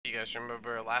guys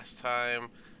remember last time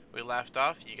we left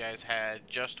off, you guys had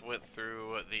just went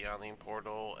through the Yawning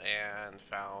Portal and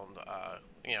found,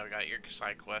 got your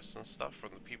side quests and stuff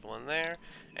from the people in there,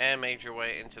 and made your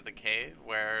way into the cave,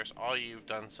 where all you've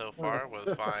done so far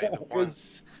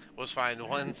was find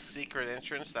one secret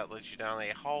entrance that led you down a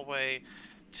hallway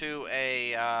to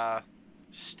a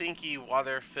stinky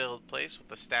water-filled place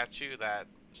with a statue that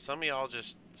some of y'all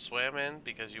just swam in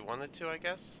because you wanted to, I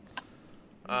guess.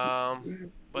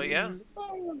 But yeah,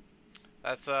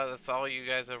 that's all you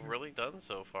guys have really done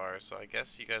so far. So I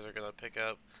guess you guys are gonna pick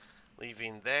up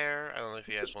leaving there. I don't know if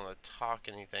you guys want to talk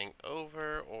anything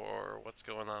over or what's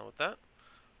going on with that.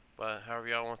 But however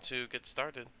y'all want to get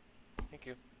started. Thank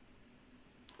you.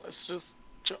 Let's just.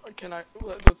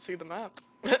 Let's see the map.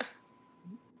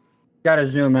 Gotta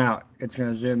zoom out. It's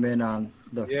gonna zoom in on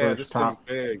the first top.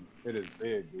 Yeah, this thing's big. It is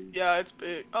big, dude. Yeah, it's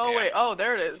big. Oh, Yeah. wait. Oh,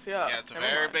 there it is. Yeah. Yeah, it's a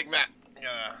very big map.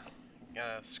 You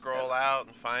gotta scroll out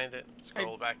and find it.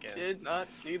 Scroll back in. Did not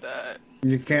see that.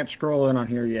 You can't scroll in on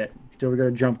here yet till we go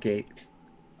to jump gate.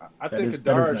 I think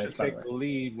Adara should take the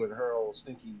lead with her old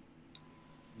stinky.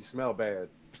 You smell bad.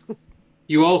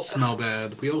 You all smell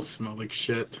bad. We all smell like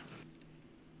shit.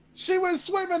 She was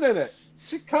swimming in it.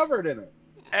 She covered in it.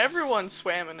 Everyone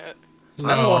swam in it. No.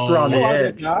 I walked around the No, I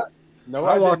edge. did not. No,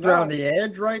 I I walked did not. around the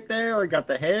edge right there. I got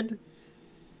the head.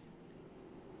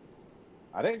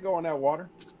 I didn't go in that water.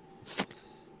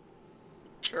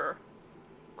 Sure.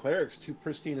 Cleric's too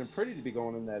pristine and pretty to be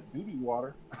going in that duty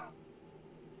water.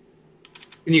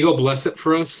 Can you go bless it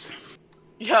for us?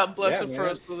 Yeah, bless Yeah, it man. for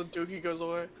us till the dookie goes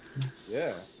away.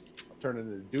 Yeah. I'll turn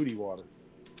into duty water.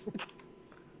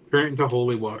 Turn it into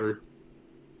holy water.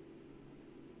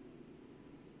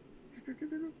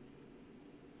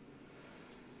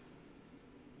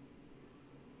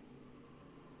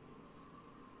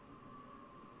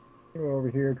 Go over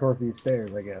here toward these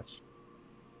stairs, I guess.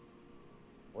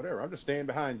 Whatever. I'm just staying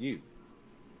behind you.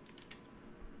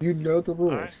 You know the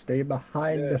rules. Alright. Stay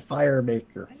behind Yeah. the fire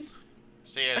maker.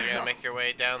 So you guys are gonna make your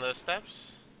way down those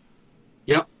steps?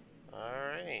 Yep.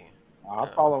 Alrighty. I'm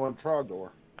following Trogdor.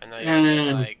 I know you're only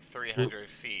And- like 300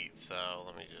 feet, so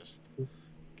let me just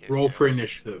Roll for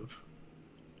initiative.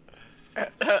 Oh,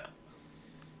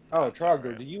 That's Trogdor,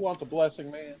 alright. do you want the blessing,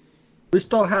 man? We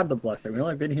still have the blessing. We've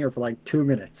only been here for like 2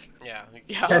 minutes. Yeah.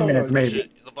 Yeah. 10 minutes, Oh, maybe.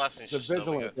 The blessing The should still be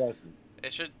vigilant good. blessing.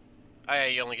 It should. Oh yeah,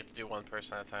 you only get to do one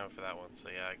person at a time for that one, so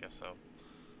yeah, I guess so.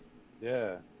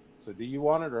 Yeah. So do you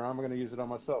want it, or I'm going to use it on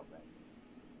myself, man?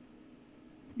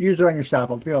 Use it on yourself.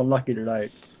 I'm feeling lucky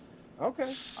tonight.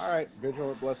 Okay. All right.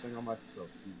 Vigilant blessing on myself.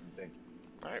 Susan, thank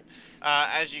you. Alright.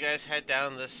 As you guys head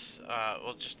down this,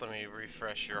 well, just let me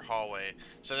refresh your hallway.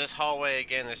 So this hallway,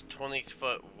 again, is 20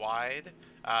 foot wide.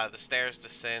 The stairs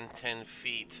descend 10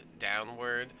 feet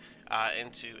downward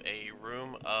into a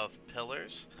room of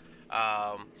pillars.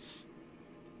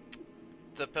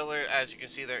 The pillar, as you can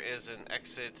see, there is an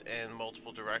exit in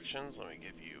multiple directions. Let me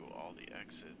give you all the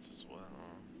exits as well.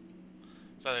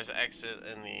 So there's an exit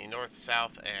in the north,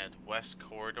 south, and west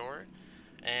corridor.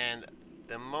 And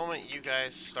the moment you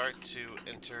guys start to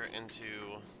enter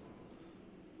into,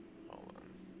 hold on,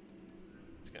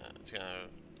 it's gonna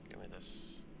give me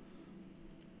this,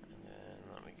 and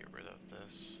then let me get rid of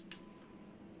this.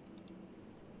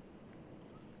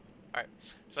 Alright,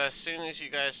 so as soon as you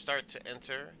guys start to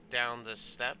enter down the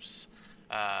steps,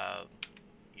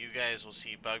 you guys will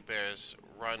see bugbears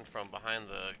run from behind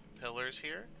the pillars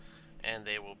here, and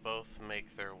they will both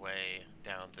make their way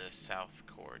down this south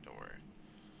corridor.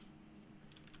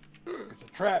 It's a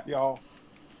trap, y'all.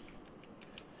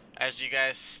 As you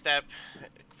guys step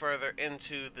further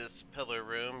into this pillar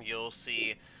room, you'll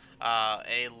see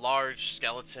a large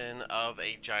skeleton of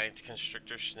a giant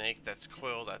constrictor snake that's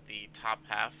coiled at the top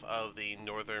half of the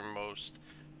northernmost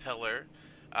pillar.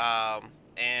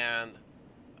 And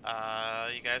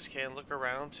you guys can look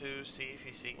around to see if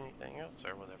you see anything else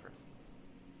or whatever.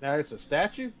 Now it's a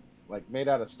statue, like made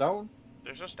out of stone.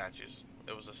 There's no statues.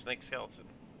 It was a snake skeleton.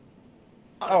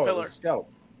 On Oh, a it pillar. was a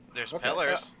skeleton. There's Okay.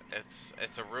 pillars.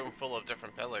 It's a room full of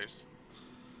different pillars.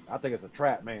 I think it's a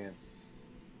trap, man.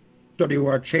 So do you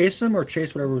want to chase him or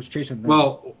chase whatever was chasing them?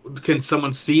 Well, can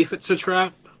someone see if it's a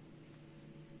trap?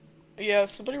 Yeah,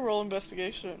 somebody roll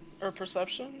investigation or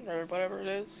perception or whatever it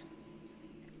is.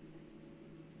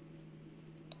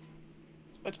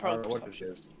 It's I don't probably know what it perception.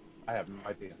 is. I have no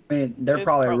idea. I mean, they're It's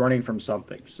probably prob- running from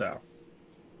something, so.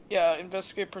 Yeah,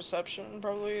 investigate perception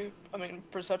probably. I mean,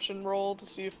 perception roll to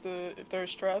see if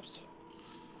there's traps.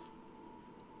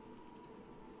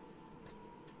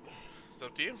 It's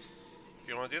up to you. If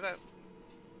you want to do that.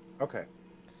 Okay.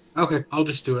 Okay, I'll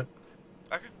just do it.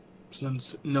 Okay.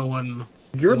 Since no one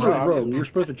You're the No, rogue. You're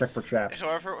supposed to check for traps.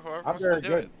 Whoever I'm wants very to do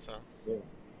good. it. So Yeah.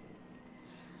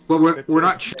 Well, we're 15.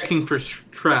 not checking for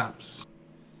traps.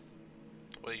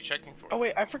 what are you checking for? Oh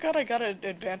wait, I forgot I got an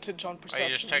advantage on Are perception.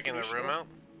 you just checking the room out?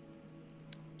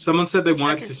 Someone said they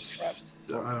wanted Checking to. for traps.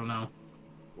 I don't know.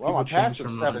 Well, my People change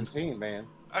passive their minds. 17, man.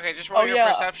 Okay, just roll Oh, your yeah.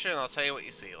 perception. And I'll tell you what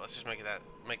you see. Let's just make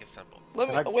it simple. Let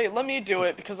me Can I- wait. Let me do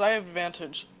it because I have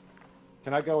advantage.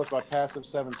 Can I go with my passive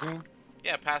 17?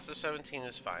 Yeah, passive 17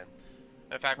 is fine.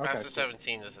 In fact, Okay, passive cool.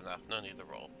 17 is enough. No need to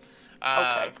roll.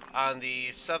 Okay. On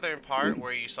the southern part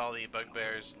where you saw the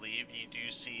bugbears leave, you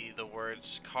do see the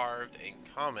words carved in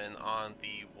common on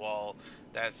the wall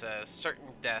that says "certain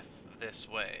death this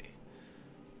way."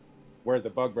 Where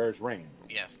the bugbears ran.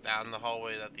 Yes, down the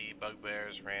hallway that the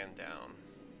bugbears ran down.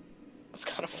 That's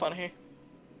kind of funny.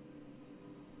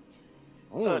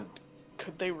 Mm.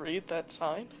 Could they read that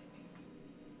sign?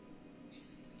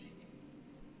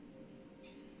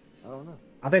 I don't know.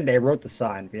 I think they wrote the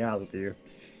sign, to be honest with you.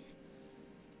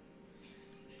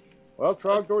 Well,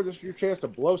 Trogdor, this is your chance to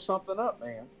blow something up,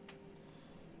 man.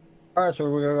 Alright, so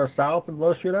we're gonna go south and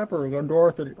blow shit up, or we're gonna go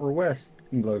north or west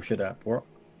and blow shit up? Well,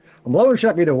 I'm blowing shit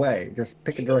up either way. Just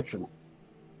pick a direction.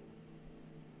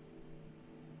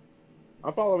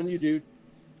 I'm following you, dude.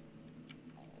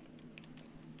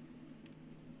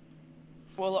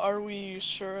 Well, are we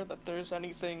sure that there's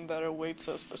anything that awaits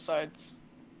us besides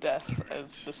death,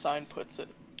 as the sign puts it?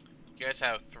 You guys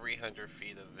have 300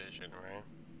 feet of vision, right?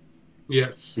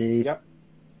 Yes. See? Yep.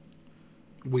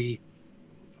 We.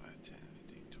 5, 10,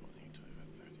 15, 20, 25,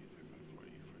 30, 35,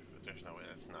 40, 45. There's no way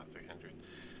that's not 300.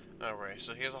 Alright,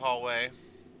 so here's a hallway.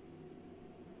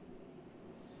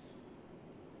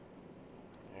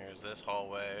 Here's this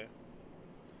hallway.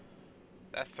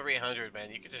 That 300, man,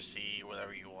 you can just see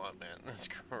whatever you want, man. That's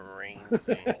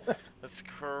crazy. That's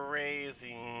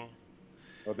crazy.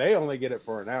 Well, they only get it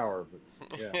for an hour, but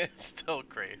yeah. It's still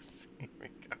crazy,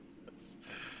 regardless.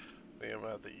 The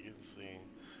amount that you can see.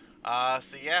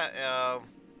 So yeah,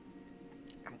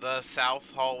 the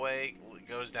south hallway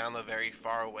goes down the very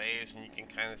far ways, and you can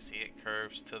kind of see it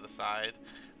curves to the side.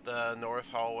 The north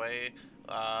hallway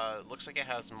looks like it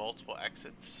has multiple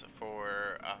exits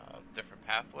for different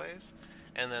pathways.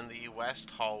 And then the west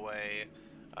hallway,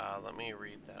 let me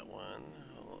read that one.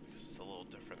 It's a little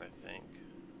different, I think,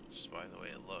 just by the way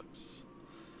it looks.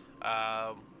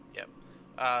 Yep.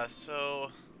 So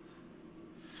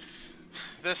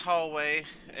this hallway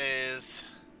is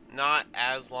not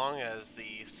as long as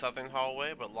the southern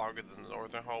hallway, but longer than the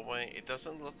northern hallway. It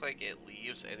doesn't look like it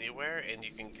leaves anywhere, and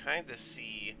you can kind of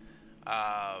see,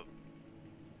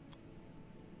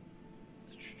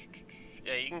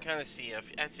 yeah, you can kind of see.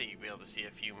 I'd say you'd be able to see a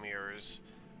few mirrors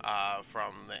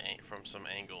from some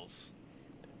angles.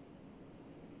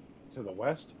 To the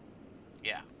west?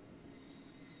 Yeah.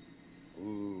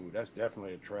 Ooh, that's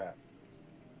definitely a trap.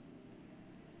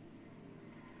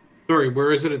 Sorry,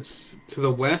 where is it? It's to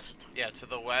the west? Yeah, to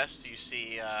the west you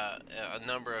see a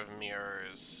number of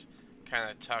mirrors kind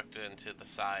of tucked into the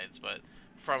sides, but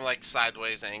from like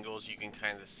sideways angles you can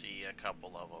kind of see a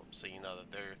couple of them, so you know that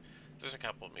there's a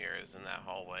couple mirrors in that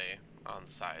hallway on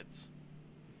the sides.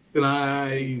 Can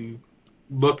I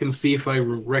look and see if I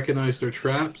recognize their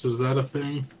traps? Is that a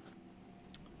thing?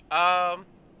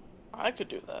 I could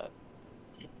do that.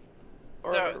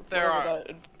 Or there whatever are. that,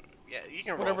 Yeah, you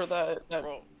can whatever roll. that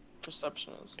Roll.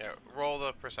 perception is. Yeah, roll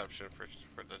the perception for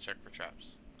the check for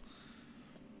traps.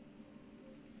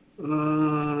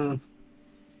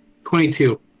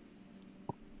 22.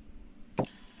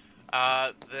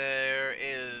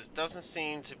 Doesn't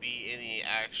seem to be any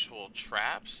actual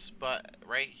traps, but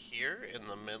right here in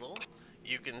the middle,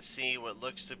 you can see what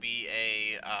looks to be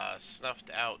a snuffed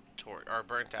out torch or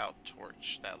burnt out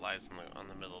torch that lies on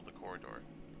the middle of the corridor.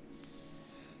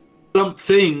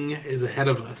 Something is ahead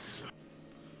of us.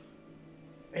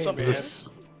 Hey, Something. man, This...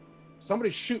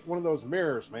 somebody shoot one of those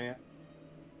mirrors, man.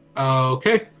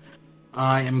 Okay.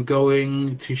 I am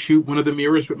going to shoot one of the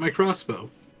mirrors with my crossbow.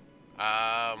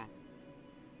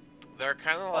 They're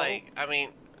kind of like, I mean,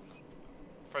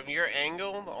 from your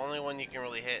angle, the only one you can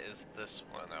really hit is this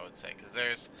one, I would say, because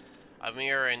there's a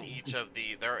mirror in each of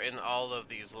they're in all of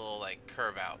these little like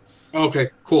curve outs. Okay,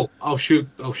 cool. I'll shoot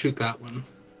that one.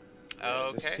 Yeah,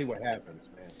 Okay. Let's see what happens,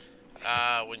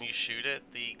 man. When you shoot it,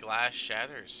 the glass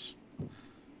shatters.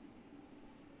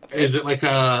 Is it like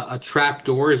a trap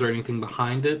door? Is there anything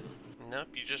behind it? Nope,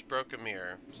 you just broke a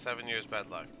mirror. 7 years bad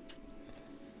luck.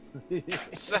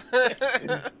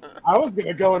 I was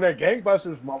gonna go in there gangbusters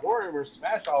with my warrior,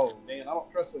 smash all of them, man. I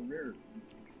don't trust the mirrors.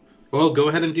 Well, go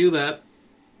ahead and do that.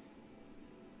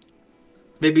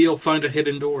 Maybe you'll find a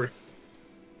hidden door.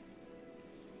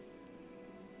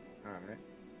 All right.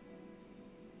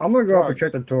 I'm gonna go up and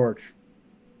check the torch.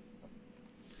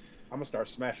 I'm gonna start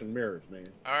smashing mirrors, man.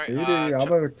 All right, I'm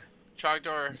gonna...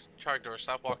 Trogdor,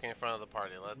 stop walking in front of the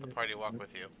party. Let the party walk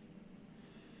with you.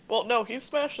 Well, no, he's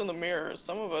smashing the mirrors.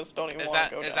 Some of us don't even want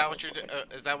to go down.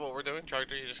 Is that what we're doing,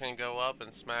 Trogdor? You're just gonna go up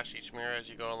and smash each mirror as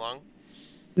you go along?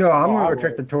 No, I'm gonna go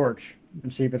check the torch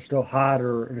and see if it's still hot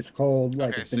or if it's cold,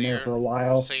 like Okay, it's been there for a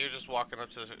while. So you're just walking up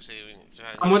to the...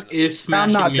 Someone is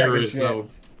smashing mirrors, though.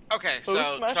 Okay, so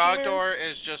Trogdor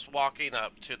is just walking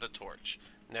up to the torch.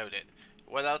 Noted.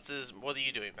 What are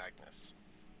you doing, Magnus?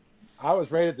 I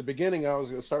was right at the beginning. I was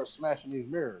gonna start smashing these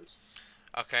mirrors.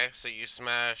 Okay, so you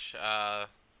smash, I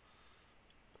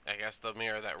guess the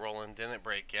mirror that Roland didn't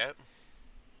break yet.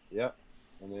 Yep.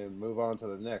 And then move on to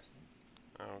the next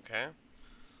one. Okay.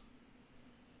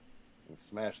 And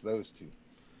smash those two.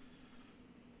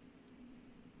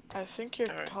 I think you're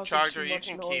causing Trogdor, too much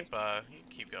noise. you can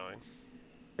keep going.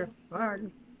 Yeah, all right.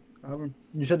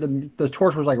 You said the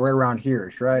torch was like right around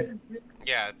here, right?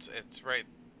 Yeah, it's right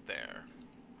there.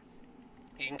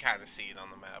 You can kind of see it on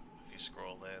the map if you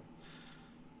scroll in.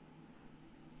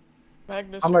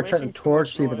 Magnus, I'm gonna check the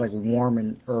torch, see if it's like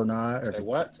warm or not, or if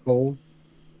it's cold.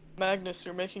 Magnus,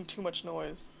 you're making too much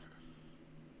noise.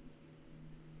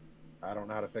 I don't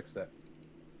know how to fix that.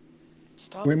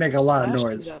 Stop. We make a lot of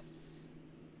noise. That.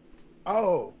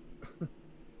 Oh.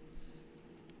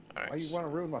 Right. Why you want to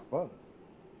ruin my fun?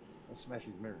 Let's smash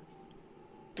these mirrors.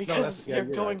 Because you're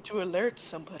going to alert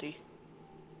somebody.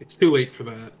 It's too late for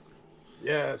that.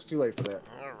 Yeah, it's too late for that.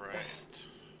 Alright.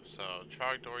 So,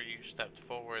 Trogdor, you stepped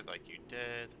forward like you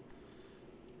did.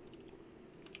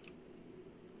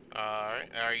 Alright,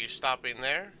 are you stopping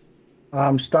there?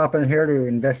 I'm stopping here to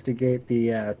investigate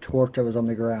the torch that was on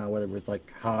the ground, whether it was like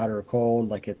hot or cold,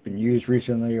 like it's been used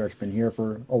recently or it's been here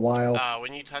for a while.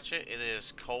 When you touch it, it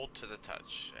is cold to the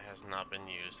touch. It has not been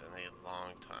used in a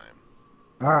long time.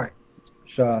 Alright.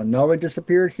 So, no, it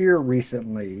disappeared here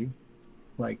recently,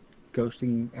 like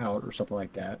ghosting out or something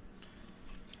like that.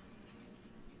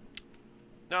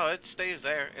 No, it stays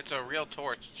there. It's a real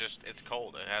torch, just it's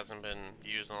cold. It hasn't been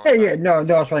used in a long Yeah, time. yeah, no,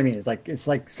 that's what I mean. It's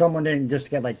like someone didn't just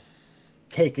get like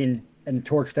taken and the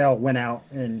torch fell, went out,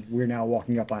 and we're now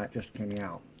walking up on it, just came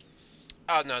out.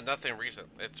 Oh no, nothing recent.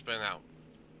 It's been out.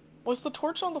 Was the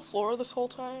torch on the floor this whole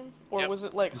time, or was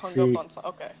it like hung up on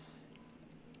something? Okay.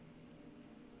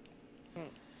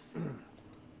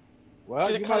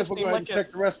 Well, you might as well go ahead and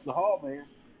check the rest of the hall, man.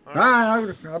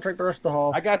 Alright, I'll check the rest of the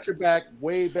hall. I got your back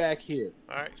way back here.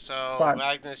 Alright, so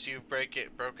Magnus, you've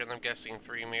broken, I'm guessing,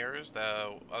 3 mirrors,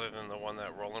 other than the one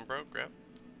that Roland broke, right?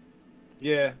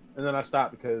 Yeah, and then I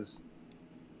stopped because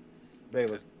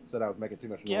Bayless said I was making too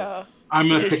much noise. Yeah. I'm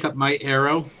gonna pick up my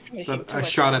arrow that I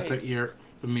shot at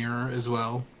the mirror as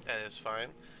well. That is fine.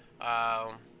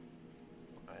 I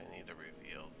need to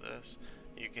reveal this.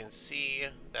 You can see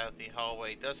that the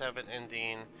hallway does have an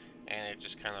ending, and it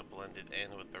just kind of blended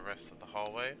in with the rest of the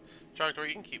hallway. Trogdor,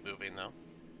 you can keep moving though.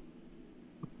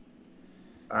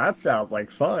 That sounds like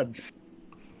fun.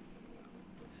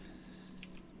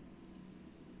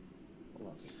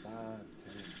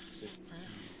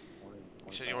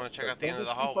 So you want to check out the end of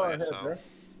the hallway, so...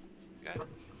 Okay.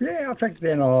 Yeah, I'll check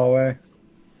the end of the hallway.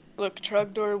 Look,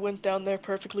 Trogdor went down there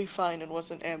perfectly fine and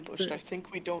wasn't ambushed. I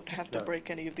think we don't have to break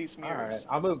any of these mirrors. Alright,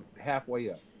 I'll move halfway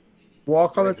up.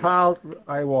 Walk on the tiles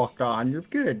I walked on. You're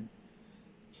good.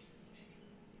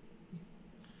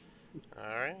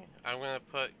 Alright, I'm going to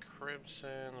put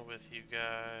Crimson with you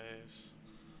guys.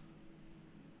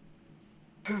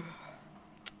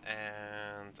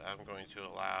 And I'm going to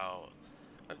allow...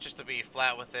 Just to be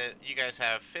flat with it, you guys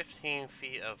have 15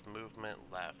 feet of movement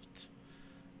left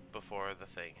before the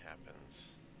thing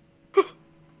happens.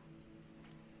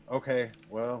 Okay,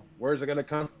 well, where's it gonna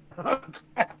come? Not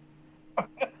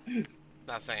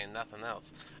saying nothing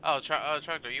else. Oh,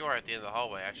 Trogdor, you are at the end of the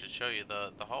hallway. I should show you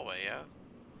the hallway, yeah?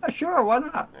 Sure, why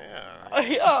not? Yeah.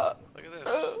 Yeah. Look at this.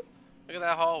 Look at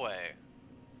that hallway.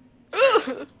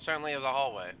 Certainly is a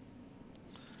hallway.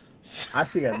 I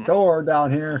see a door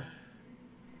down here.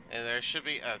 And there should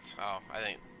be, I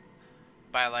think,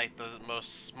 by like the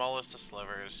most smallest of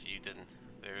slivers,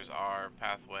 there's our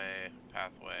pathway,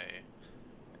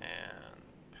 and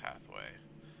pathway.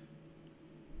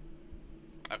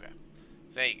 Okay.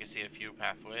 So yeah, you can see a few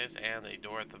pathways and a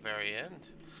door at the very end.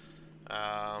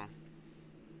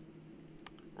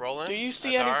 Roland, do you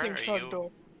see Adar, anything,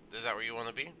 Trogdor? Is that where you want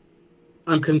to be?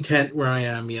 I'm content where I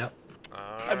am, yep.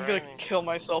 I'm gonna kill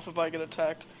myself if I get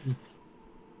attacked.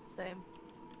 Same.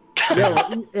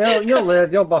 You'll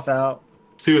live. You'll buff out.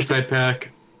 Suicide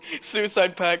pack.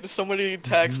 Suicide pact. If somebody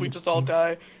attacks, we just all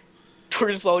die.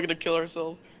 We're just all gonna kill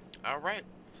ourselves. Alright.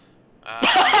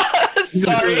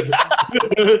 Sorry.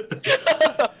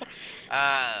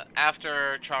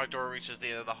 After Trogdor reaches the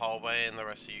end of the hallway and the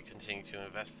rest of you continue to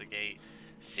investigate,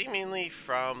 seemingly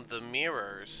from the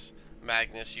mirrors,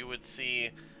 Magnus, you would see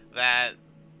that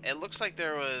it looks like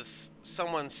there was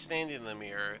someone standing in the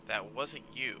mirror that wasn't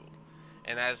you.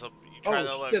 And as you try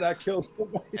to look, I killed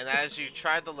somebody. and as you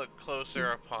tried to look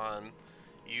closer upon,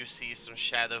 you see some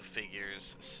shadow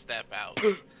figures step out,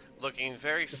 looking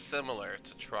very similar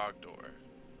to Trogdor.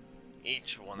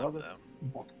 Each one of them.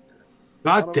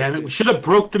 God damn it! We should have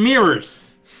broke the mirrors.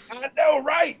 I know,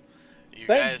 right?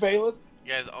 Thanks, Balin.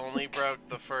 You guys only broke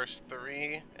the first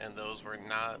 3, and those were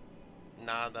not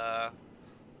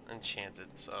enchanted,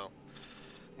 so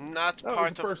not No,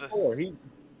 part it was the of first the 4.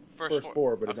 First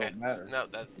four, but okay. it don't matter. No,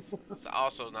 that's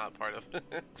also not part of it.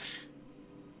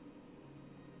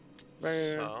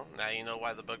 Man. So now you know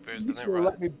why the bugbears You didn't should run.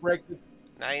 let me break the...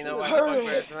 Now you know why the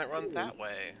bugbears didn't run that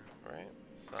way, right?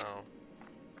 So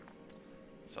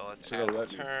let's add a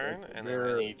turn, and then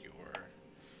I need your.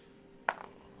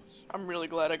 I'm really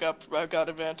glad I got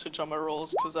advantage on my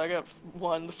rolls because I got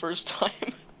 1 the first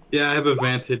time. Yeah, I have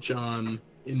advantage on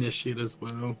initiate as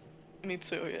well. Me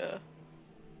too, yeah.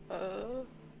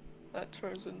 That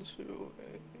turns into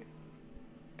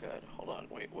a... God, hold on,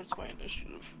 wait, what's my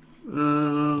initiative?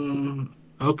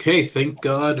 Okay, thank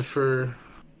God for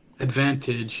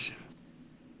advantage.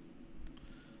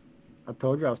 I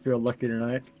told you I was feeling lucky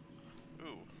tonight.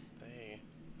 Ooh,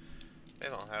 they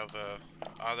don't have a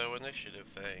auto initiative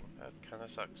thing. That kind of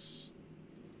sucks.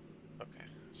 Okay,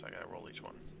 so I gotta roll each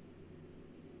one.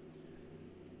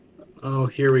 Oh,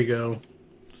 here we go.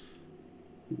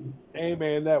 Hey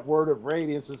man, that word of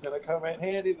radiance is gonna come in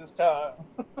handy this time.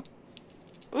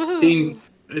 Woohoo!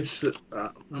 It's.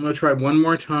 I'm gonna try one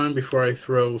more time before I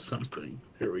throw something.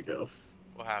 Here we go.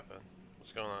 What happened?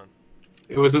 What's going on?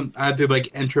 It wasn't. I had to like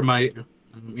enter my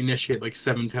initiate like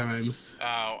 7 times.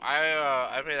 Oh,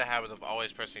 I made a habit of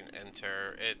always pressing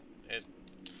enter.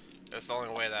 That's the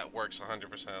only way that works 100%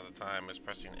 of the time is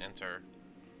pressing enter.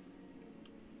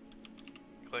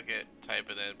 Click it, type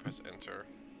it in, press enter.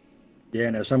 Yeah,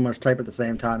 and if someone's type at the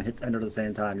same time, hits enter at the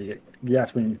same time, you get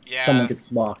when Yeah, someone gets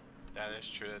blocked. That is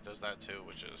true. It does that too,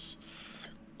 which is,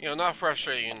 not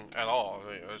frustrating at all.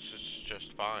 It's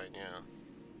just fine. Yeah.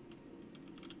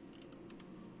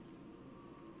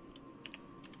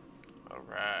 All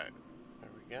right.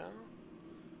 There we go.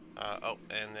 Oh,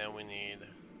 and then we need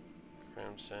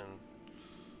Crimson.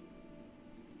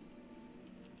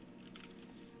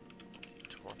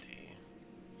 20.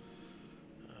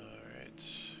 Alright.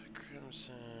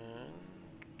 Crimson.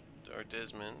 Or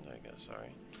Desmond, I guess,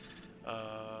 sorry.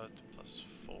 Plus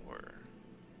 4.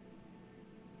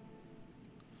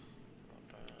 Not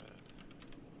bad.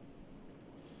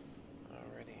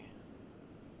 Alrighty.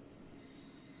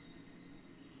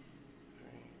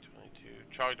 22.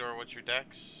 Trogdor, what's your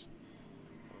dex?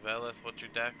 Velith, what's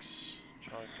your dex?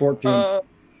 14.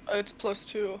 It's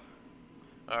 +2.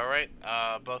 Alright,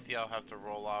 both of y'all have to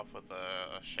roll off with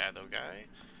a shadow guy.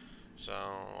 So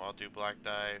I'll do black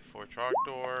die for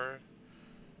Trogdor,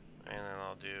 and then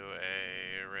I'll do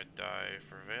a red die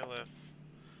for Velith.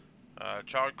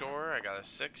 Trogdor, I got a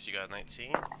 6, you got a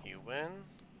 19, you win.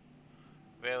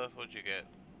 Velith, what'd you get?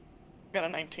 Got a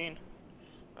 19.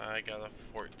 I got a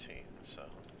 14, so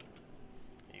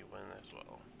you win as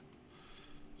well.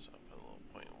 So I'll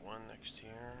put a little .1 next to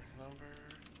your number.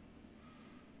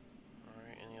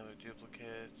 Alright, any other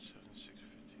duplicates? 7, 6, 15,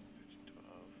 13,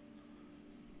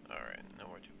 12. Alright, no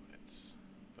more duplicates.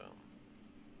 Boom.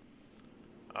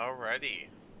 Alrighty.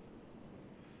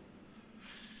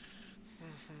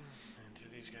 And do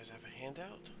these guys have a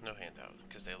handout? No handout,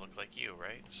 because they look like you,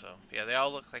 right? So, yeah, they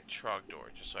all look like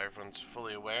Trogdor, just so everyone's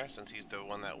fully aware, since he's the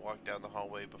one that walked down the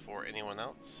hallway before anyone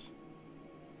else.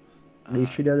 These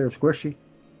shit out are squishy.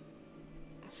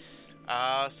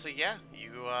 So yeah,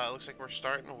 it looks like we're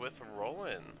starting with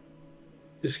Roland.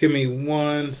 Just give me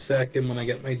 1 second when I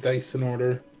get my dice in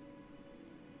order.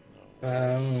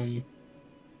 Oh,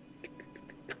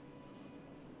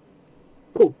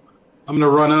 I'm gonna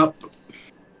run up.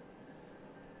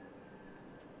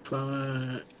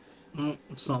 But oh,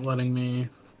 it's not letting me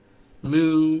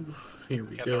move. Here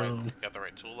we go. Got the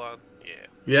right tool on? Yeah.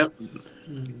 Yep.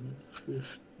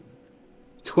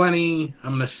 20.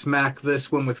 I'm gonna smack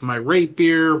this one with my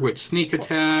rapier with sneak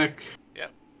attack.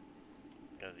 Yep.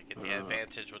 Because you get the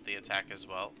advantage with the attack as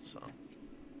well, so.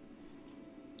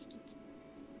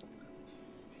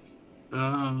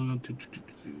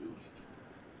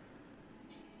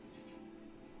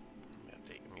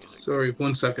 Sorry,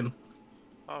 1 second.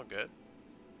 Oh, good.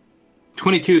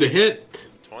 22 to hit.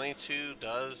 22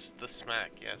 does the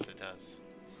smack. Yes, it does.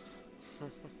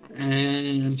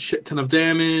 And shit ton of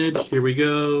damage. Here we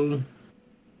go.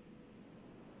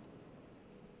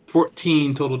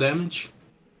 14 total damage.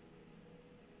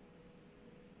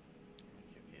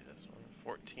 Give you this one.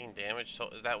 14 damage. So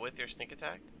is that with your sneak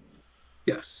attack?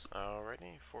 Yes.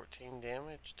 Alrighty, 14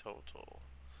 damage total.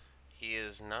 He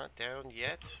is not down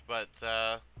yet, but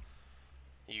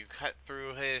you cut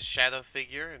through his shadow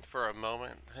figure, and for a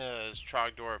moment, his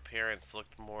Trogdor appearance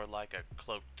looked more like a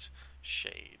cloaked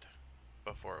shade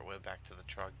before it went back to the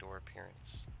Trogdor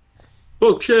appearance.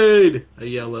 Cloak shade! A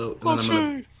yellow. Cloak And then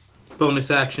I'm shade! gonna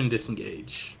bonus action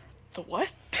disengage. The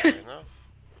what? Fair enough.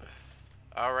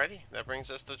 Alrighty, that brings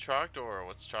us to Trogdor.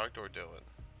 What's Trogdor doing?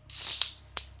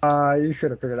 You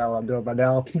should have figured out what I'm doing by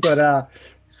now. But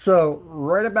so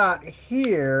right about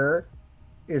here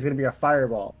is going to be a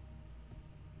fireball.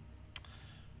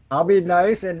 I'll be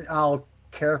nice and I'll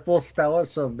careful spell it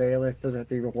so Valeth doesn't have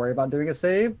to even worry about doing a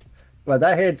save. But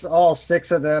that hits all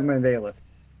 6 of them and Valeth.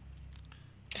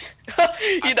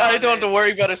 I don't have to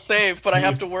worry about a save, but I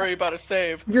have to worry about a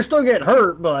save. You still get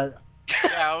hurt, but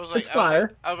Yeah, I was like, it's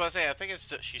fire. I was about to say, I think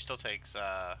it's she still takes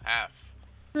half.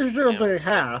 You still damage. take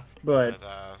half, but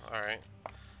All right.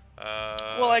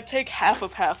 Well, I take half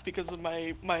of half because of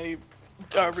my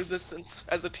resistance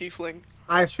as a tiefling.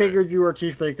 I figured you were a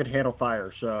tiefling could handle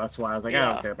fire, so that's why I was like, I Yeah.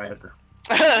 don't care if I hit her.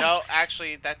 No,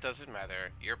 actually, that doesn't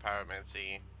matter. You're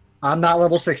pyromancy. I'm not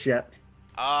level 6 yet.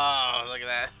 Oh, look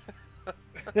at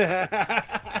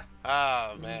that.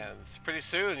 Oh, man. It's pretty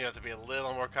soon. You have to be a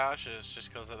little more cautious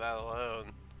just because of that alone.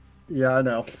 Yeah, I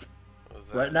know. Was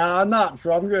that... Right now I'm not,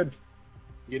 so I'm good.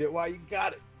 Get it while you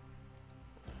got it.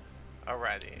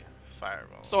 Alrighty.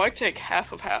 Fireball. So I take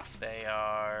half of half. They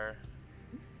are...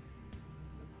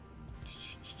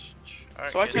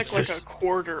 Alright, So I good. take It's like just- a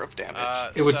quarter of damage.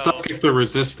 It would so suck if they're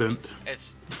resistant.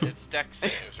 It's dex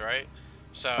saves, right?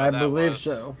 So I that believe was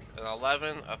so. An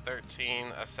 11, a 13,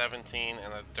 a 17,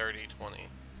 and a dirty 20.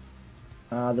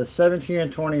 The 17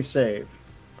 and 20 save.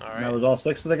 All And that right. was all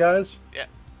 6 of the guys?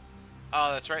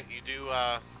 Oh, that's right. You do.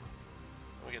 Let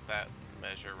me get that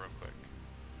measure real quick.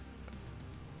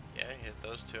 Yeah, you hit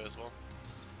those 2 as well.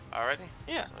 Alrighty.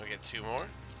 Yeah. Let me get 2 more.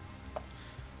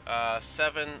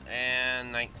 7 and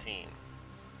 19.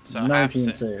 So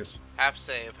 19 saves. half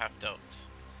save, half don't.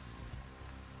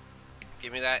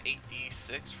 Give me that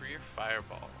 8d6 for your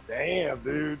fireball. Damn,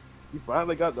 dude. You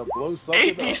finally got to blow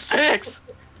something up. 86!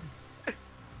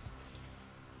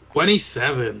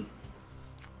 27.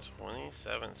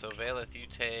 27. So Valeth, you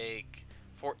take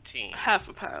 14. Half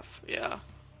of half, yeah.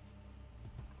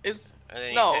 Is And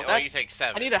then No, you that's- take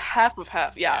 7. I need a half of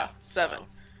half. Yeah, 7. So,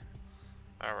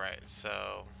 alright,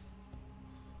 so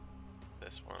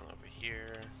this one over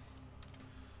here.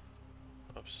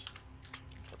 Oops.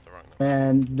 Put the wrong number.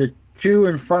 And the 2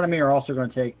 in front of me are also going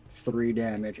to take 3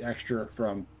 damage extra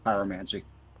from Pyromancy.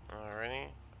 Alrighty.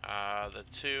 The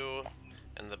 2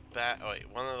 in the back. Oh, wait,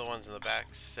 one of the ones in the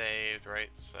back saved, right?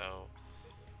 So.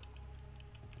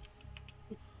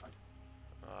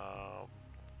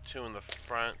 2 in the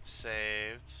front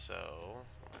saved, so.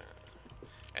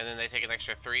 And then they take an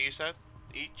extra 3, you said?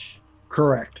 Each?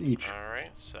 Correct, each.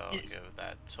 Alright, so I'll give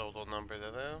that total number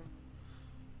to them.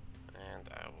 And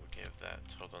I will give that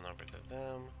total number to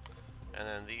them. And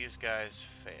then these guys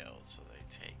failed, so they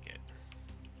take it.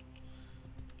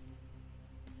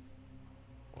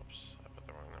 Whoops, I put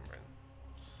the wrong number in.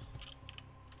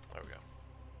 There we go.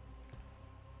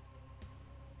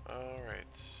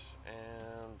 Alright,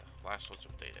 and last one's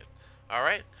updated.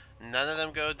 Alright, none of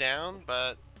them go down,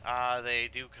 but they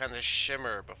do kind of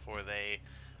shimmer before they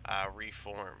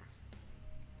reform.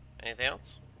 Anything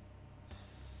else?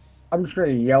 I'm just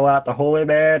going to yell out the Holy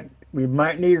Man. We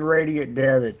might need radiant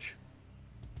damage.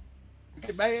 You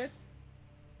get mad?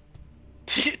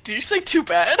 Did you say too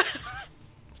bad?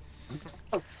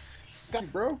 Got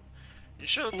it, bro. You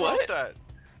should have What? thought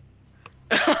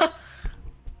that.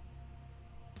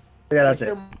 Yeah, that's it.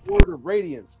 Their word of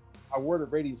radiance. Our word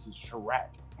of radiance is Chirac.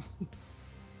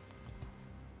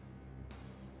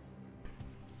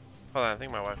 Hold on, I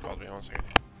think my wife called me. 1 second.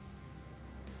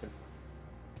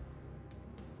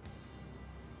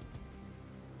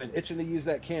 Been itching to use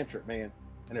that cantrip, man.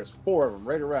 And there's 4 of them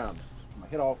right around me. I'm gonna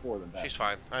hit all 4 of them back. She's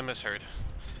fine. I misheard.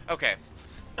 Okay.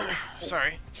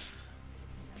 Sorry.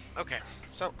 Okay.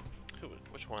 So,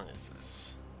 which one is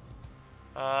this?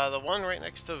 The one right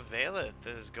next to Valeth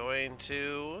is going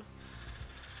to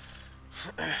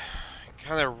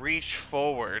kind of reach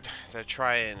forward to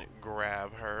try and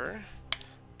grab her.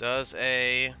 Does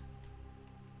a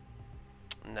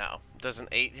no? Does an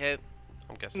 8 hit?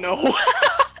 I'm guessing. No.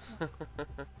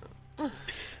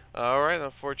 All right.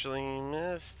 Unfortunately,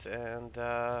 missed. And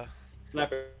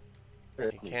Snap it.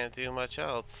 He can't do much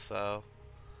else, so.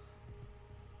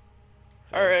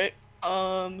 Alright,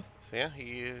 So yeah,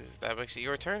 that makes it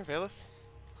your turn, Valeth.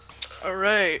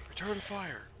 alright. Return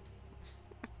fire.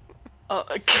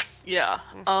 Yeah.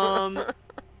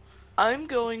 I'm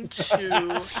going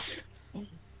to...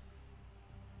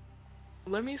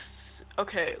 Let me see.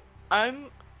 Okay,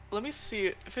 let me see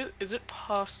if is it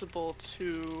possible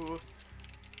to...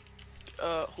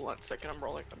 hold on a second, I'm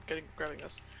grabbing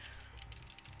this.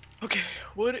 Okay,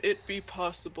 would it be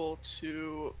possible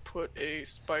to put a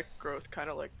spike growth kind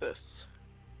of like this?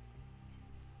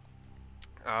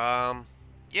 Yeah.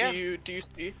 Do you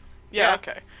see? Yeah.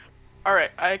 Okay. All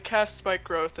right. I cast spike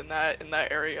growth in that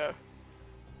area.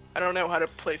 I don't know how to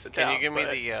place it down. Can you give me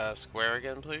the square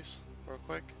again, please, real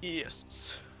quick?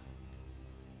 Yes.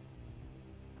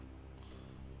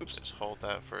 Oops. Just hold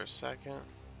that for a second.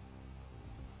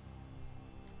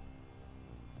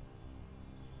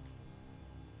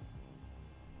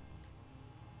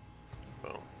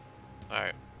 Boom. All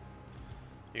right.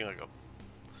 You're gonna go.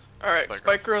 All right.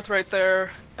 Spike growth right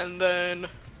there, and then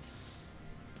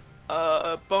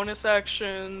bonus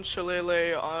action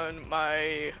shillelagh on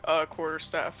my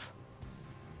quarterstaff.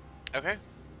 Okay.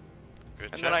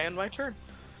 Good and job. then I end my turn.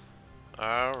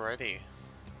 Alrighty.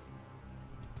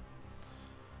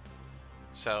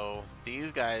 So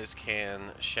these guys can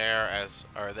share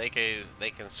they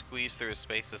can squeeze through a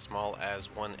space as small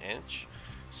as 1 inch.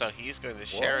 So he's going to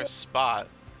share a spot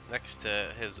next to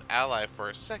his ally for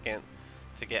a second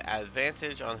to get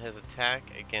advantage on his attack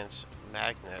against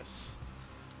Magnus,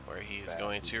 where he's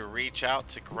going to reach out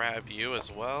to grab you as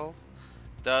well.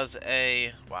 Does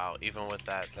a even with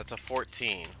that's a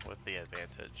 14 with the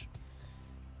advantage.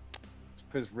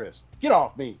 His wrist. Get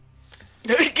off me.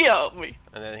 Get off me.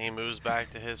 And then he moves back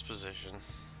to his position.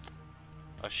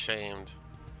 Ashamed.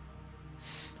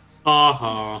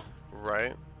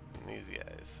 Right? These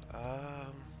guys.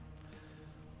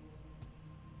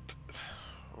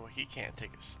 Well, he can't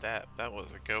take a step. That was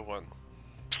a good one.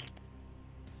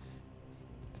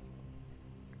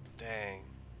 Dang.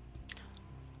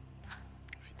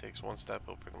 If he takes 1 step,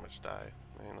 he'll pretty much die.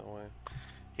 Ain't no way.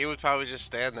 He would probably just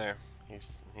stand there.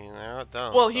 He's not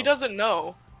dumb. Well, so. He doesn't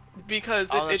know because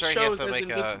it shows as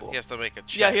invisible. He has to make a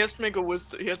check. Yeah, he has to make a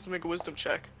wisdom. He has to make a wisdom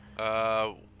check.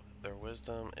 Their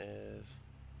wisdom is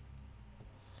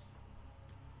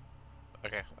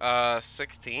okay.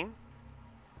 16.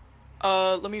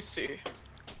 Let me see.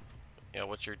 Yeah,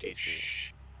 what's your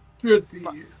DC?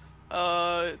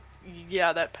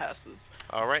 Yeah, that passes.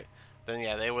 All right. Then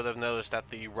yeah, they would have noticed that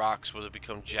the rocks would have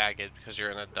become jagged because you're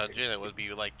in a dungeon. It would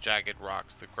be like jagged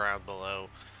rocks, the ground below.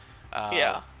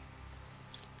 Yeah.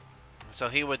 So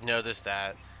he would notice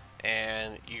that,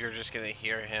 and you're just gonna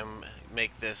hear him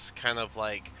make this kind of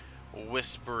like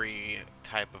whispery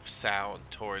type of sound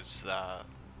towards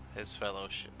his fellow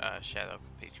shadow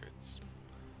compatriots.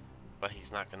 But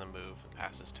he's not gonna move and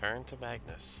pass his turn to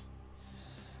Magnus.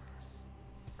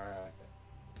 All right.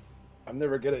 I'm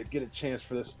never gonna get a chance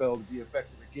for this spell to be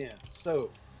effective again. So,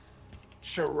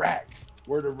 Shirak,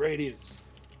 Word of Radiance.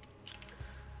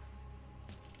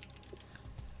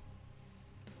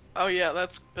 Oh yeah,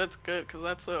 that's good because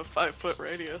that's a 5-foot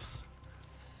radius.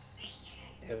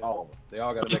 Hit all of them. They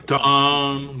all gotta make a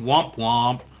done. Womp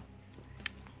womp.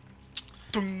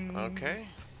 Okay.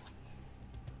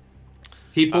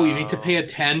 People, you need to pay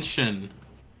attention.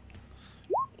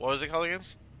 What was it called again?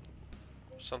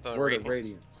 Something. Word of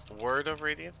Radiance. Word of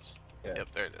Radiance? Yeah.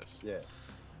 Yep, there it is. Yeah.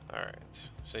 Alright.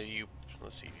 So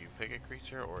let's see, you pick a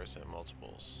creature or is it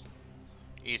multiples?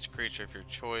 Each creature of your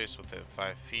choice within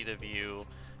 5 feet of you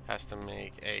has to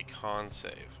make a con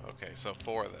save. Okay, so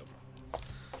 4 of them.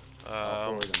 4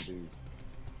 of them, dude.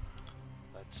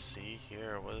 Let's see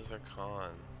here, what is their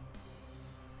con?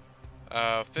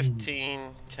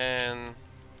 15, 10,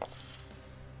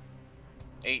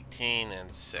 18,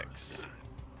 and 6.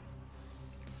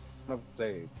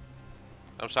 Saved.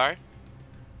 I'm sorry?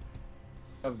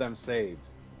 Of them saved.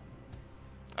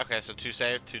 Okay, so 2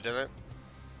 saved, 2 didn't?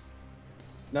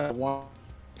 No, 1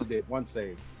 did. 1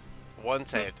 saved. 1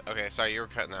 saved. Okay, sorry, you were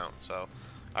cutting out. So,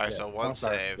 alright, Yeah, so 1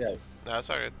 saved. Yeah. No, it's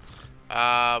all good.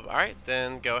 Alright,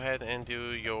 then go ahead and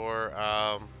do your,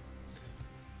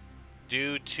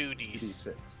 do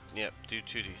 2d6. Yep, do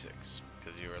 2d6,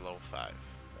 because you were level 5.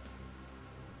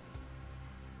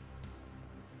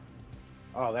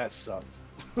 Oh, that sucked.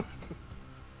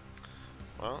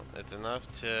 Well, it's enough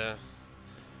to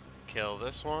kill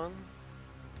this one,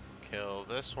 kill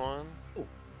this one. Ooh.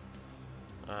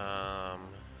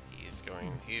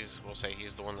 We'll say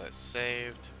he's the one that's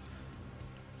saved.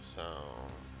 So,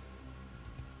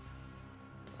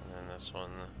 and then this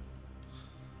one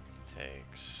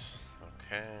takes,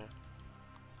 Okay.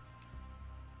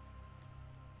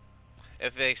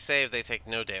 If they save, they take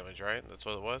no damage, right? That's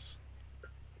what it was?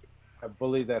 I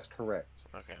believe that's correct.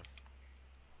 Okay.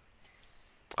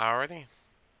 Alrighty.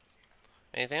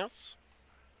 Anything else?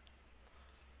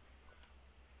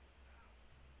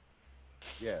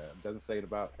 Yeah, it doesn't say it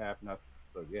about half nothing.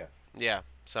 So yeah. Yeah,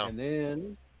 so. And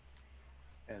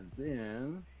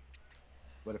then,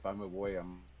 but if I move away,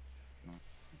 damn,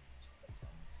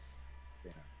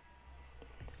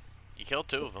 You killed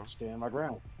two of them. stand my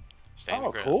ground. Stand your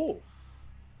Oh, ground. cool.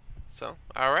 So,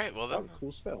 alright, well That then. was a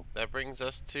cool spell. That brings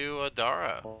us to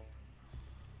Dara.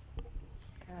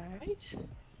 Alright.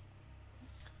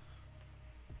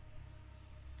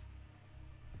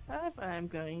 I'm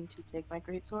going to take my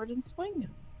greatsword and swing.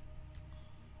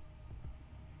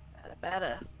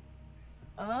 Bada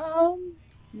bada.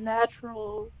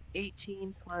 Natural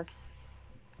 18 plus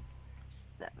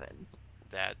 7.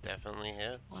 That definitely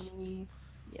hits. 20.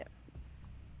 Yep.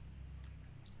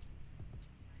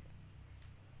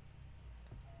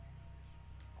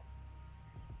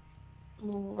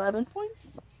 $11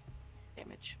 points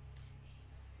damage.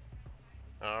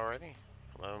 Alrighty.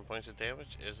 11 points of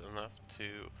damage is enough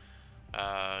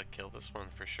to kill this one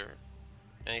for sure.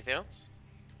 Anything else?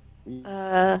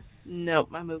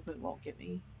 Nope, my movement won't get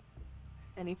me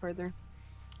any further.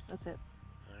 That's it.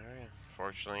 Alright.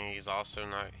 Fortunately, he's also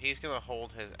not. He's gonna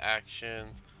hold his action.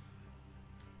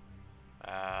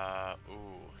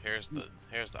 Here's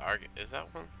the argument. Is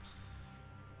that one?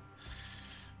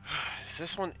 Is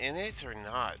this one in it or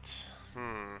not?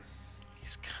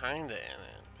 He's kinda in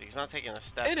it, but he's not taking a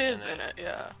step. It is in it,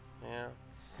 yeah. Yeah.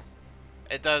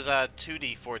 It does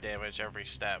 2d4 damage every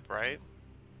step, right?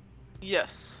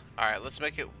 Yes. Alright, let's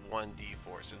make it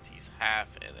 1d4 since he's half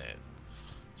in it.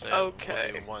 So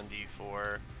Okay. we'll do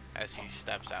 1d4 as he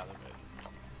steps out of it.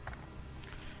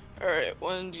 Alright,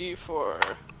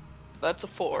 1d4. That's a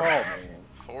 4. Call, man.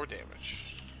 4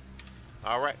 damage.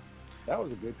 Alright. That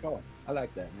was a good call. I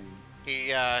like that,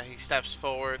 man. He steps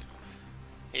forward.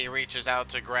 He reaches out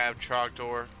to grab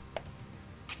Trogdor.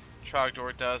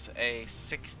 Trogdor does a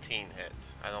 16 hit.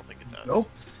 I don't think it does. Nope.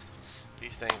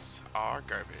 These things are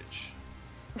garbage.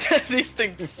 These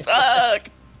things suck!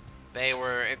 They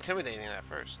were intimidating at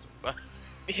first, but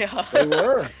Yeah. They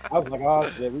were. I was like, oh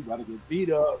shit, we gotta get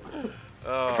beat up.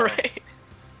 Right.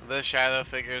 The shadow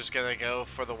figure is gonna go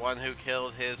for the one who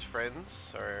killed his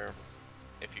friends, or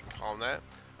if you can call him that.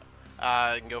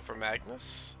 And go for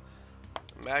Magnus.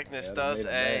 Magnus Yeah, they does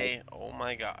made it oh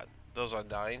my god. Those are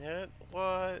 9 hit?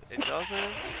 What? It doesn't?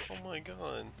 Oh my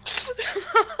god.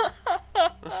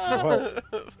 What?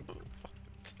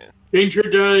 10, Change your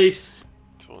dice.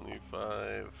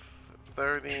 25,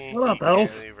 30. What up, He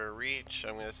Elf? can't even reach.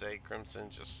 I'm gonna say Crimson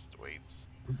just waits.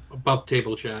 Above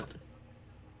table chat.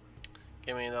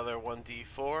 Give me another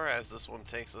 1d4 as this one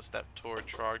takes a step toward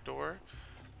Trogdor.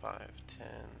 5, 10,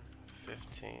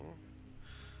 15.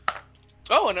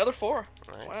 Oh, another 4.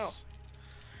 Nice. Wow.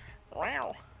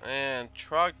 Wow. And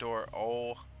Trogdor,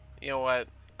 you know what?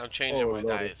 I'm changing Oh, my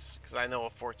Lordy. dice because I know a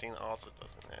 14 also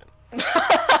doesn't hit.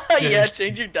 Yeah,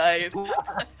 change your dice.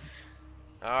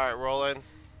 Alright, Roland.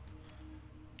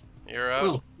 You're up.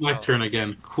 Oh, my turn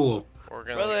again. Cool. We're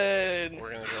gonna Roland.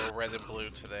 go red and blue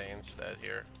today instead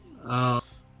here.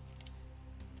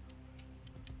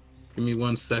 Give me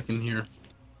 1 second here.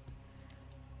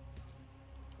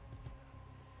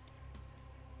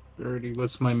 30.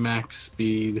 What's my max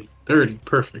speed? 30.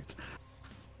 Perfect.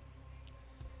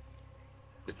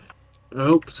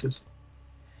 Oops.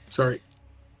 Sorry.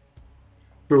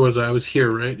 Where was I? I was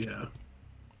here, right? Yeah.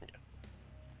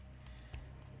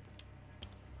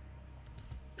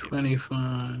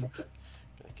 25. Gonna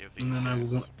give these And then I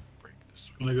guys want- a break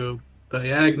this I'm gonna go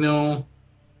diagonal.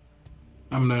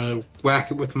 I'm gonna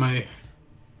whack it with my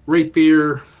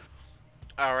rapier.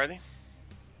 Alrighty.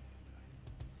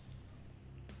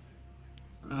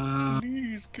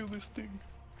 Please kill this thing.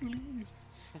 Please.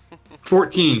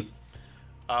 14.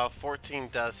 14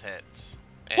 does hit.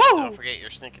 And Woo! don't forget your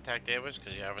sneak attack damage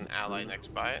because you have an ally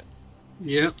next by it.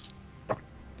 Yep.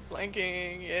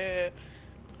 Flanking, yeah.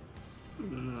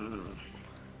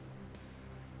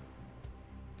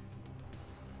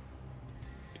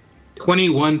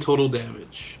 21 total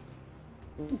damage.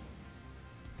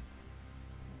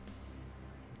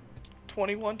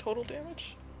 21 total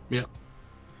damage? Yep.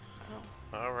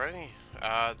 Alrighty.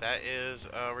 That is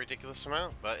a ridiculous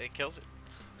amount, but it kills it.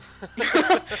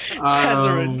 That's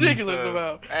a ridiculous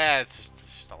amount. It's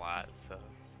just a lot, so.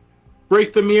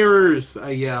 Break the mirrors! I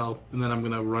yell, and then I'm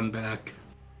gonna run back.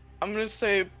 I'm gonna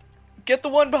say, get the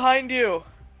one behind you.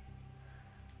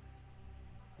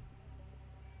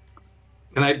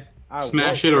 Can I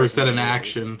smash it, or is that an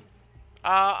action?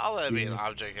 I'll let it be an Yeah.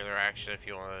 object interaction if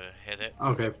you want to hit it.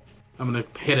 Okay, I'm gonna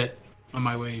hit it on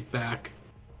my way back.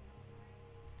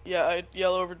 Yeah, I'd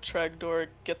yell over to Tragdor,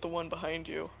 get the one behind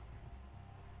you.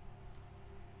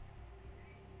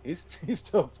 He's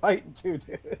still fighting too,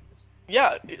 dude.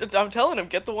 Yeah, I'm telling him,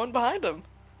 get the one behind him.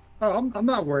 Oh, I'm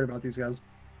not worried about these guys.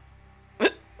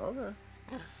 Okay.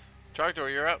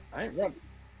 Trogdor, you're up. I ain't running.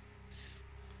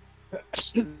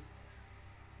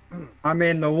 I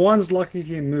mean, the one's lucky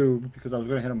he moved because I was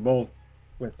going to hit them both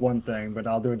with one thing, but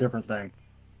I'll do a different thing.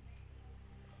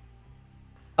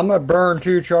 I'm going to burn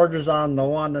 2 charges on the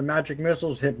one. The magic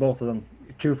missiles hit both of them.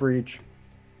 2 for each.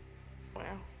 Wow.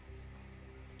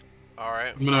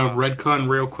 Alright. I'm gonna redcon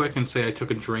real quick and say I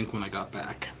took a drink when I got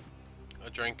back. A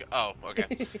drink. Oh, okay.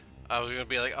 I was gonna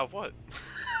be like, oh, what?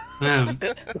 Man,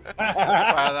 But,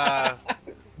 alright,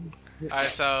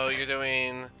 so you're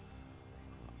doing.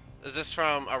 Is this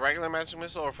from a regular magic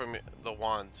missile or from the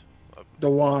wand? The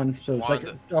one. So it's like,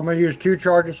 Wand. I'm going to use 2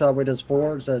 charges, so it does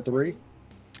 4 instead of 3.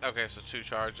 Okay, so 2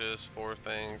 charges, 4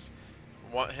 things.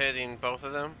 What hitting both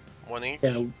of them? 1 each?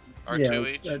 Yeah, Or yeah, 2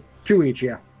 each? 2 each,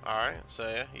 yeah. Alright, so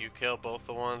yeah, you kill both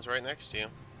the ones right next to you.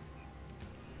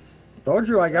 Told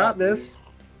you I got this.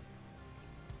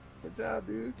 Good job,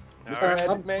 dude. Alright.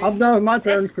 I'm done with my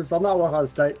turn because I'm not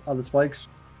working on the spikes.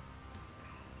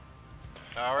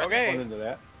 Alright. Okay. Run into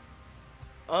that.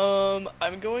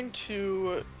 I'm going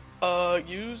to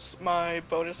use my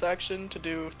bonus action to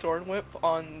do Thorn Whip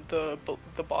on the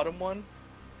bottom one.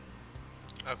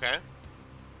 Okay.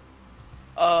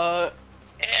 And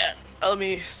let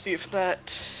me see if that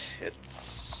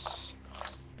hits.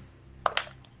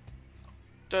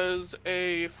 Does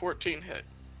a 14 hit?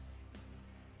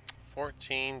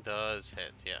 14 does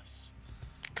hit, yes.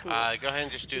 Cool. Go ahead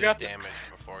and just do You the got the- damage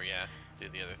before, yeah, do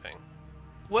the other thing.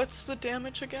 What's the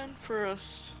damage again for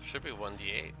us? Should be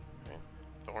 1d8. Right?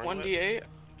 Thorn 1d8? Whip.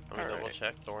 Let me double Alright.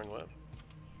 check. Thorn Whip.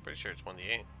 Pretty sure it's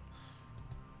 1d8.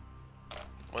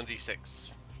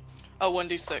 1d6. Oh,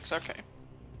 1d6, okay.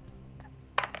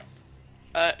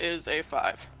 That is a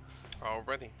 5.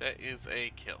 Already, that is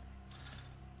a kill.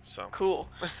 So. Cool.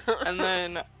 And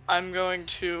then I'm going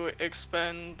to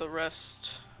expend the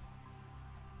rest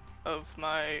of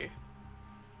my...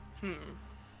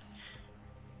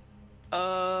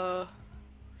 Hold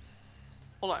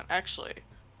on, actually,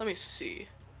 let me see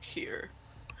here.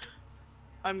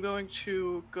 I'm going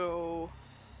to go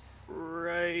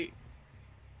right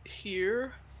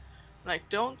here, and I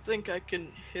don't think I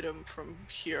can hit him from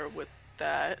here with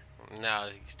that. No,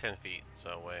 he's 10 feet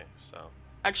so away, so.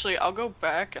 Actually, I'll go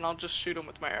back and I'll just shoot him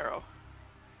with my arrow.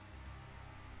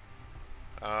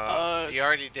 You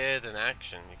already did an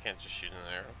action. You can't just shoot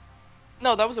an arrow.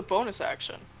 No, that was a bonus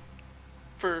action.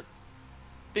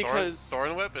 Because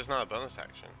Thorn Whip is not a bonus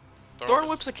action. Thorn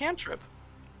Whip's a cantrip.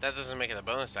 That doesn't make it a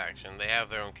bonus action. They have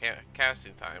their own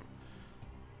casting time.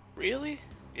 Really?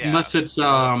 Yeah. unless it's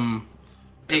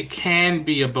it can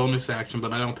be a bonus action,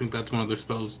 but I don't think that's one of their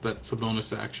spells that's a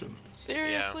bonus action.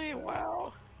 Seriously?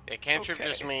 Wow. Yeah, cantrip Okay.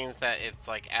 just means that it's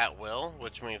like at will,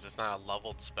 which means it's not a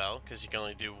leveled spell, because you can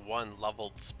only do 1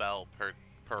 leveled spell per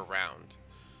round.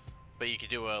 But you could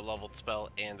do a leveled spell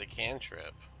and a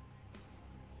cantrip.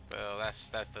 So that's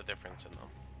the difference in them.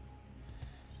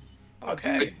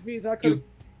 Okay. Dude, means I could.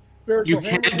 You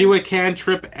can't do a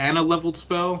cantrip and a leveled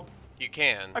spell. You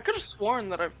can. I could have sworn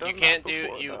that I've done You can't that do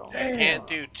before, you though. can't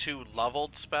do 2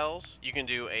 leveled spells. You can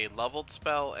do a leveled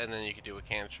spell and then you can do a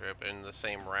cantrip in the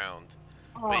same round.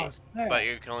 Oh, snap. But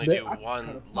you can only They- do I 1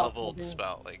 could've popped leveled that in.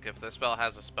 spell. Like if the spell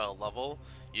has a spell level,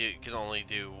 you can only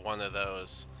do 1 of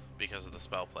those because of the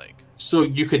spell plague. So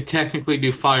you could technically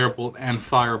do firebolt and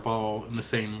fireball in the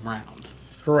same round.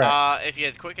 Correct. If you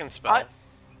had quicken spell.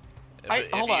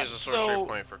 If hold you on, use a sorcery so-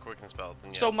 point for quicken spell,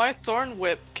 then yes. So my Thorn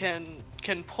Whip can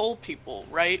pull people,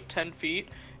 right? 10 feet.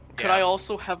 Could Yeah. I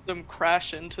also have them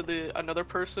crash into another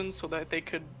person so that they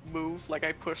could move, like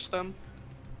I push them?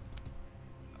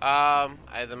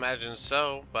 I'd imagine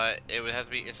so, but it would have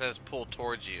to be. It says pull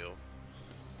towards you,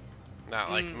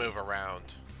 not like move around.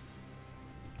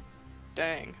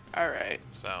 Dang. Alright.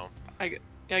 So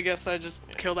I guess I just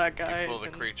Yeah, kill that guy. you pull the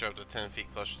and- creature up to 10 feet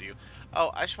closer to you.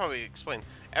 Oh, I should probably explain.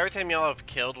 Every time y'all have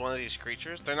killed one of these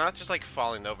creatures, they're not just like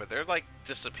falling over. They're like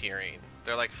disappearing.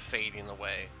 They're like fading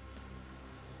away.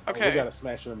 Oh, Okay. we gotta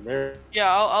smash the mirror.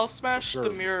 Yeah, I'll smash sure. the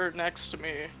mirror next to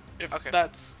me if Okay.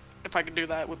 if I can do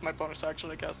that with my bonus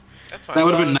action, I guess. That's fine. That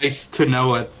would have been nice to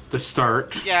know at the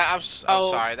start. Yeah, I'm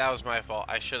Oh. sorry. That was my fault.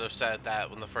 I should have said that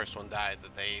when the first one died,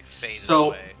 that they faded So-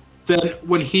 away. Then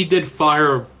when he did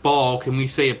fireball, can we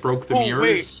say it broke the Oh,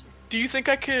 mirrors? Do you think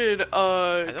I could I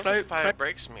don't could think could I fire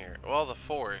breaks mirror. Well, the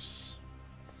force.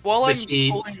 while The I'm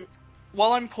heat.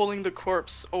 pulling the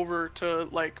corpse over to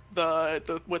like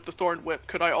the with the thorn whip,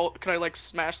 could I like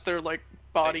smash their like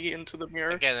body into the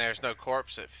mirror? Again, there's no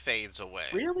corpse. It fades away.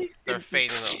 Really? They're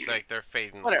fading. Like they're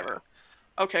fading away. Whatever.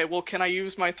 Okay, well, can I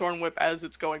use my thorn whip as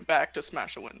it's going back to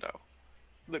smash a window?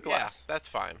 The Yeah, glass. that's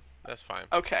fine. That's fine.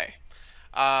 Okay.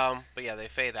 But yeah, they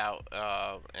fade out,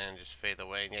 and just fade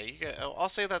away. And yeah, you get. I'll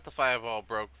say that the fireball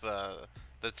broke the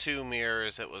two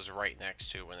mirrors it was right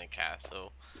next to when it cast.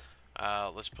 So,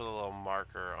 let's put a little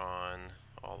marker on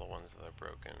all the ones that are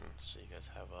broken, so you guys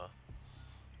have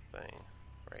a thing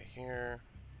right here.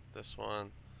 This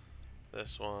one,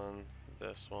 this one,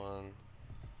 this one,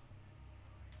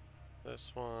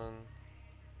 this one,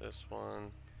 this one.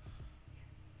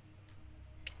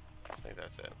 I think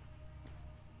that's it.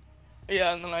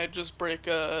 Yeah, and then I just break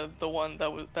the one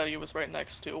that he was right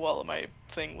next to while my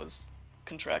thing was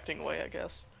contracting away, I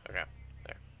guess. Okay,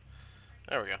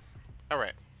 there we go. All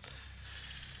right.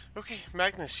 Okay,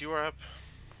 Magnus, you are up.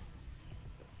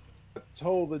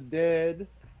 Toll the dead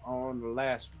on the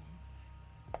last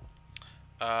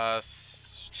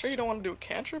Sure, you don't want to do a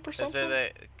cantrip or Is something?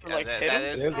 it Or, like, hit that him? one.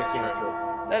 is It is a cantrip.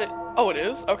 cantrip. Oh, it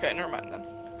is. Okay, never mind then.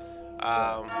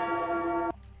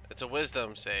 It's a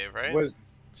wisdom save, right? Was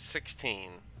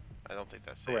 16. I don't think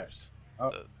that Correct. saves.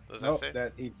 Oh, Does that nope, save?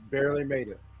 that he barely made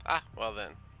it. Ah, well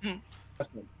then.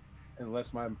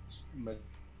 Unless my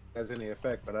has any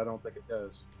effect, but I don't think it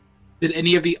does. Did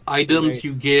any of the items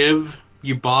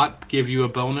you bought give you a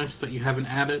bonus that you haven't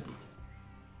added?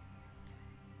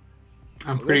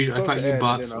 I'm They're pretty. I supposed thought to you add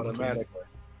bought it in something. automatically.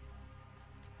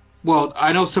 Well,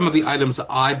 I know some of the items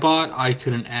I bought I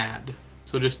couldn't add,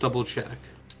 so just double check.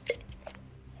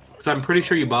 Because I'm pretty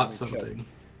sure you bought Let me check. something.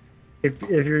 If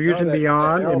you're using that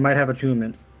Beyond, it elf- might have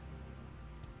attunement.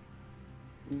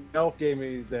 Elf gave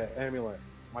me the amulet,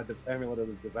 amulet of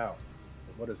the devout.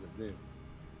 What does it do?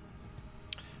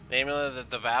 The Amulet of the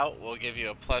Devout will give you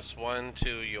a +1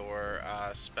 to your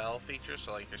spell feature,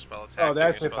 so like your spell attack. Oh, and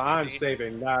that's your if spell I'm DC.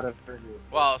 saving, not if you're using.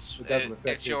 Well, It doesn't affect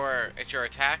it's his- your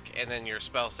attack and then your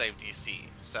spell save DC,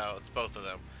 so it's both of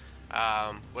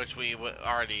them, which we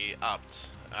already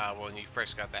upped when you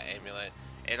first got that amulet.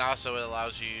 And also it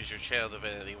allows you to use your channel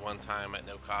divinity one time at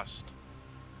no cost.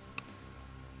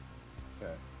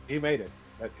 Okay. He made it.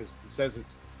 Because it says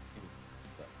it's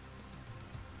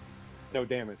no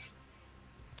damage.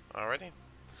 Alrighty.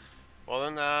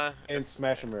 Well then, And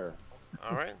smash a mirror.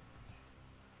 all right.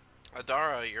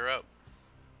 Adara, you're up.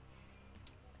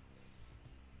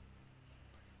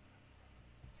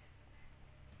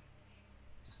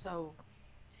 So,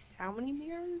 how many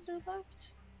mirrors are left?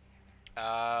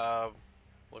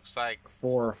 Looks like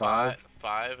 4 or 5.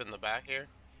 five in the back here.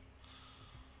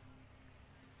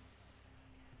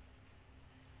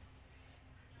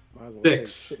 Might as well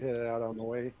 6. take it out on the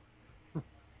way.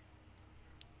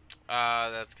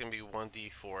 That's gonna be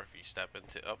 1d4 if you step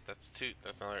into. Oh, that's 2.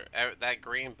 That's another. That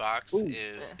green box Ooh.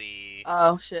 is the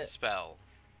Oh shit. spell.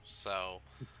 So,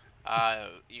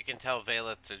 you can tell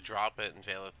Vela to drop it, and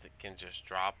Vela can just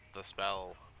drop the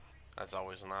spell. That's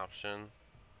always an option.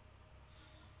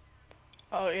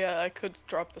 Oh yeah, I could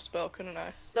drop the spell, couldn't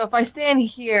I? So if I stand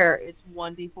here, it's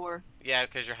 1d4. Yeah,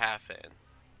 because you're half in.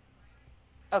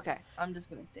 Okay, I'm just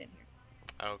gonna stand here.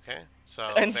 Okay,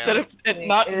 so Instead Vela, of it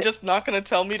not It- just not gonna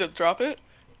tell me to drop it.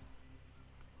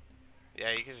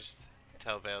 yeah, you can just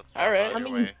tell Vela to drop Alright. it I your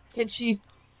mean, way.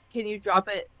 can you drop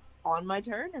it on my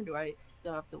turn, or do I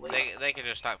still have to wait? They can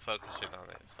just stop focusing on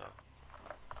it. So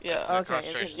Yeah. it's a Okay,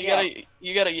 concentration okay, spell.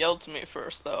 You gotta yell to me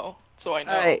first though, so I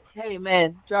know. Alright, hey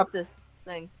man, drop this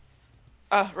thing.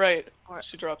 Ah, right. Alright.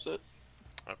 She drops it.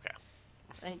 Okay.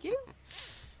 Thank you.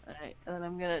 Alright, and then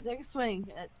I'm gonna take a swing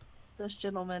at this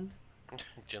gentleman.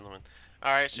 Gentlemen.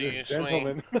 All right, so This you swing.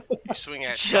 gentleman. You swing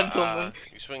at Gentlemen.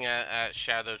 you swing at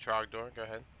Shadow Trogdor. Go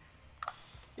ahead.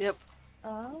 Yep.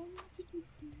 Um,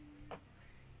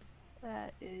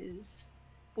 that is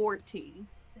 14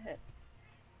 to hit.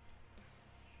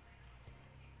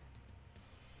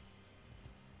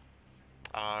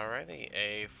 Alrighty,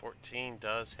 a 14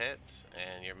 does hit,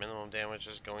 and your minimum damage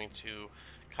is going to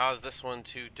cause this one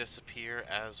to disappear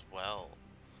as well.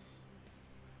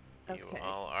 You Okay.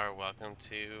 all are welcome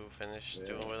to finish Yeah.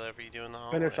 doing whatever you do in the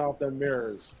hallway. Finish off the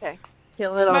mirrors. Okay.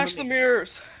 Kill it Smash on the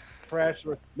mirrors. Crash.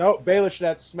 No, Baelish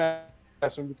that smash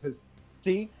one because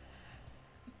see,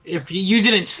 If you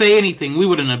didn't say anything, we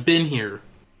wouldn't have been here.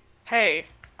 Hey,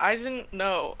 I didn't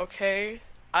know, okay?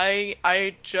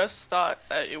 I just thought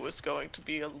that it was going to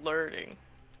be alerting.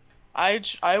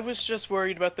 I was just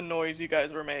worried about the noise you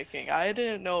guys were making. I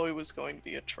didn't know it was going to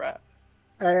be a trap.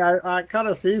 Hey, I kind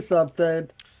of see something.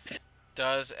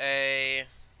 Does a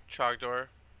Trogdor,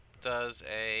 does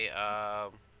a,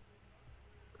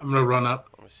 I'm gonna run up.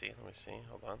 let me see,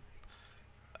 hold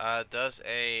on. Does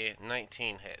a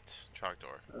 19 hit,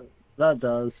 Trogdor? That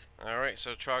does. Alright,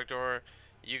 so Trogdor,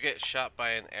 you get shot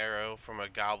by an arrow from a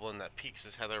goblin that peeks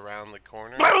his head around the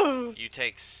corner. You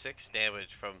take 6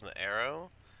 damage from the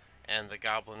arrow, and the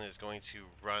goblin is going to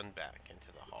run back into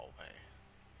the hallway.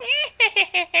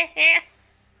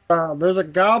 There's a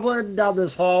goblin down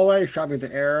this hallway. Shot me with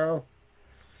an arrow.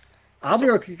 I'm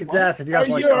gonna go kick its ass if you Are guys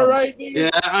want you to come. alright, dude? Yeah,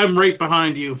 I'm right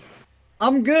behind you.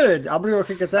 I'm good. I'm gonna go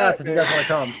kick its ass if you guys want to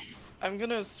come. I'm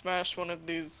gonna smash one of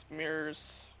these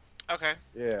mirrors. Okay.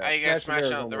 Yeah. Are you guys smash smashing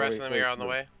mirrors out on the rest of the mirror on the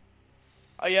way?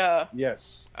 Oh yeah,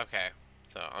 Yes. Okay.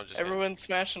 So I'm just everyone's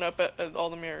smashing up at all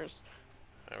the mirrors.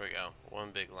 There we go. One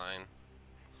big line.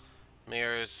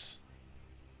 Mirrors.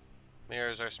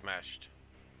 Mirrors are smashed.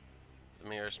 The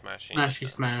mirror smashing. Smashy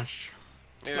smash.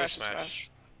 Mirror Smash, smash.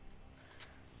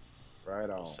 Right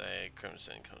on. We'll say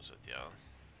Crimson comes with y'all.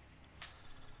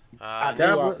 I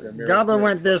knew Goblin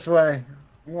went this way.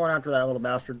 I'm going after that little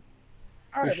bastard.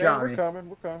 All right, shot man. We're me. coming.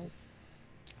 We're coming.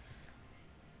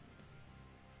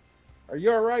 Are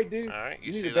you alright, dude? Alright,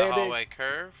 you need see a the Band-Aid? hallway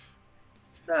curve?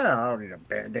 No, I don't need a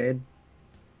band-aid.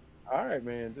 All right,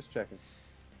 man. Just checking.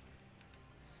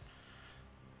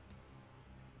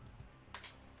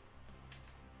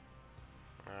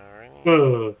 Alright.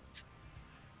 Ugh.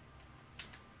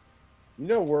 You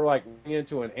know we're like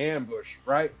into an ambush,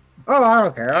 right? Oh, I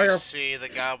don't care. You see the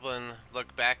goblin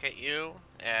look back at you,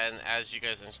 and as you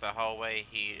guys enter the hallway,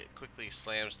 he quickly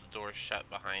slams the door shut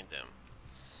behind him.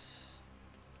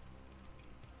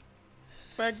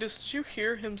 Magnus, did you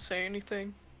hear him say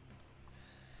anything?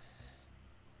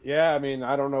 Yeah. I mean,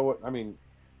 I don't know what. I mean,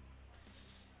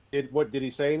 did he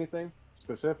say anything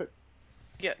specific?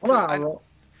 Yeah. Hold 'cause on.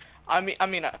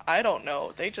 I don't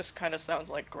know. They just kind of sounds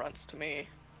like grunts to me.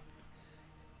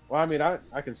 Well, I mean,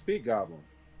 I can speak Goblin.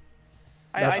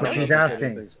 That's I what know she's you can.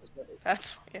 asking.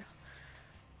 That's yeah.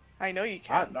 I know you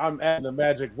can. I'm adding the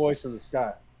magic voice in the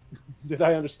sky. Did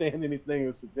I understand anything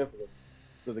of significance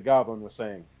that the Goblin was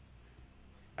saying?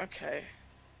 Okay.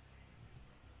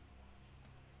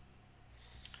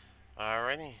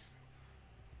 Alrighty.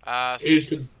 Is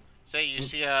the Say you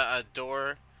see a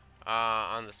door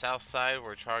on the south side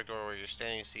where Trogdor, where you're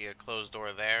standing, you see a closed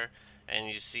door there, and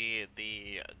you see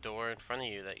the door in front of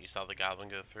you that you saw the goblin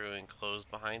go through and close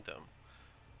behind him.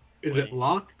 is it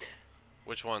locked?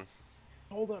 Which one?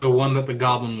 Hold up. The one that the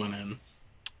goblin went in.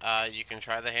 You can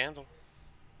try the handle.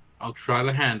 I'll try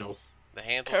the handle. The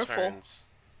handle Careful. turns.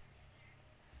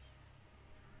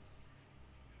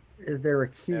 Is there a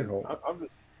And keyhole?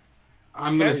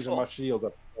 I'm gonna raising my shield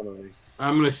up in front of me.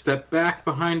 I'm gonna step back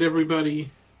behind everybody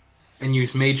and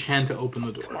use Mage Hand to open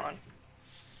the door. Come on.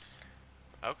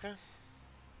 Okay.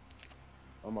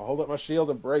 I'm gonna hold up my shield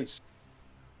and brace.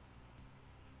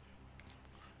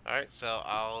 Alright, so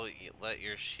I'll let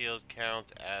your shield count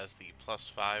as the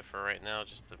 +5 for right now,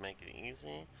 just to make it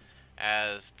easy.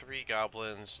 As 3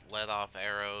 goblins let off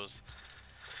arrows.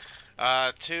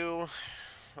 2,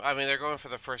 I mean, they're going for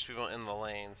the first people in the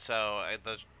lane, so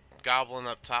the goblin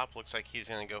up top looks like he's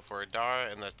going to go for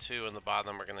Adara, and the 2 in the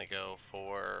bottom are going to go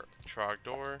for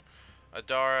Trogdor.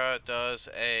 Adara does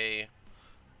a...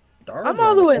 Dara's I'm around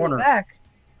all the way in the corner. back.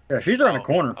 Yeah, she's around the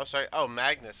corner. Oh, sorry. Oh,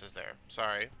 Magnus is there.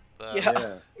 Sorry.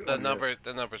 Yeah. The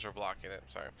numbers were blocking it.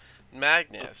 Sorry.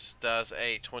 Magnus does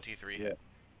a 23 hit.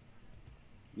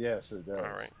 Yes, it does.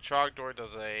 All right. Trogdor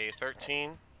does a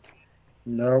 13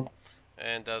 Nope.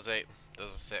 and does a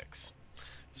 6.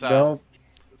 So Nope.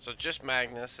 so just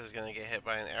Magnus is gonna get hit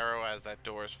by an arrow as that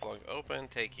door is flung open,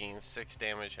 taking 6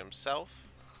 damage himself,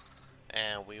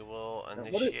 and we will Now,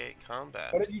 initiate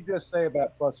combat. What did you just say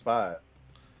about +5?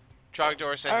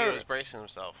 Trogdor said he Oh. was bracing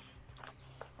himself.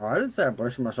 Oh, I didn't say I'm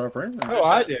bracing myself for anything. Oh,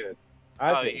 I did.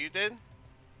 Oh, did. you did?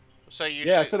 So you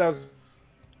Yeah, I should, said I was.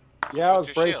 Yeah, I was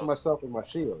With your bracing shield. myself with my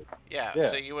shield. yeah, yeah.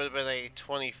 so you would have been a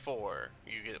 24.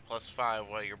 You get a +5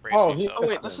 while you're bracing Oh, he- yourself. Oh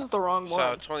wait, this is the wrong So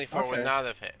one. 24 would Okay. not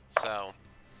have hit. So,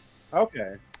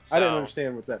 Okay. I didn't so,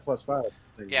 understand what that +5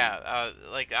 thing yeah,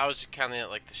 like I was counting it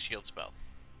like the shield spell.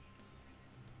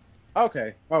 was.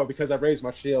 Okay. Oh, because I raised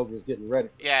my shield, was getting ready.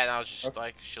 Yeah, and I was just Okay.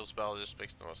 like shield spell just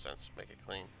makes the most sense. Make it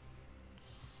clean.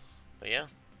 But yeah,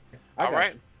 I all got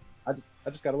right. you. I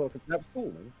just got a little. That was cool,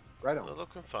 man. Right A on. little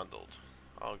confundled.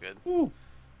 All good. Ooh,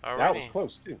 that was Alrighty.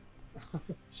 close too.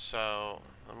 So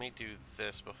let me do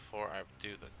this before I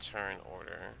do the turn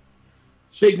order.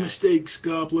 It's Big just gonna- mistakes,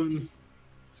 Goblin.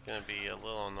 It's gonna be a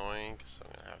little annoying because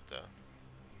I'm gonna have to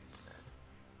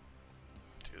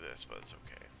do this, but it's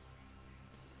okay.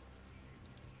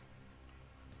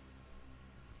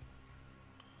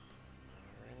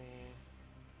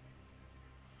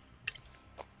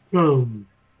 Boom.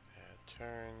 Add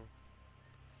turn.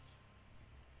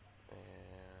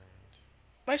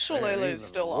 My Man, shillelagh is even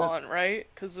still with on, right?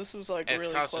 Because this was like It's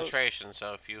really close. concentration,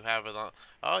 so if you have it on,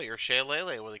 oh, your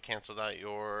shillelagh would have canceled out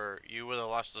your. You would have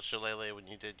lost the shillelagh when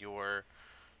you did your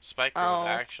spike growth, Oh.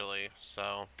 actually.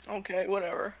 So. Okay,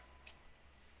 whatever.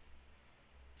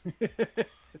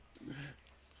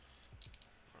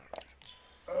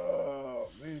 Oh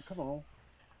man, come on.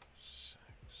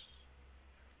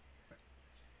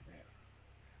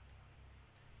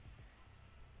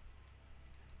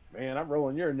 Man, I'm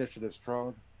rolling your initiative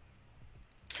strong.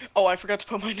 Oh, I forgot to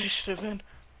put my initiative in. Alright,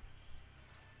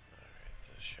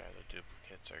 the shadow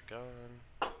duplicates are gone.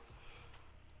 Alright,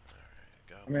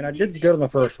 go. I mean, I did good on the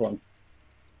first one.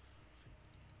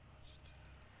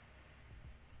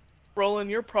 Roland,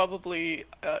 you're probably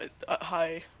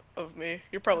high of me.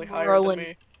 You're probably I'm higher rolling than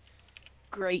me.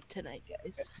 great tonight,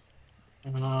 guys.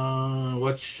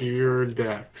 What's your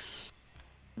dex?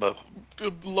 But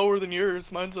lower than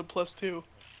yours. Mine's a +2.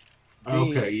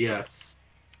 Okay, Dean, yes.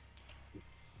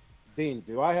 Dean,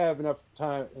 do I have enough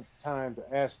time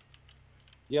to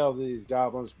yell to these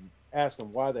goblins, ask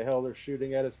them why the hell they're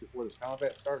shooting at us before this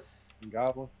combat starts in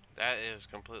Goblin? That is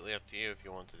completely up to you if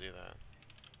you want to do that.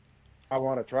 I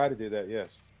want to try to do that,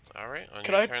 yes. Alright, on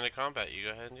Could your I- turn to combat, you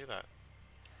go ahead and do that.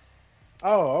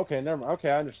 Oh, okay, never mind. Okay,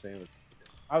 I understand.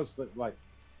 I was like,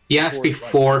 He asked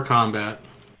before combat.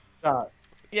 shot.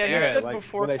 Yeah, he Yeah, said like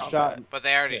before when they combat. shot. But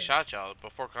they already Yeah. shot y'all.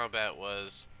 Before combat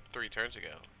was 3 turns ago.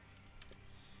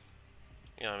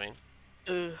 You know what I mean?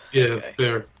 Ugh, Yeah, okay.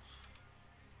 fair.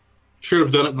 Should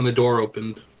have done it when the door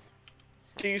opened.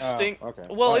 Do you Oh, think? okay.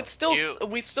 Well, Oh, it's still You-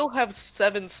 we still have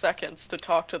 7 seconds to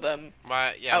talk to them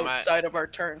outside of our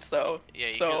turns, though. Yeah,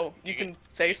 you So can- you can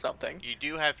say something. You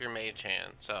do have your mage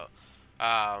hand, so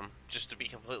just to be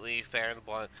completely fair and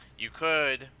blunt, you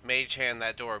could mage hand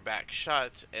that door back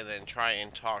shut and then try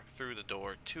and talk through the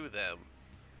door to them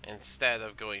instead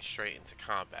of going straight into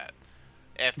combat.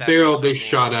 If that's They something you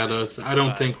shot wanna at do. us. I don't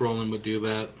But- think Roland would do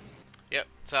that. Yep.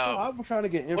 oh, So I'm trying to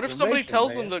get information. What if somebody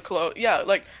tells man. them to close? Yeah,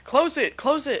 like close it,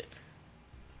 close it.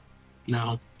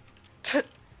 No,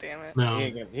 Damn it. no.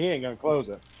 He ain't gonna close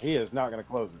it. He is not gonna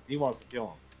close it. He wants to kill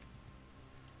him.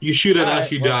 You shoot at us,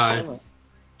 Alright, you well, die. never mind.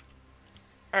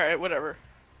 All right, whatever.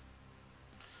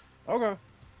 Okay.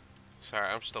 sorry,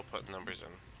 I'm still putting numbers in.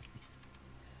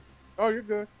 Oh, you're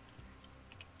good.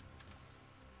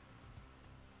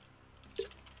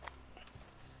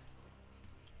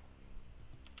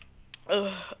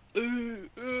 Ugh. You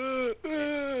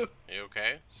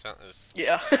okay?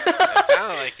 Yeah. It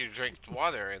sounded like you drank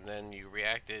water and then you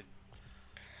reacted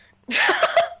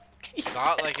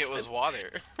not like it was water.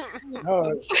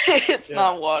 No, It's Yeah.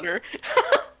 not water.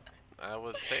 I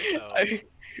would say so.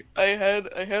 I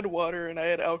had water and I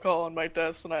had alcohol on my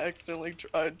desk and I accidentally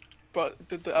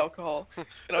did the alcohol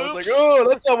and I was like, Oops. oh,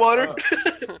 that's not water.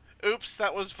 Oops,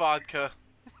 that was vodka.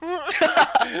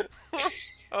 I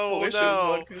Oh wish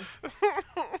no.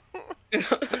 it was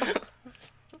vodka.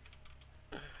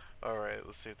 Alright,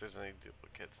 let's see if there's any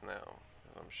duplicates now.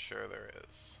 I'm sure there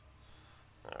is.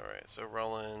 Alright, so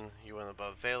Roland, you went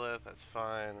above Valeth, that's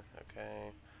fine. Okay.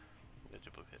 The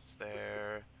duplicates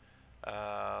there.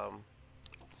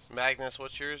 Magnus,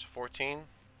 what's yours? 14?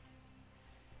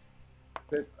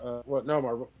 what?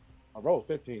 No, I rolled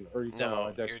 15. Or you talking about No, my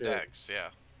your dexterity? dex, yeah.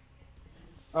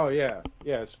 Oh yeah,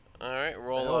 yes. Alright,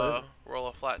 hell roll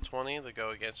a flat 20 to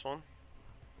go against one.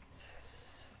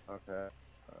 Okay.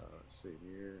 Let's see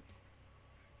here.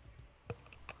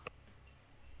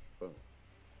 Boom.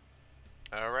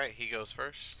 Alright, he goes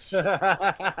first.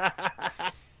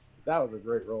 That was a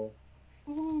great roll.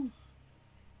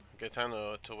 Good time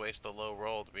to waste a low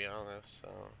roll, to be honest. So.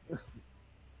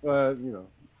 You know.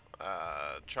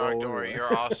 Trogdor, anyway.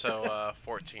 you're also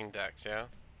 14 dex, yeah?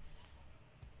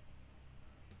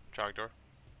 Trogdor,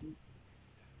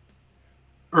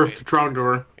 Earth to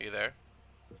Trogdor. are you there?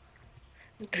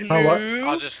 Oh, what?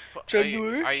 I'll just.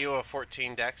 Trogdor? Are you a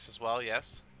 14 dex as well?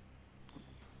 Yes.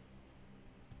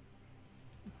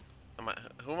 Am I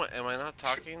not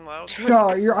talking loud? No,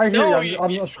 I hear No, you.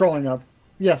 I'm scrolling up.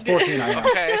 Yes, 14 I am.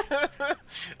 Okay.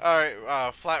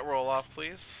 Alright, flat roll off,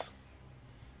 please.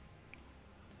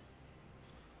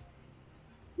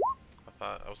 I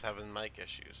thought I was having mic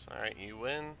issues. Alright, you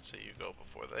win, so you go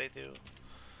before they do.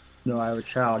 No, I have a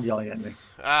child yelling at me.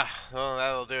 Well,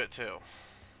 that'll do it too.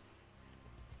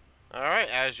 Alright,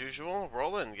 as usual,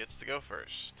 Roland gets to go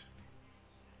first.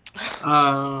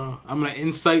 I'm gonna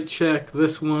insight check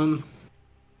this one.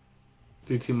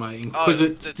 Due to my Oh,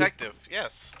 inquisitive. detective,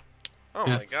 yes. Oh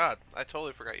my Yes. god, I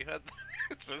totally forgot you had.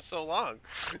 It's been so long.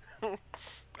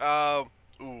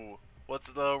 Ooh,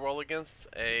 What's the roll against?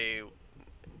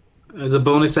 As a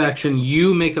bonus action,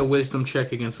 you make a wisdom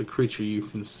check against a creature you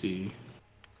can see.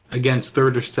 Against their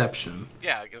deception.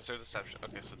 Yeah, against their deception.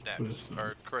 Okay, so Dex Wisdom.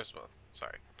 or Charisma.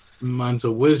 Sorry. Mine's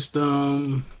a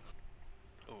wisdom.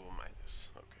 Ooh,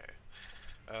 minus. Okay.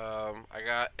 I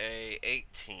got a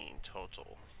 18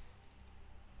 total.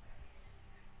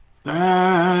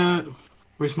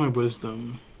 Where's my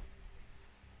wisdom?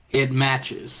 It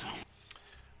matches.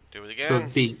 Do it So again.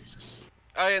 it beats.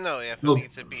 Oh yeah, no, yeah, if it Oh.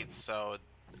 beats, it beats. So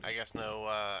I guess no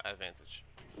advantage.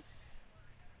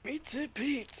 Beats it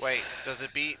beats. Wait, does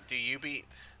it beat? Do you beat?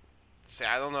 See,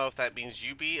 I don't know if that means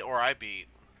you beat or I beat.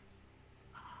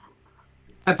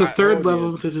 At the I- third oh,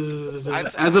 level, I'd-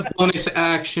 as a bonus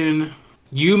action,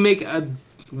 you make a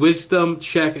wisdom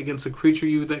check against a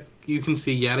creature that you can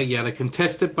see, yada yada,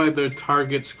 contested by the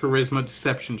target's charisma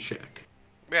deception check.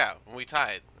 Yeah, we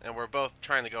tied, and we're both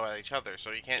trying to go at each other,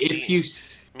 so you can't If you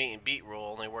meet and beat rule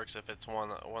only works if it's one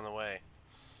away.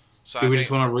 So do, I we think,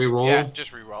 just want to re-roll. yeah,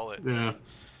 just re-roll it. Yeah.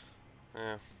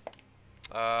 Yeah.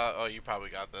 Oh, you probably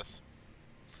got this.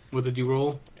 What did you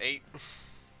roll? 8.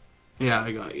 Yeah,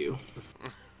 I got you.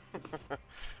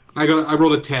 I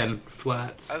rolled a 10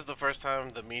 flats. That's the first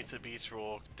time the meets and beats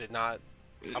rule did not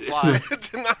apply.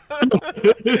 Did not.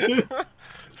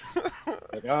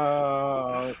 Like,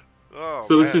 Oh,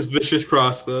 So this man. is vicious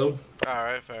crossbow. All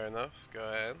right, fair enough. Go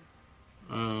ahead.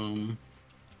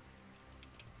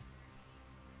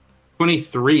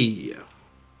 23.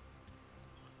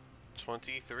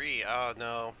 23. Oh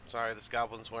no, sorry, this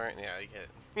goblins weren't. Yeah, you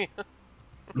get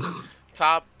it.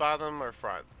 Top, bottom, or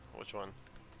front? Which one?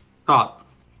 Top.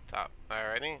 Top.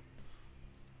 Alrighty.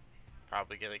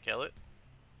 Probably gonna kill it.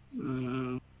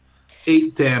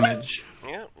 8 damage.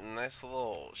 Yeah, nice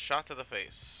little shot to the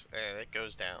face, and it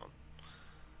goes down.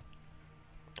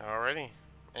 Alrighty.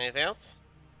 Anything else?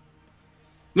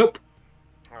 Nope.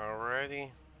 Alrighty.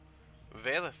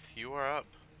 Valeth, you are up.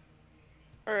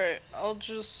 Alright, I'll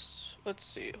just let's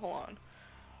see, hold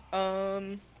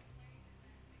on.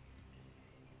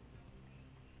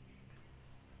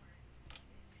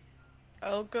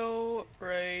 I'll go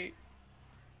right.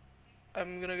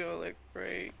 I'm gonna go like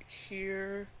right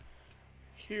here,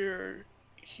 here,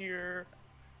 here,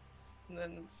 and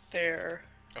then there,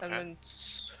 Okay. and then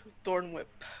Thorn Whip.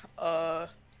 Oh,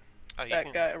 you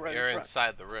That guy right in You're front.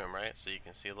 inside the room, right? So you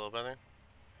can see a little better.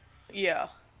 Yeah.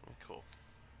 Cool.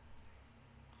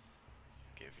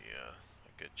 Give you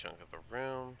a good chunk of the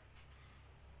room.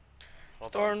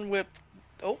 Hold on. Thorn Whip.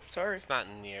 Oh, sorry. It's not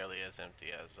nearly as empty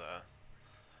as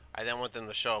I didn't want them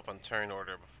to show up on turn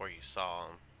order before you saw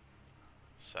them.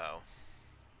 So.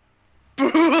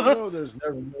 no, there's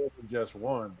never more than just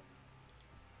one.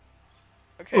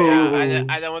 Okay. Yeah, Oh.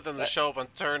 I don't want them to show up on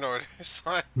turn order.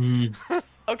 So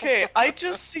Okay, I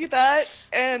just see that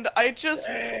and I just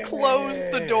close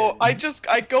the door. I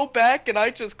go back and I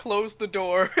just close the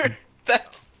door.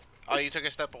 That's Oh, you took a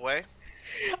step away?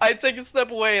 I take a step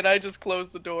away and I just close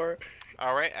the door.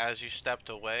 Alright, as you stepped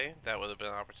away, that would have been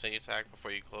an opportunity attack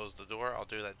before you closed the door. I'll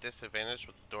do that disadvantage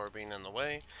with the door being in the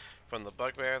way from the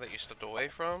bugbear that you stepped away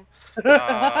from.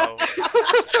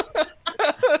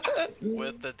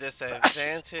 With the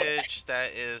disadvantage,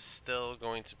 that is still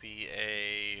going to be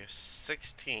a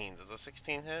 16. Does a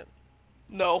 16 hit?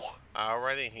 No.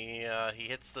 Alrighty, he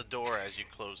hits the door as you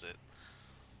close it.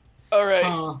 Alright.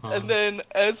 Uh-huh. And then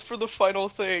as for the final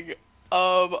thing,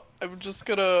 I'm just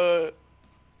gonna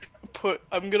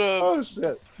Oh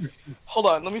shit! hold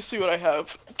on, let me see what I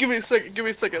have. Give me a second,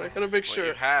 I gotta make What sure.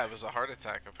 you have is a heart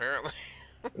attack, apparently.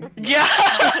 Yeah!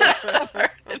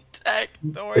 Heart attack.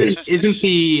 Don't worry, it's just Isn't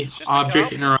the it's just a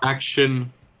object goblin.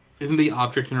 interaction? Isn't the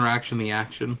object interaction the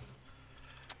action?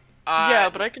 Yeah,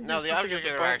 but I can No, do the something object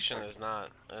as a interaction bonus is not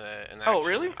an action. Oh,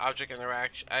 really? Object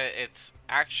interaction. It's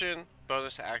action,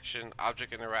 bonus action,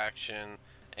 object interaction,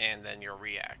 and then your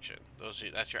reaction.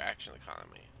 That's your action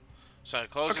economy. So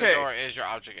closing Okay. the door is your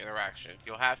object interaction.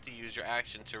 You'll have to use your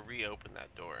action to reopen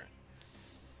that door.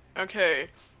 Okay,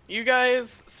 you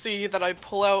guys see that I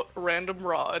pull out a random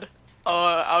rod,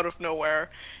 out of nowhere,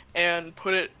 and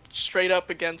put it straight up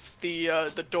against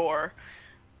the door,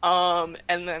 and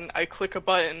then I click a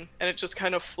button, and it just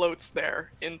kind of floats there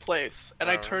in place, and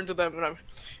I Alright. turn to them,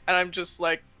 and I'm just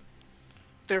like,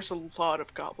 there's a lot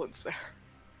of goblins there.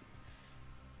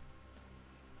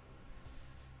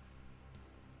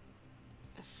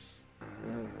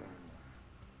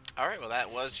 Alright, well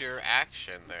that was your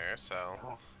action there, so.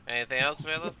 Anything else,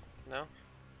 Valeth? No?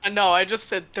 No, I just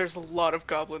said there's a lot of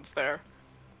goblins there,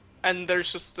 and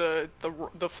there's just the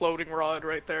floating rod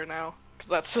right there now,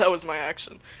 because that was my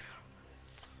action.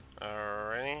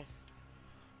 Alrighty.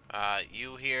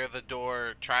 You hear the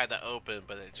door try to open,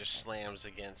 but it just slams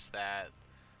against that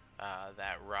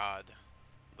rod,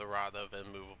 the rod of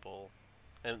immovable,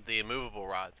 and the immovable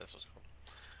rod. That's what's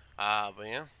called. But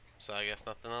yeah, so I guess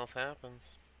nothing else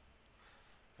happens.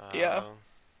 Yeah.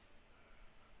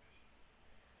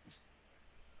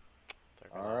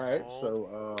 They're All gonna right, hold.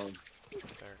 so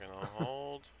They're gonna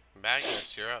hold.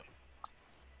 Magnus, you're up.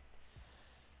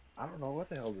 I don't know what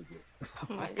the hell to do.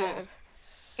 Oh my god.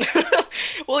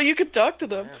 Well, you could talk to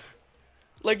them, Yeah.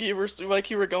 like you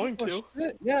were going Oh, to.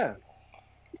 shit, yeah,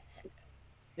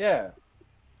 yeah.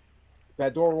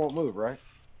 That door won't move, right?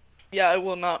 Yeah, I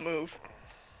will not move.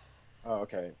 Oh,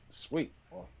 okay, sweet.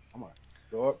 Well, I'm gonna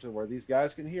go up to where these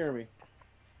guys can hear me.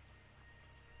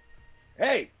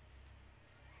 Hey,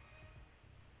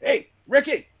 hey,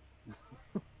 Ricky,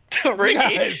 you Ricky.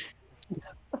 guys,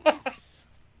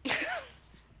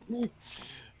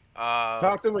 Uh,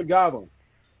 talk to me, Goblin.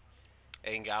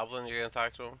 and Goblin, you're gonna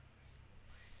talk to him.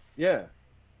 Yeah,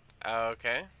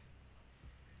 Okay.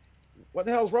 what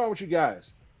the hell's wrong with you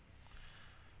guys?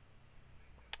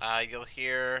 You'll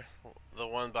hear the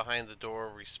one behind the door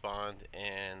respond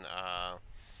in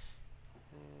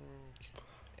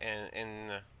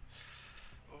in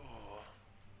ooh.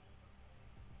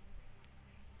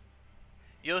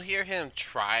 You'll hear him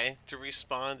try to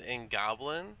respond in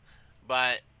Goblin,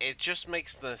 but it just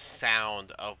makes the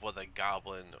sound of what a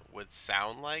goblin would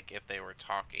sound like if they were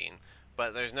talking.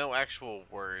 But there's no actual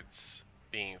words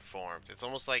being formed. It's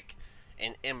almost like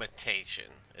an imitation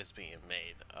is being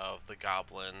made of the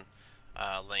goblin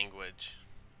language.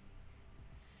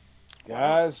 Wow.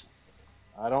 Guys,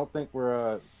 I don't think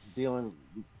we're dealing.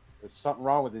 There's something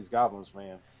wrong with these goblins,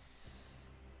 man.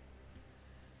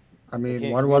 I They mean,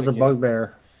 can't one was a communicate.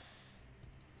 bugbear.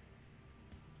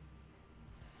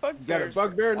 You got a Bugbears are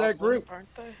bugbear in that goblins, group?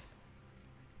 aren't they?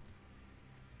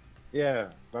 Yeah,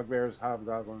 bugbears,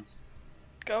 hobgoblins,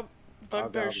 Bugbears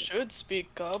hobgoblins. should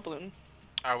speak goblin.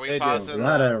 Are we They do. pausing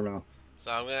That I the? don't know.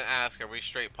 So I'm gonna ask: Are we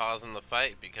straight pausing the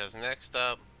fight? Because next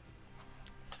up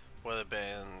would have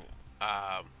been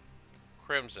um,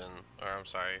 Crimson, or I'm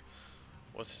sorry,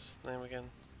 what's his name again?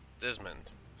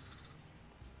 Desmond.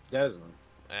 Desmond.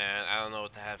 And I don't know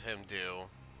what to have him do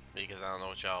because I don't know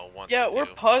what y'all want to Yeah, we're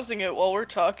do. pausing it while we're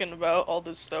talking about all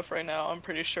this stuff right now. I'm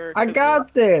pretty sure. I 'Cause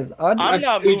got this. I'm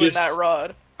not moving that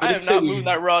rod. I I just am say not we moving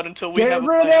that rod until we Get have a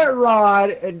rid of plan. that rod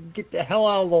and get the hell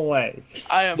out of the way.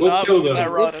 I am We'll not kill moving that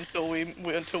them. rod until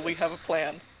we have a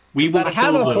plan. We 'Cause will that I is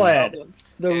have kill a not them. plan. goblins.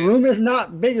 The It, room is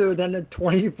not bigger than a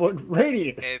 20-foot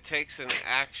radius. it takes an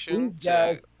action These to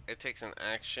guys, it takes an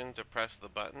action to press the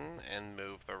button and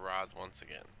move the rod once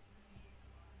again.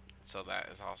 So that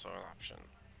is also an option.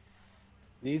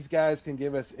 these guys can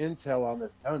give us intel on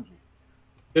this dungeon.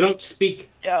 They don't speak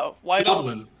Yeah, why don't?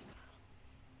 goblin.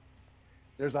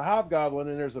 There's a hobgoblin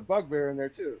and there's a bugbear in there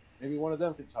too. Maybe one of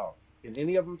them can talk. Can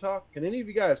any of them talk? Can any of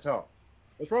you guys talk?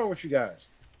 What's wrong with you guys?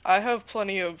 I have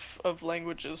plenty of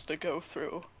languages to go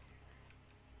through.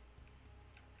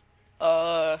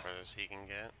 As far as he can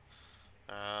get.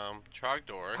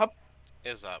 Trogdor How,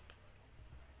 is up.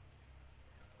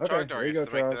 Okay, Trogdor there you gets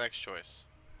go, to make the Trog. next choice.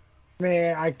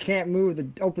 Man, I can't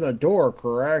open the door,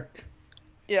 correct?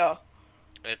 yeah.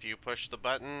 If you push the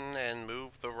button and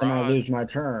move the And I rod, lose my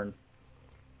turn.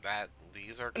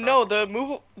 these are No,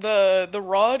 consequences. the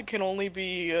rod can only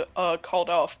be called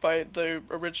off by the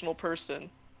original person.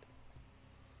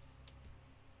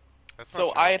 That's not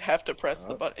So true. I'd have to press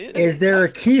the Oh. button. Is there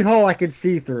a keyhole I can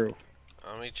see through?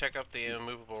 Let me check up the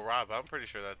immovable rod, but I'm pretty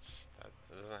sure that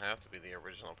doesn't have to be the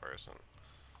original person.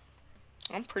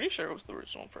 I'm pretty sure it was the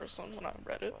original person when I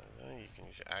read it. You can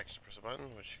use your action to press a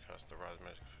button, which costs the rod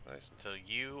magic device. Until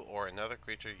you or another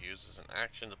creature uses an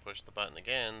action to push the button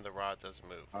again, the rod doesn't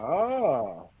move.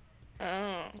 Oh.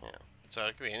 Oh. So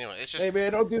it could be anyway. It's just Hey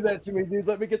man, don't do that to me, dude.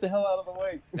 Let me get the hell out of the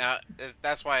way. now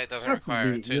that's why it doesn't Have to require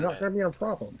be. You're not attunement. gonna be in a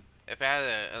problem. If it had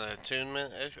an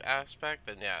attunement aspect,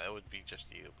 then yeah, it would be just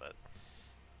you. But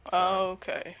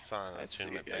Okay. it's not an I see.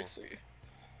 attunement I thing. see.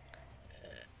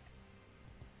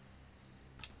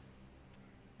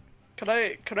 Could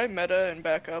I meta and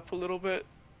back up a little bit?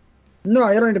 No,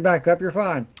 you don't need to back up. You're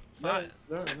fine. It's not.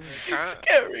 No. Kinda,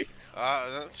 Scary.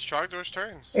 That's Trogdor's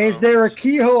turn. Is so- there a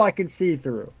keyhole I can see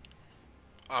through?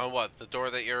 On what? The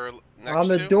door that you're next On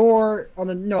the to? door, on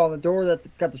the door that's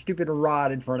got the stupid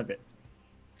rod in front of it.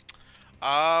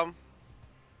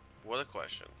 What a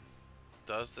question.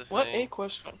 Does this What thing? a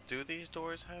question. Do these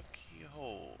doors have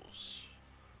keyholes?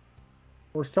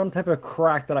 Or some type of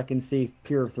crack that I can see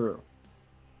peer through.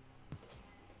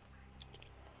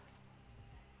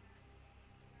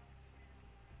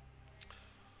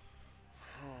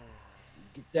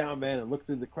 Get down, man, and look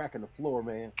through the crack in the floor,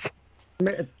 man.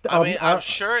 I mean, I'm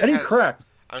sure it any has. crack.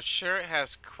 I'm sure it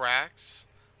has cracks,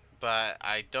 but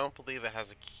I don't believe it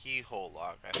has a keyhole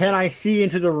lock. Can I see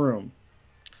into the room?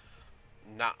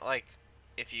 Not like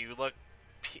if you look,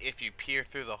 if you peer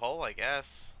through the hole, I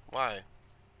guess. Why?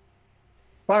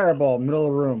 Fireball, middle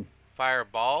of the room.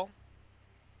 Fireball?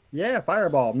 Yeah,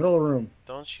 fireball, middle of the room.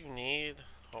 Don't you need?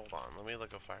 Hold on, let me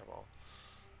look at fireball.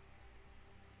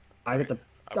 I get the.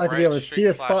 A I have to be able to bright see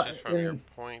a streak spot. flashes from your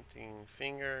pointing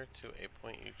finger to a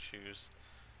point you choose.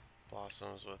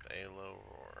 Blossoms with a low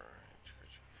roar.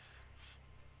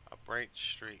 A bright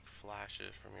streak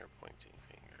flashes from your pointing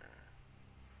finger.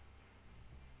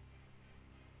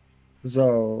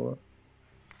 So.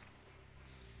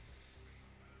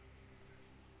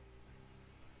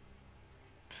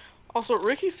 Also,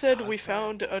 Ricky said Does we that?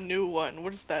 found a new one.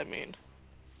 What does that mean?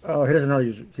 Oh, he doesn't know.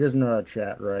 He doesn't know how to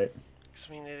chat, right?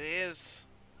 I mean, it is.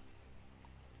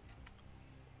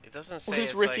 It doesn't What say does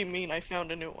it's Ricky like. mean? I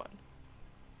found a new one.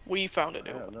 We found a I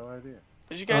new have one. no idea.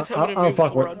 Did you guys have an I'll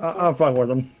fuck immovable with. rod I'll before? fuck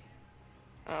with him.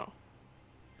 Oh.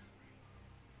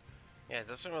 Yeah, it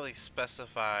doesn't really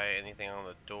specify anything on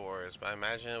the doors, but I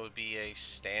imagine it would be a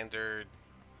standard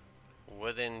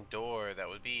wooden door that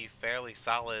would be fairly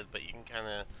solid, but you can kind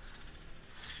of.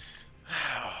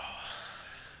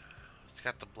 It's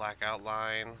got the black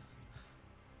outline.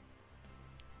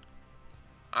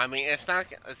 I mean, it's not.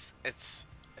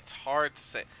 It's hard to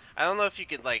say. I don't know if you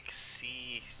could like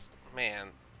see. Man,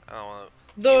 I don't know.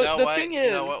 You know The what? thing You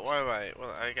is, know what? Why am I?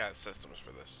 Well, I got systems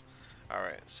for this. All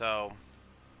right, so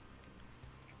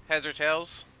heads or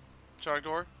tails? Shark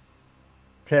door.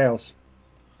 Tails.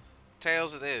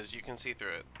 Tails. It is. You can see through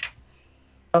it.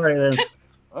 All right then.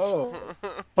 Oh,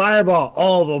 Fireball,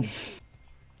 all of them.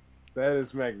 that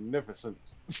is magnificent.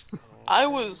 I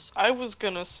was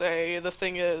gonna say the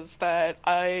thing is that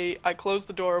I closed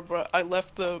the door, but I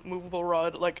left the movable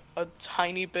rod like a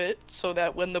tiny bit so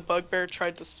that when the bugbear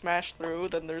tried to smash through,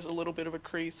 then there's a little bit of a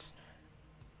crease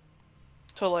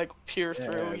to like peer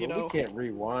Yeah, through, you but know. we can't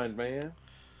rewind, man.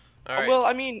 All right. Well,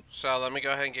 I mean, So let me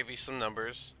go ahead and give you some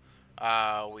numbers.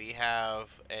 We have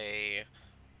a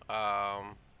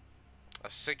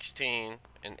 16,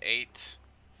 an 8,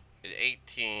 an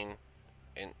 18,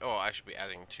 and oh, I should be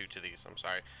adding 2 to these. I'm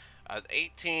sorry. An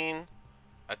 18,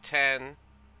 a 10,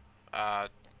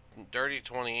 dirty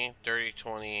 20, dirty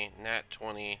 20, nat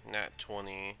 20, nat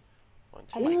 20. 1,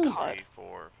 Oh 2, my 3, God.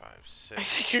 4, 5, I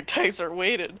 6. think your dice are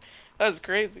weighted. That's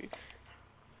crazy.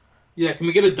 Yeah, can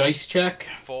we get a dice check?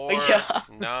 4, Yeah.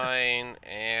 9,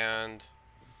 and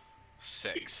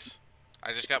 6.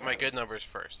 I just got my good numbers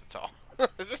first. That's all.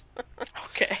 Just-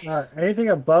 Okay. All right. Anything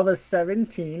above a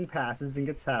 17 passes and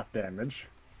gets half damage.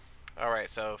 all right.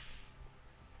 So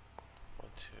 1,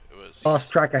 2.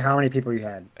 Lost track of how many people you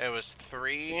had. It was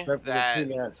 3 Except for the that two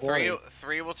nat 3 20s.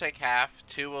 3 will take half,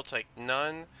 2 will take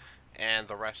none, and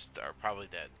the rest are probably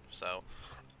dead. So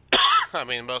I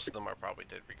mean, most of them are probably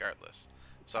dead regardless.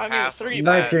 So I mean, half three- of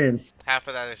that, 19. half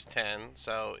of that is 10.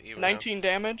 So even 19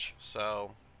 damage.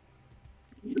 so.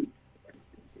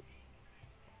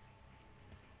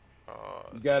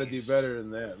 You gotta do these- better than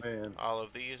that, man. All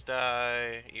of these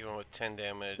die, even with 10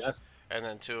 damage, That's and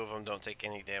then 2 of them don't take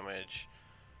any damage,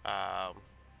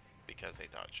 because they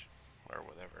dodge or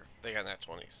whatever. They got nat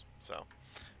 20s, so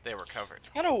they were covered. It's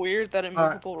kind of weird that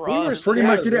immovable we rod. were is Pretty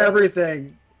like- much did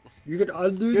everything. You could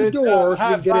undo the good door job. so we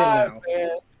High can get in five, now. man.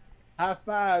 High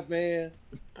five, man.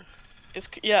 It's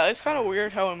kind of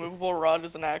weird how immovable rod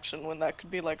is an action when that could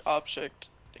be like object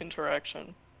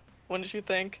interaction. Wouldn't you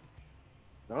think?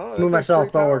 No, Move that's myself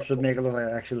pretty forward powerful. so make it look like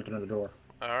I actually looking at the door.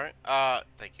 All right.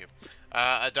 Thank you.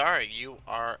 Adara, you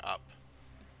are up.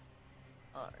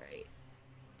 Alright.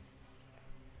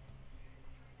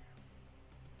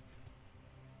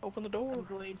 Open the I'm door.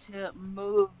 going to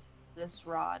move this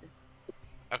rod.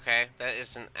 Okay, that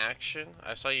is an action.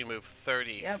 I saw you move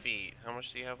 30 Yep. feet. How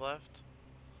much do you have left?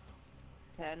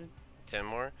 10. 10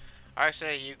 more. Alright, so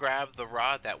you grab the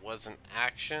rod that was an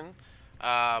action.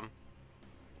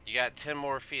 You got 10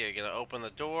 more feet. Are you gonna open the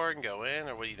door and go in,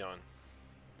 or what are you doing?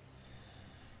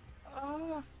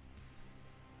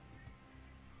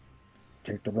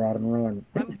 Take the rod and run.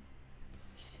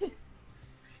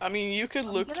 I mean, you could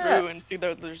I'm look gonna- through and see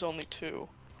that there's only 2.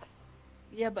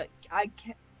 Yeah, but I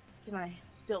can't. Can I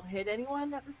still hit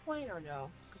anyone at this point or no?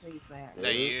 Because I used my action. No,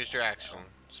 you used your action,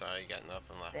 so you got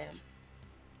nothing left.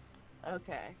 Damn.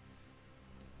 Okay.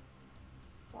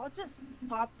 I'll just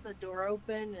pop the door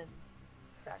open and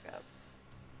back up.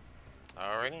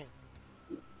 Alrighty.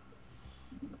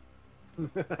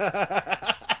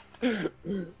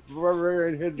 Rubber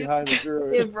and hid behind the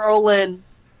door. Give rolling.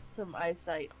 some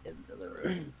eyesight into the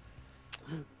room.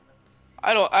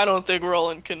 I don't think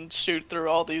Roland can shoot through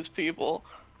all these people.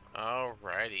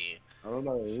 Alrighty. I don't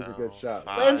know. He's a good So, shot.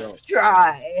 Let's 5, 10,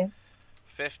 try.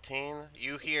 15.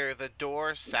 You hear the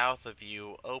door south of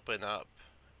you open up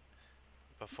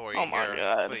before Oh my your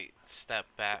god. feet step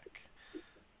back.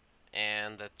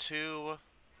 And the two.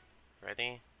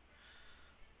 Ready?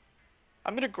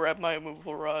 I'm gonna grab my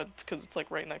immovable rod because it's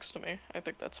like right next to me. I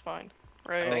think that's fine.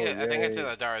 Right? I think it's in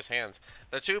yay. Adara's hands.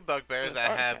 The two bugbears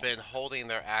that Adara's have hands. been holding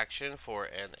their action for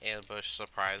an ambush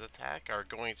surprise attack are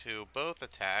going to both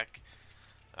attack.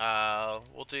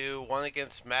 We'll do one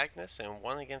against Magnus and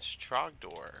one against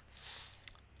Trogdor.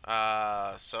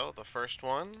 So the first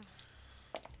one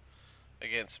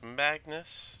against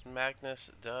Magnus. Magnus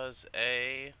does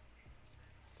a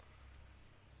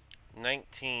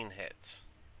 19 hit.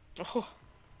 Oh,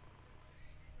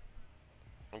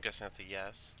 I'm guessing that's a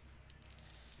yes.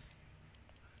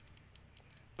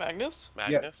 Magnus?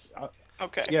 Magnus?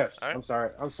 Okay. Yes. Alright. I'm sorry.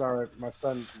 I'm sorry. My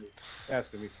son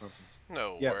asking me something.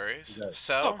 No Yes, worries. he does.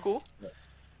 So, Oh, cool.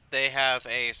 they have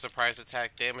a surprise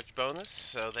attack damage bonus,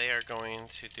 so they are going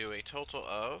to do a total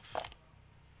of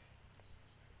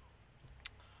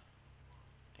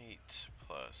 8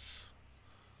 plus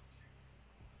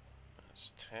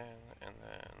 10, and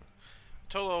then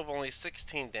total of only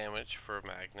 16 damage for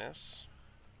Magnus.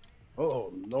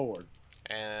 Oh Lord.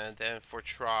 And then for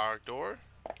Trogdor,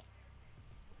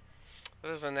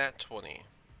 that is a nat 20.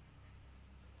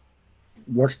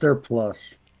 What's their plus?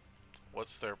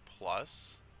 What's their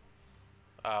plus?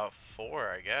 4,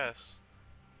 I guess.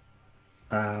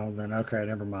 Oh, then okay,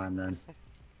 never mind then.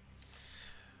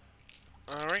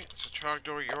 Alright, so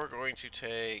Trogdor, you're going to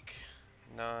take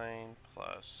 9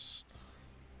 plus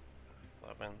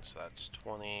 11, so that's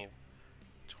 20,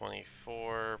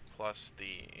 24 plus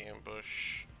the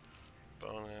ambush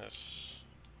bonus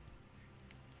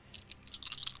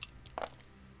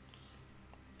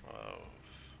of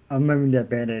I'm moving that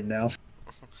band-aid now.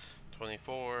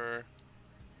 24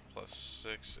 plus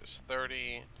 6 is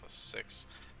 30 plus 6,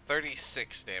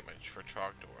 36 damage for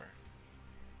Trogdor.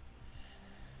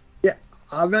 Yeah,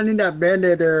 I'm gonna need that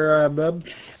band-aid there, bub.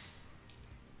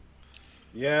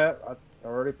 Yeah, I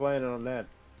already planning on that.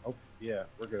 Oh yeah,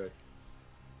 we're good.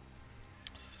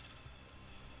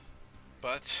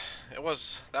 But that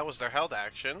was their held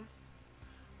action,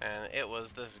 and it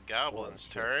was this goblin's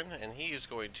turn, and he's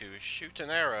going to shoot an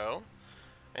arrow,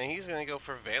 and he's going to go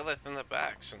for Valeth in the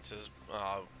back since his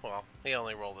well, he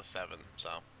only rolled a 7, so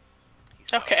he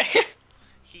sucks. Okay.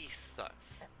 He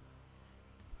sucks.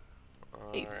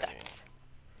 He Alrighty. sucks.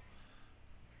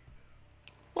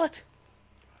 What?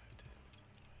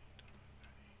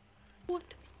 What?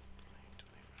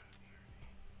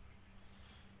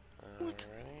 What? Alrighty.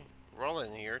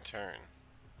 Roland, your turn.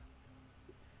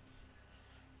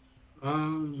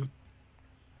 Um,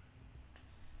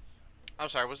 I'm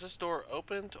sorry, was this door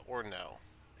opened or no?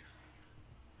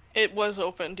 It was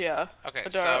opened, yeah. Okay,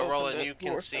 Adara so opened Roland, it, you we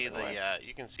can were see stepping away.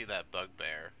 you can see that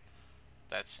bugbear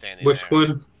that's standing which there.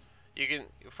 one? You can,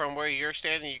 from where you're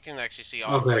standing, you can actually see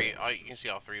all Okay. three. You can see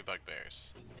all 3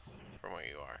 bugbears from where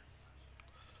you are,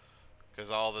 because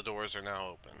all the doors are now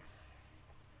open.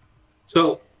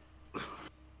 So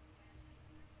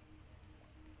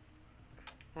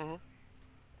Mm-hmm.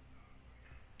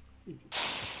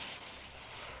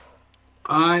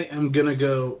 I am gonna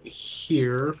go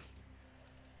here.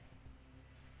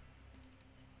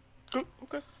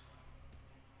 Okay.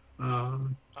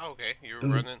 Um, Oh, okay, you're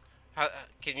Mm. running. How,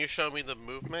 can you show me the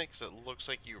movement? Because it looks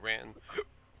like you ran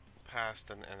past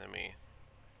an enemy.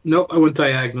 nope, I went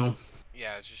diagonal.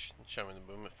 Yeah, just show me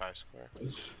the movement 5 square.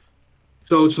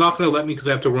 So it's not gonna let me because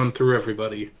I have to run through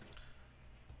everybody.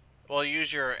 Well,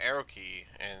 use your arrow key,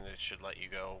 and it should let you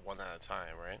go one at a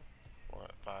time, right?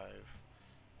 5,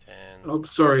 10. Oh,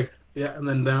 sorry. Yeah, and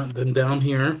then down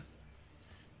here,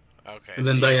 Okay, and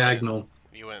so then diagonal.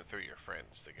 you went through your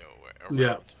friends to go around.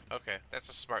 Yeah. Okay, that's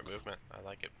a smart movement. I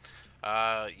like it.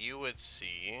 You would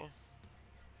see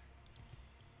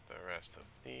the rest of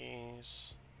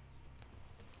these,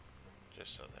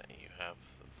 just so that you have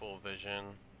the full vision.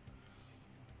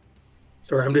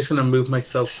 Sorry, I'm just gonna move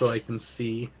myself so I can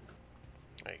see.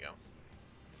 There you go.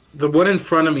 The one in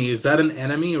front of me, is that an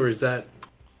enemy or is that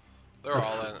They're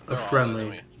all in. They're all friendly.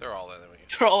 enemy. They're all enemy.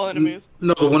 They're all enemies.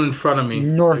 no, the one in front of me?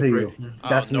 North of Like you. right here.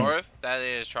 That's oh, me. north. That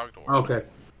is Trogdor. Okay.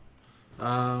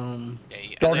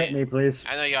 Yeah, Don't hit me, please.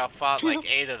 I know y'all fought like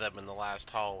 8 of them in the last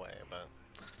hallway, but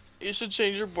You should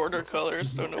change your border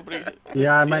colors so nobody.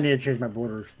 Yeah, I sees might it. need to change my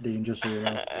borders, Dean, just so you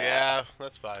know. yeah,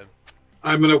 that's fine.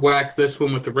 I'm gonna whack this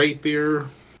one with the rapier.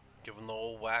 Give them the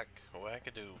old whack,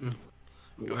 whack-a-doo.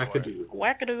 Go for it.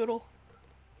 Wackadoo.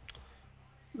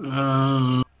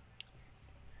 Wackadoodle.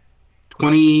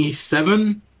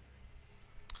 27.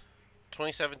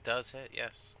 27 does hit,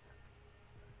 yes.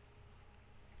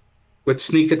 With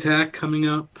sneak attack coming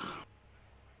up.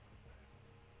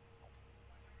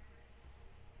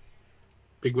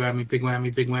 Big whammy, big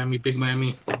whammy, big whammy, big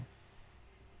whammy.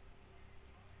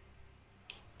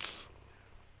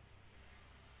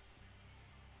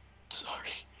 Sorry.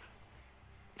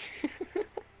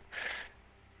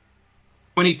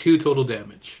 22 total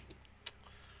damage.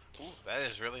 Ooh, that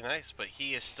is really nice, but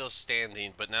he is still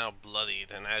standing, but now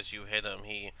bloodied, and as you hit him,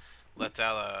 he lets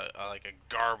out a like a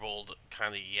garbled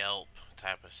kind of yelp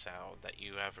type of sound that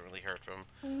you haven't really heard from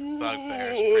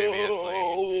bugbears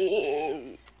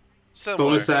previously. Similar.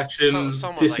 Bonus action,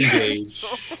 somewhat disengage.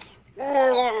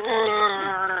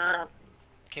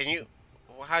 Can you?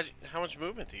 How much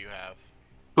movement do you have?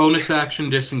 Bonus action,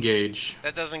 disengage.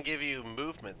 That doesn't give you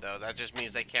movement though. That just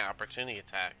means they can't opportunity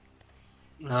attack.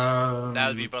 Um, That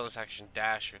would be bonus action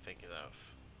dash you're thinking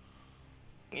of.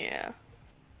 Yeah.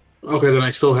 Okay, then I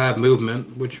still have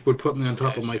movement, which would put me on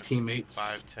top Yeah, of my sure. teammates.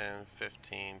 5, 10,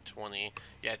 15, 20.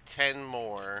 Yeah, 10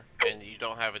 more, and you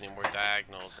don't have any more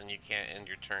diagonals, and you can't end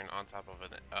your turn on top of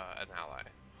an ally.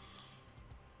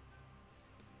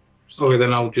 So, Okay,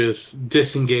 then I'll just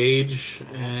disengage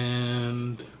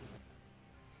and.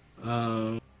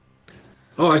 Oh,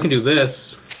 I can do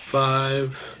this.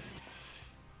 5.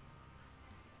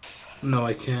 No,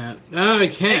 I can't. Ah, I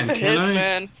can. Take the Can hits, I?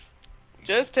 man.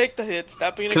 Just take the hits.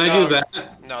 Stop being a Can I coward. do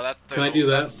that? No, Can I do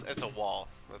that? It's a wall.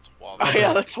 That's a wall. Oh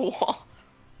yeah, that's a wall.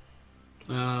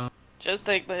 Uh, Just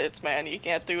take the hits, man. You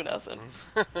can't do nothing.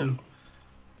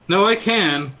 no, I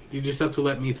can. You just have to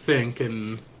let me think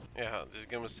and. Yeah, just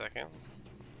give him a second.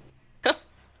 Oh,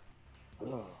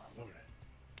 Lord.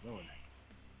 Lord.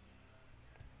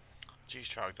 Jeez,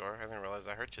 Trogdor, I didn't realize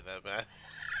I hurt you that bad.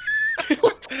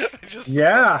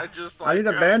 Yeah, I just saw I need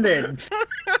a your band-aid.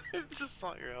 I just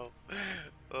saw your health.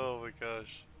 Oh my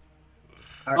gosh.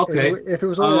 Okay. If it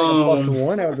was only like a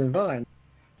 +1, I would have been fine.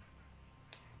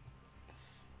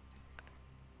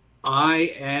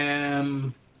 I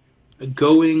am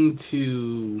going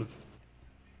to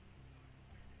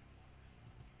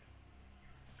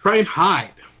try and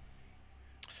hide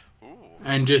Ooh.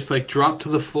 and just like drop to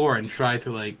the floor and try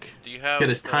to like Do you have get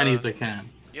as tiny as I can.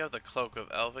 You have the cloak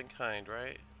of elven kind,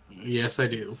 right? Yes, I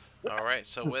do. Alright,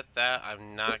 so with that,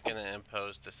 I'm not going to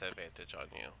impose disadvantage on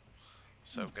you.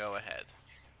 So go ahead.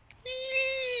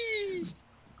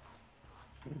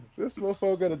 This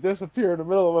motherfucker gonna disappear in the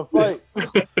middle of a fight.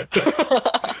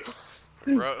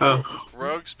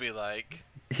 Rogues be like...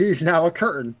 He's now a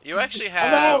curtain. You actually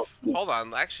have... Hold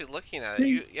on, actually looking at it,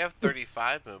 you have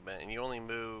 35 movement, and you only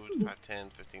moved 5, 10,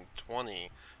 15, 20.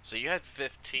 So you had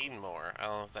 15 more. I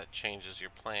don't know if that changes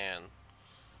your plan.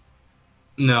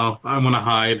 No, I want to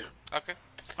hide. Okay.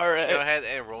 Alright. Go ahead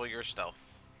and roll your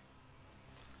stealth.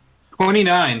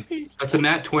 29. That's a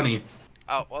nat 20.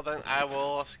 Oh, well then I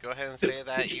will go ahead and say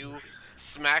that you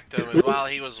smacked him, and while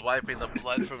he was wiping the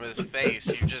blood from his face,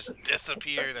 you just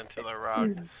disappeared into the rock.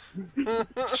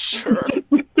 Sure.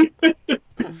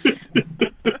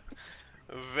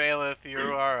 Valeth, you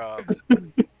are up.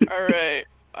 Alright.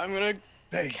 I'm gonna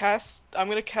cast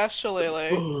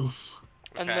Shillelagh, and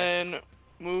Okay. then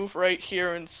move right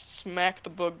here and smack the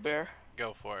bugbear.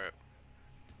 Go for it.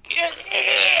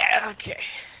 Yeah, okay.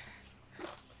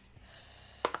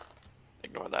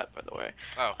 Ignore that, by the way.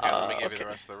 Oh, yeah, let me give you okay. the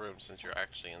rest of the room since you're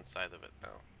actually inside of it now.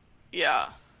 Yeah.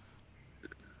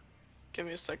 Give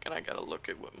me a second, I gotta look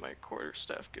at what my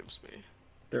quarterstaff gives me.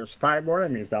 There's 5 more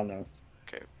enemies down there.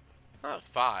 Not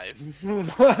 5.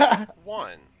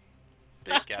 1.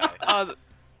 Big guy.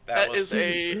 That was is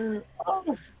a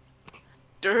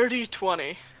dirty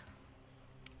 20.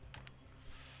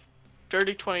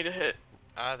 Dirty 20 to hit.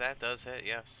 That does hit,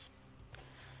 yes.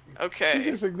 She Okay.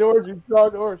 just ignored you,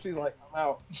 or she's like, I'm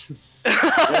out.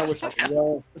 I wish I could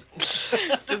yell. Just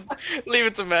leave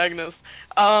it to Magnus.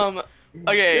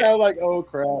 Okay. Yeah, I was like, oh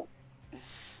crap.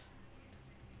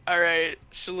 Alright,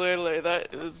 Shillelagh,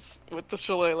 that is, with the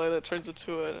Shillelagh, that turns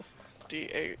into a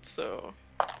D8, so...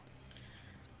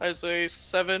 There's a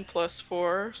 7 plus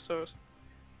 4, so...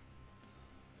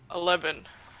 11.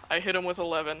 I hit him with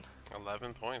 11.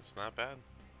 11 points, not bad.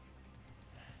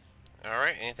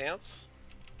 Alright, anything else?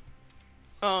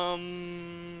 You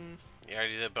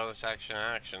already did bonus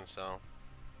action, so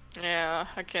Yeah,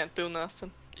 I can't do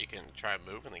nothing. you can try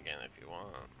moving again if you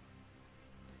want.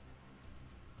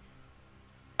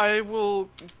 I will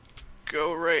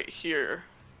go right here.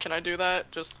 Can I do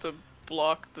that? Just to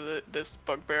block this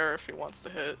bugbear if he wants to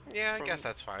hit? Yeah, I From- guess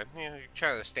that's fine. Yeah, you're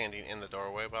kind of standing in the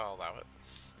doorway, but I'll allow it.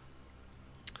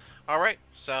 All right.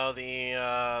 So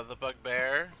the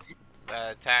bugbear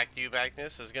that attacked you,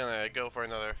 Magnus, is gonna go for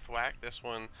another thwack. This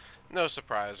one, no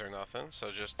surprise or nothing. So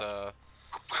just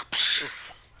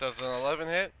oof. Does an 11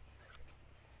 hit?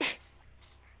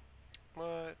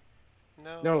 What?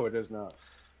 No. No, it is not.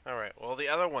 All right. Well, the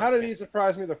other How one's did he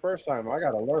surprise me the first time? I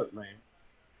got alert, man.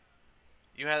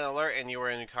 you had an alert and you were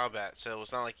in combat, so it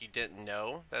was not like you didn't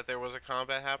know that there was a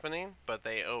combat happening, but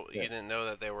you Yeah. didn't know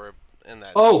that they were in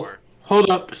that Oh, door.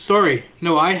 hold up. Sorry.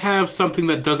 No, I have something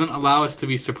that doesn't allow us to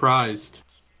be surprised.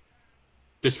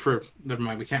 Just for never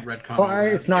mind. We can't retcon Well, all that.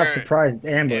 it's not surprise, it's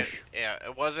ambush.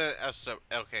 It wasn't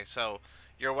okay. So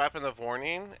your weapon of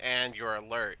warning and your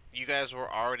alert, you guys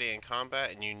were already in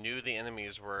combat and you knew the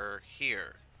enemies were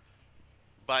here,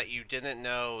 but you didn't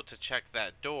know to check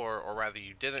that door, or rather,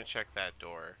 you didn't check that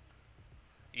door.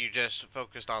 You just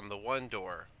focused on the one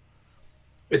door,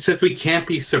 It says we can't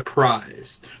be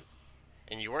surprised.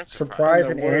 and you weren't Surprise surprised.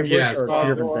 and the word ambush Yeah, are two well-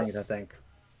 different things, I think.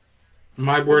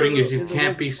 My wording is you Is the can't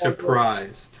word be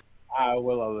surprise? surprised. I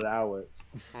will allow it.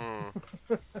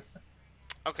 Hmm.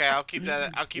 Okay, I'll keep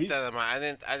that. I'll keep that in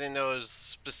mind. I didn't know it was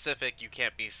specific. You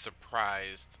can't be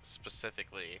surprised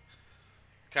specifically,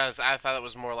 because I thought it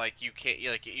was more like you can't.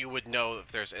 Like you would know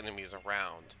if there's enemies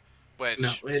around, No,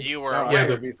 which it- you were No, Yeah, I aware.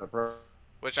 would be surprised.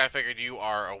 Which I figured you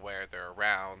are aware they're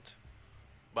around,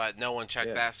 but no one checked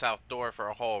Yeah. that south door for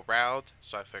a whole round,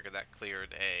 so I figured that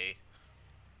cleared a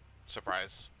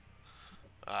surprise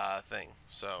thing.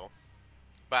 So,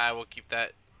 but I will keep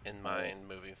that in mind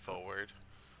moving forward.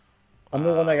 I'm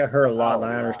the one that got hurt a lot, and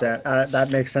I I'll understand. allow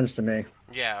That makes sense to me.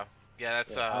 Yeah, yeah,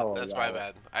 Yeah, I'll that's my allow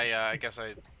it. bad. I guess I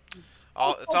It's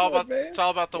all good, man. it's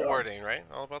all about the Yeah. wording, right?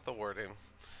 All about the wording.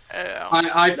 Yeah.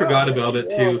 I forgot No, about it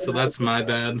you're too, all so good. that's my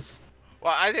bad.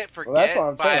 Well, I didn't Well, that's forget, what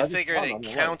I'm but saying. I I just figured thought it I'm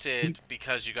right. counted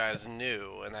because you guys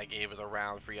knew, and I gave it a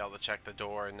round for y'all to check the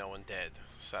door, and no one did.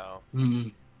 So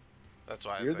Mm. that's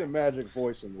why I You're the think. magic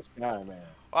voice in the sky, man.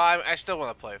 Well, I still want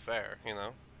to play fair, you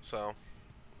know. So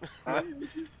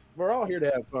We're all here to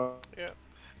have fun. yeah,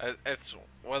 it's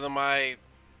one of my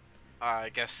I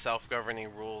guess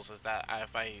self-governing rules is that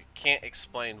if I can't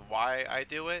explain why I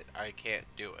do it, I can't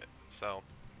do it. So,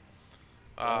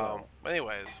 Wow.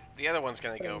 anyways, the other one's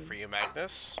gonna go for you,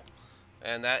 Magnus,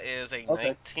 and that is a Okay.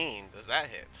 19. Does that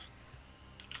hit?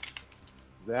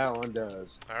 That one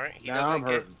does. All right. Now I'm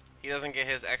hurting. He doesn't get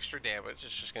his extra damage.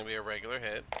 It's just gonna be a regular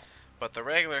hit, but the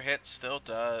regular hit still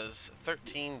does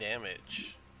 13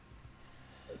 damage.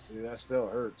 Let's see, that still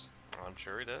hurts. I'm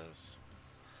sure he does.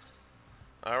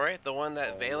 All right, the one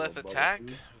that Valeth bubble attacked,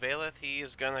 tea. Valeth, he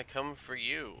is gonna come for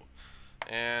you,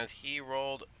 and he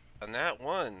rolled a nat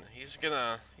 1. He's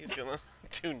gonna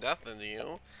do nothing to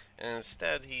you, and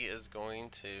instead he is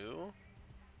going to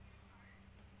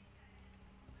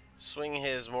swing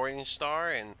his Morning Star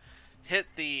and hit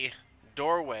the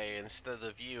doorway instead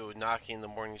of you, knocking the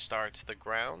Morning Star to the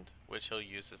ground, which he'll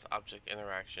use his object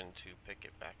interaction to pick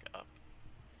it back up.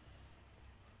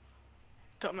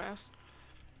 Dumbass.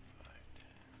 5,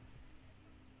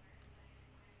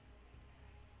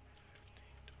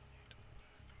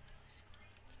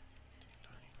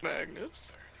 10,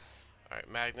 Magnus. All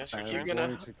right, Magnus, your I'm turn. gonna-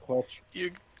 going to clutch. You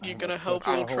I'm gonna gonna help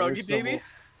clutch little my holy Truggy baby?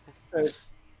 Hey,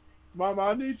 Mama,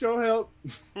 I need your help.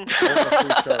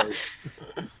 Charge.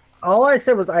 All I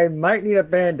said was I might need a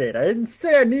band-aid. I didn't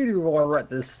say I needed one right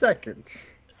this second.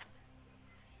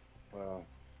 Well,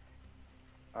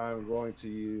 I'm going to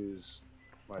use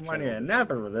my I might need a channel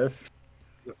nap over this.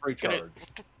 the free Gonna- charge.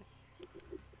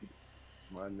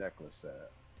 It's my necklace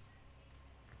set.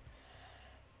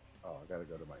 Oh, I gotta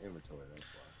go to my inventory. That's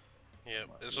why.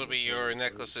 Yep, this will be your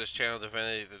necklace's channel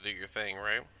divinity to do your thing,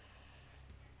 right?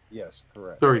 Yes,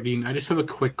 correct. Sorry, Dean. I just have a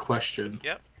quick question.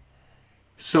 Yep.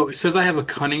 So it says I have a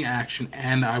cunning action,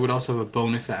 and I would also have a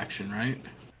bonus action, right?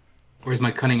 Or is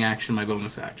my cunning action my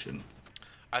bonus action?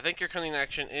 I think your cunning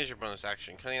action is your bonus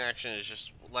action. Cunning action is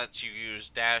just lets you use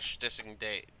dash,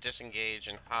 disengage,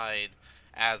 and hide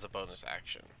as a bonus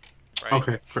action, right?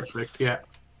 Okay, perfect. Yeah.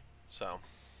 So,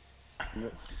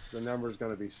 The number is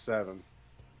going to be 7.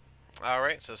 all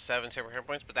right. So 7 temporary hit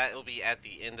points, but that will be at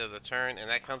the end of the turn, and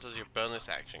that counts as your bonus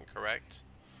action, correct?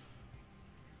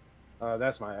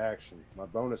 That's my action. My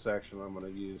bonus action, I'm going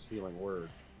to use Healing Word.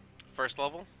 First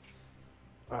level.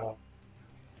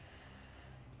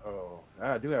 Oh,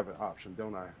 I do have an option,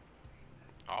 don't I?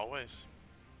 Always.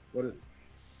 What is?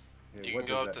 You Yeah, can what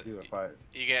go does up that to- do if I?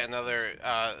 You get another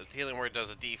healing word does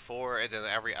a D4, and then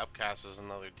every upcast is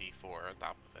another D4 on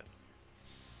top of it.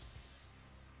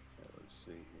 Let's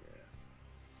see here.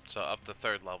 So up to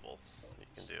 3rd level, you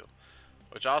can do.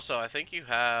 Which also, I think you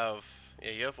have.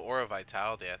 Yeah, you have Aura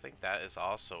Vitality. I think that is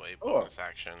also a bonus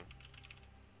action.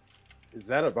 Is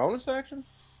that a bonus action?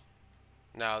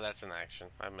 No, that's an action.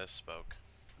 I misspoke.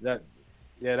 That,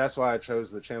 yeah, that's why I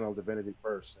chose the channel divinity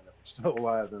first, and if we're still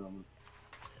alive, then I'm gonna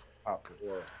pop the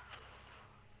aura.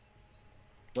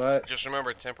 But Just remember,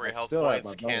 I temporary health still have my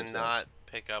points bonus cannot action.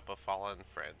 pick up a fallen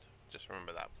friend. Just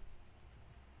remember that.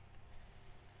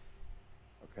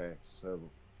 Okay, so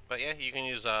But yeah, you can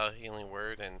use a healing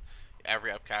word, and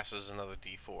every upcast is another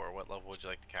D4. What level would you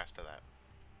like to cast to that?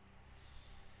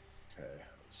 okay,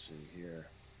 let's see here.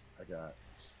 I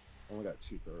only got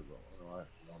 2/3 roll. No, I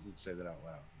don't need to say that out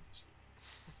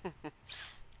loud.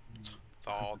 It's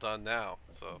all done now,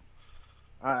 so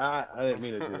I didn't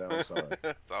mean to do that. I'm sorry.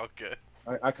 it's all good.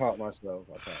 I caught myself.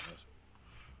 I caught myself.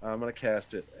 I'm gonna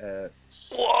cast it at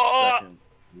What? second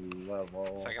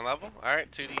level. Second level. All right,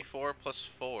 2D4 plus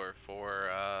 4 for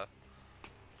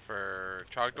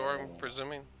Trogdor, I'm Uh,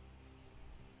 presuming.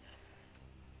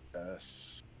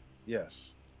 yes.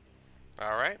 Yes.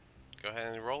 All right, go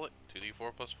ahead and roll it.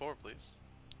 2D4 plus 4, please.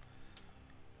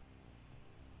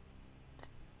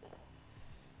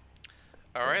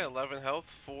 All right, 11 health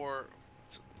for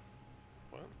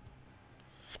what?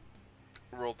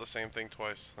 Rolled the same thing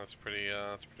twice. That's pretty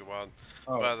wild.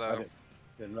 Oh, But I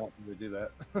did not need to do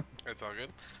that. it's all good.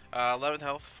 11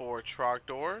 health for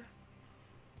Trogdor.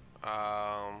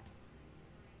 Um,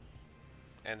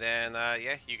 and then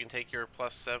yeah, you can take your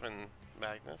 +7,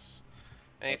 Magnus.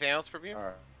 Anything else from you? All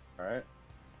right. All right.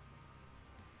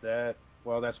 That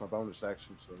well, that's my bonus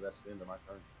action, so that's the end of my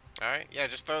turn. All right, yeah,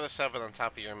 just throw the 7 on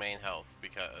top of your main health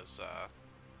because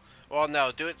well,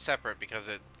 no, do it separate because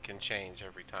it can change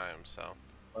every time. So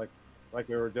Like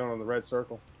we were doing on the red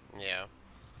circle. yeah.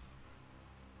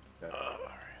 Okay. All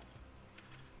right.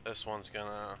 This one's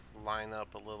gonna line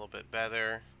up a little bit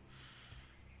better.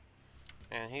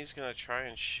 And he's gonna try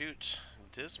and shoot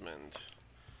Dismond.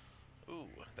 Ooh,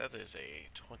 that is a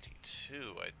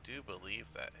 22. I do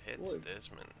believe that hits Boy.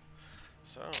 Dismond.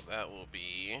 So that will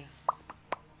be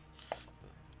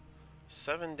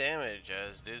 7 damage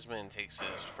as Dismond takes his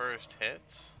first hit.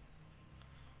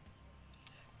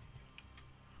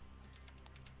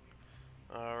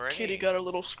 Kitty Alrighty. got a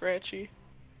little scratchy.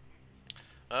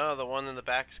 Oh, the one in the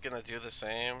back is gonna do the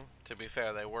same. To be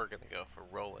fair, they were gonna go for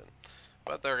Roland.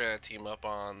 But they're going to team up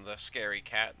on the scary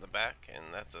cat in the back, and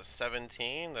that's a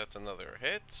 17. That's another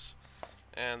hit.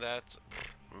 And that's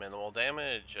minimal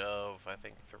damage of, I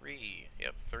think, 3.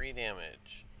 Yep, 3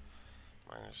 damage.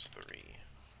 -3.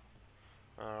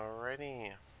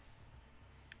 Alrighty.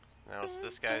 Now it's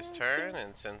this guy's turn,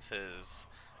 and since his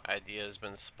idea has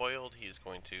been spoiled, he's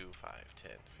going to 5,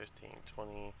 10, 15,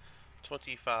 20,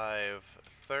 25,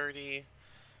 30.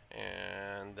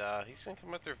 And he's going to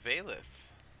come after Valeth.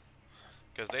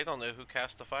 Because they don't know who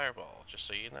cast the fireball, just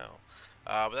so you know.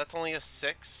 But that's only a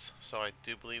 6, so I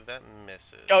do believe that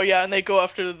misses. Oh yeah, and they go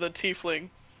after the tiefling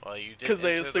Well, you did because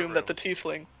they enter the assume that room. the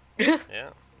tiefling.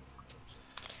 Yeah.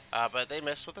 But they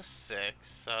missed with a 6,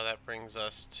 so that brings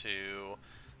us to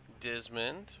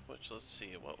Dismond. Which, let's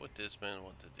see, what would Dismond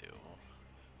want to do?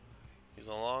 He's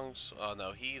a long. Oh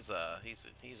no, he's a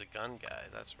gun guy.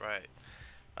 That's right.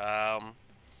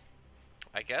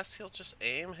 I guess he'll just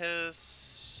aim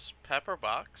his pepper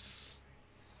box.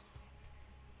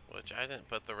 Which I didn't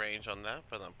put the range on that,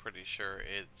 but I'm pretty sure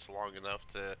it's long enough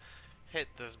to hit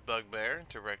this bugbear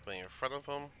directly in front of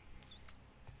him.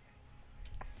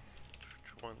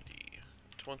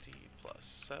 20 plus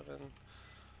 7.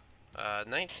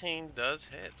 19 does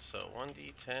hit, so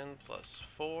 1d10 plus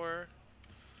 4.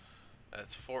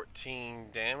 That's 14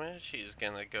 damage. He's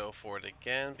gonna go for it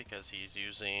again because he's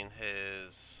using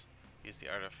his. He's the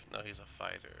no, he's a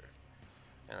fighter.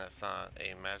 And that's not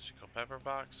a magical pepper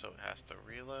box, so it has to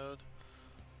reload.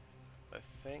 I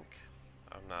think.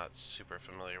 I'm not super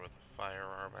familiar with the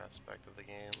firearm aspect of the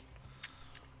game.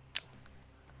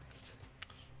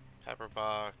 Pepper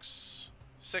box.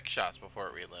 6 shots before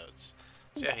it reloads.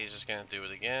 So yeah, he's just gonna do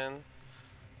it again.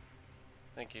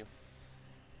 Thank you.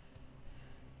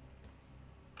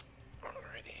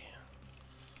 Alrighty.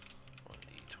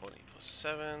 1d20 plus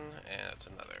 7, and that's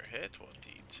another hit.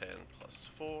 1d10 plus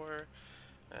 4.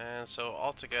 And so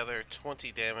altogether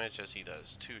 20 damage as he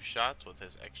does 2 shots with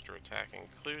his extra attack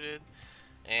included.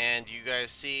 And you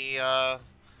guys see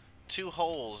 2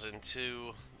 holes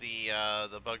into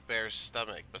the bugbear's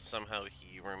stomach, but somehow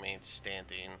he remains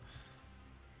standing.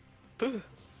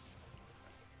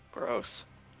 Gross.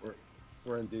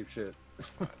 We're in deep shit.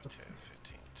 5, 10,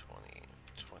 15, 20,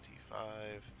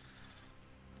 25,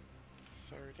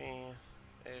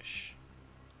 30-ish.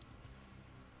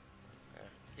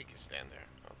 He can stand there,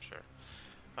 I'm sure.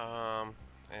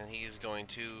 And he's going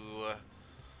to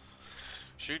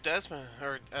Shoot Desmond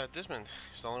or Desmond.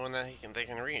 He's the only one that they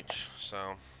can reach. So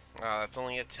that's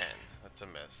only a 10. That's a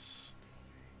miss.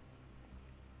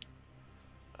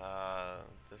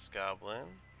 This goblin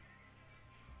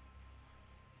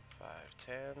 5,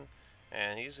 10,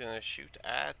 and he's gonna shoot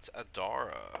at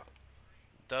Adara.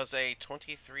 Does a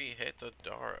 23 hit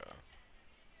Adara?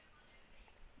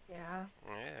 Yeah.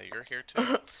 Yeah, you're here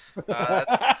too.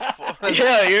 That's four,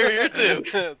 Yeah, you're here too.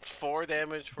 It's 4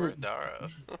 damage for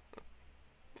Adara.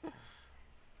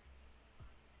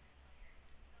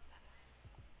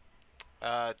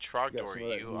 Got Trogdor, some of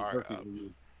that you new are turkey up. in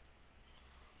you.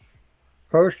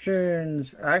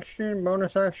 Potions, action,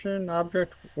 bonus action,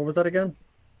 object. What was that again?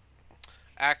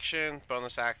 Action,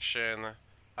 bonus action,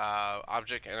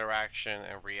 object interaction,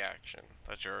 and reaction.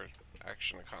 That's your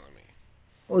action economy.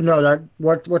 Oh no,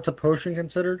 what's a potion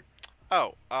considered?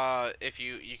 Oh, if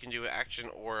you can do an action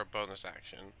or a bonus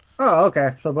action. Oh,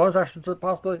 okay. So bonus actions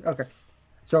possibly. Okay.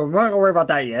 So we're not gonna worry about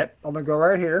that yet. I'm gonna go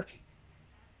right here,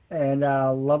 and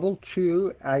level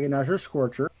 2 Agonizer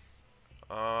Scorcher.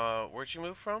 Where'd you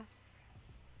move from?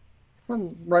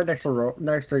 From right next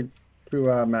to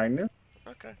Magnus.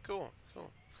 Okay, cool.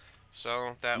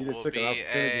 So that You just will took an be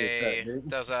opportunity attack, dude.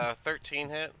 does a 13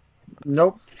 hit?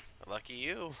 Nope. Lucky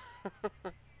you.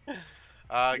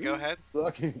 Go ahead.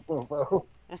 Lucky mofo.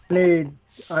 I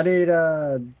need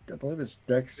I believe it's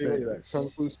Dex See, look at that saves. Kung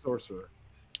Fu sorcerer.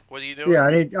 What are you doing? Yeah,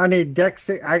 I need Dex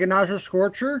Agonizer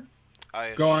Scorcher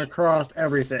I going across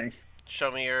everything.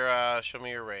 show me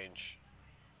your range.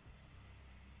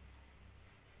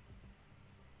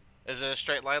 Is it a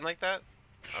straight line like that?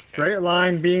 Okay. Straight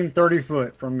line beam 30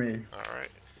 foot from me. All right.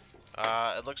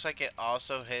 It looks like it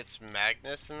also hits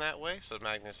Magnus in that way, so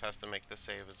Magnus has to make the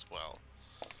save as well.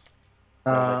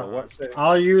 What save?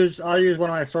 I'll use one of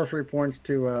my sorcery points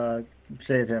to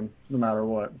save him, no matter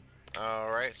what.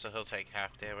 All right, so he'll take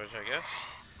half damage, I guess.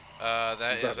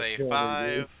 That You're is about to a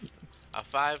kill me,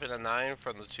 5 and a 9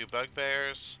 from the 2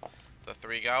 bugbears, the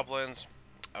 3 goblins,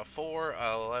 a 4,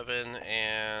 a 11,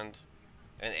 and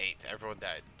an 8. Everyone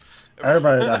died.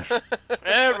 Everybody dies.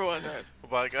 Everyone does.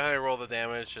 But go ahead and roll the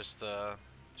damage just to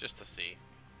see.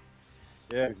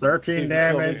 Yeah, 13 see if you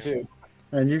kill me damage. too.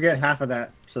 And you get half of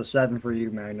that, so 7 for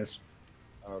you, Magnus.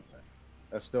 Okay,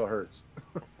 that still hurts.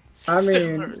 I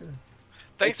Still mean,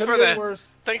 Thanks It for could've been the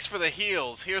worse. thanks for the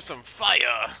heals. Here's some fire.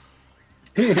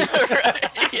 Right,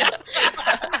 yeah.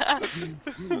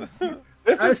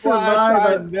 This I is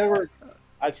why survived.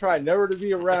 I try never to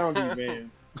be around you,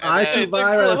 man. I then-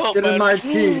 survived on the skin of my Blood.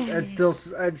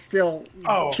 teeth and still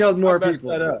Oh, killed more I messed people.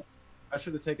 that up. I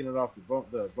should have taken it off the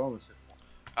bonus.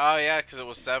 Oh yeah, because it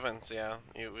was 7s. Yeah,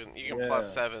 you can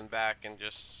plus Yeah. 7 back and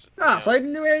just. Ah, so I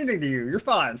didn't do anything to you. You're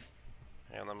fine.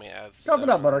 And let me add. Tough it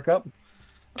up, 7. Buttercup.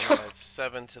 Let me add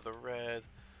 7 to the red.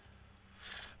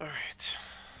 All right.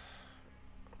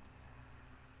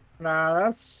 Nah,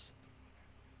 that's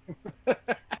All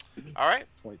right.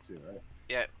 22, right?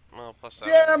 Yeah. Well, plus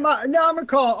 7. yeah. I'm gonna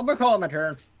call it my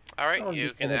turn. All right. I'll You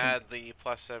do can anything. add the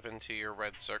plus 7 to your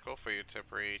red circle for your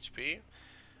temporary HP.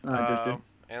 I just did.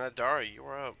 And Adara, you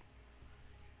are up.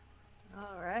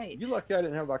 All right. You lucky I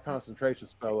didn't have my concentration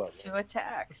spell up. 2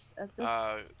 attacks at this.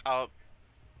 I'll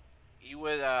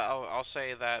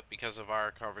say that because of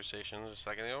our conversation a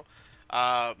second ago.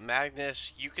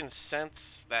 Magnus, you can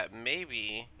sense that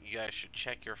maybe you guys should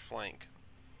check your flank.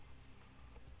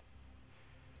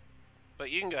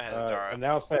 But you can go ahead, Adara.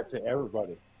 Announce that to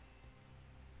everybody.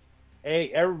 Hey,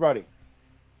 everybody!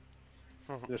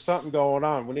 There's something going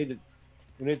on. We need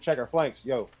to check our flanks,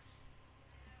 yo.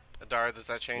 Adara, does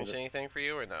that change anything for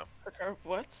you or no? Okay,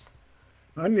 what?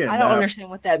 I need a I don't nap. understand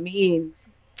what that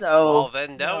means. So. Well,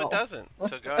 then no, no. it doesn't.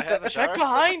 So go ahead, Check Adara.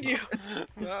 behind you.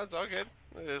 No, it's all good.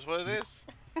 It is what it is.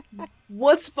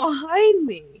 What's behind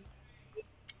me?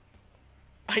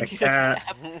 I A need a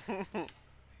cat. nap.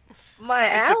 My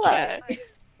It's a ally. cat.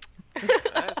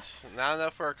 That's not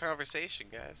enough for a conversation,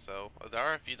 guys. So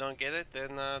Adara, if you don't get it, then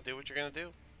do what you're gonna do.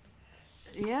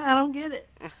 Yeah, I don't get it.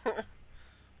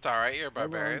 It's all right. You're a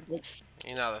barbarian.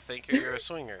 You're not a thinker. You're a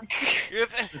swinger. You're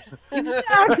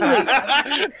Exactly.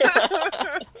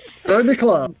 Join the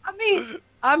club. I mean,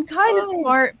 I'm kind of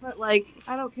smart, but like,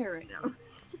 I don't care right now.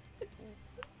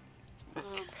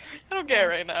 I don't care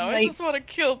right now. I Like- just want to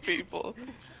kill people.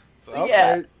 So, Okay.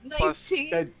 Yeah, Plus-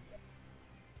 19. Okay,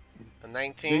 a do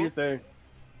 19. your thing.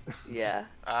 Yeah,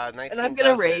 19 and I'm gonna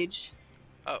does hit. rage.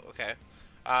 Oh, okay.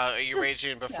 Are you Just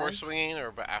raging before yes. swinging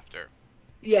or after?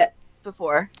 Yeah,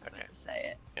 before. I'm Okay. gonna say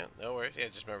it. Yeah, no worries. Yeah,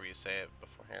 just remember you say it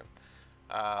beforehand.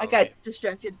 I let got me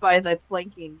distracted by the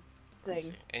flanking see.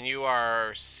 thing. And you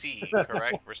are C,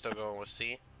 correct? We're still going with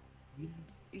C.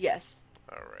 Yes.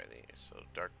 Alrighty. So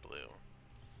dark blue.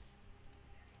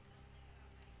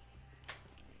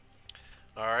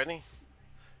 Alrighty.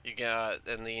 You got,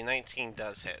 and the 19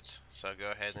 does hit. So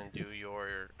go ahead and do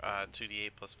your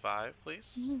 2d8 plus 5,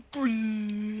 please.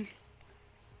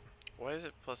 Why is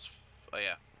it plus? Oh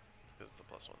yeah, because it's the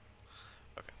plus one.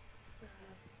 Okay.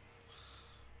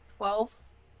 12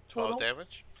 12 total.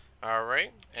 damage.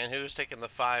 Alright. And who's taking the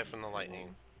 5 from the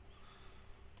lightning?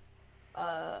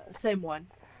 Same one.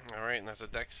 Alright, and that's a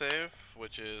dex save,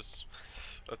 which is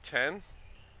a 10.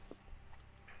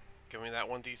 Give me that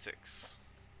 1d6.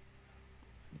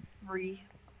 3.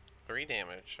 3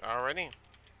 damage. Alrighty.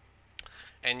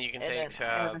 And you can And then take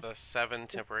I have a the 7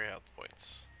 temporary health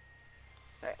points.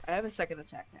 Alright, I have a second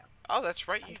attack now. Oh, that's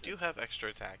right, you do have extra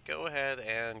attack. Go ahead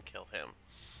and kill him.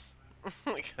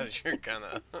 Because you're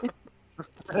gonna.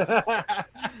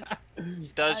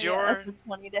 Does That's a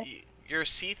 20 to... your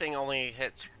C thing only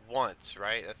hits once,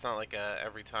 right? That's not like a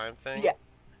every time thing? Yeah.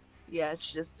 Yeah,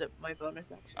 it's just my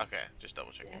bonus action. Okay, just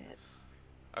double checking.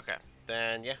 Yeah. Okay,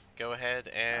 then yeah, go ahead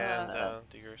and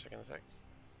do your second attack.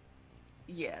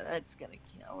 Yeah, that's gonna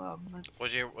kill him. Let's...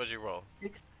 What'd you roll?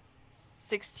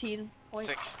 16 points.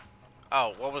 6.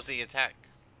 Oh, what was the attack?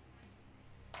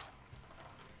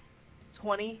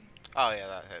 20. Oh yeah,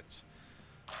 that hits.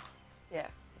 Yeah.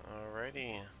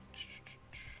 Alrighty.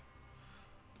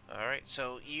 Alright,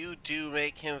 so you do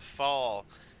make him fall,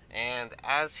 and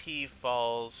as he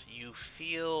falls, you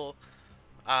feel,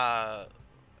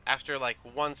 after like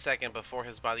 1 second before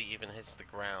his body even hits the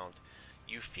ground,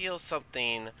 you feel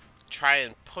something try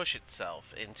and push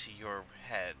itself into your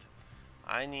head.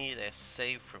 I need a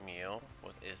save from you.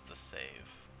 What is the save?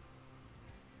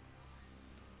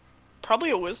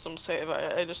 Probably a wisdom save,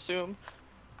 I'd assume.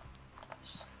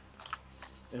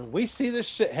 And we see this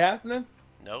shit happening?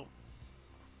 Nope.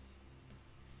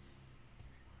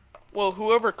 Well,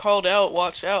 whoever called out,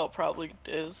 watch out, probably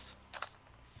is.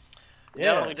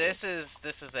 Yeah. No, this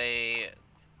is a.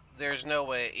 There's no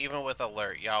way, even with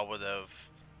alert, y'all would have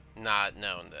not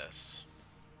known this.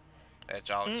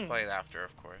 Which I'll explain after,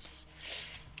 of course.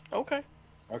 Okay.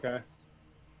 Okay.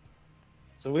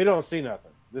 So we don't see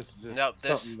nothing. This is just Nope.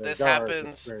 something that This Gar is happens.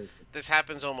 experiencing. This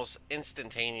happens almost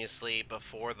instantaneously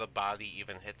before the body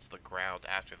even hits the ground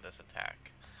after this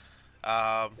attack.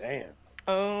 Damn.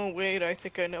 Oh, wait, I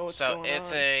think I know what's So going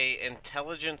it's on. a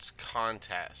intelligence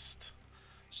contest.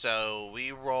 So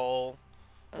we roll.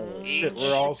 Oh, Each- shit,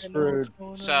 we're all screwed.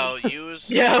 So use.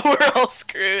 Yeah, we're all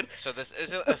screwed. So this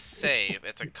isn't a save,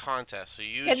 it's a contest. So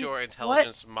use your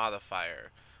intelligence modifier.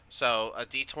 So a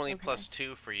d20 plus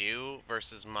 2 for you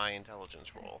versus my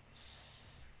intelligence roll.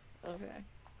 Okay.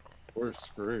 We're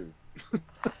screwed.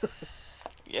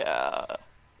 Yeah. Not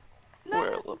We're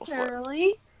a little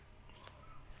necessarily.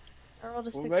 I rolled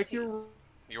a We'll 16. make you.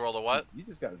 You rolled a what? You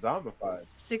just got zombified.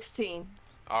 16.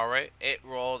 Alright, it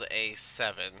rolled a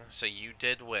 7, so you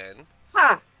did win.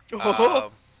 Ha!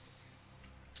 Um,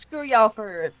 Screw y'all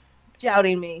for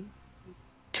doubting me.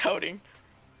 Doubting.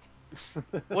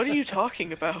 What are you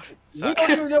talking about? so, We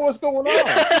don't even know what's going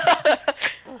on.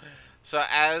 so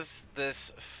as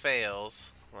this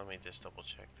fails, let me just double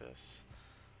check this.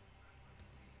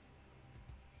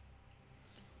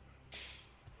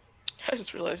 I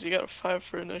just realized you got a 5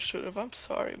 for initiative. I'm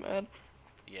sorry, man.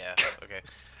 Yeah, okay.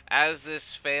 As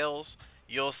this fails,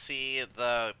 you'll see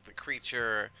the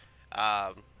creature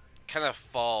kind of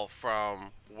fall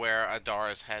from where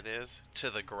Adara's head is to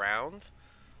the ground.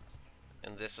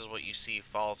 And this is what you see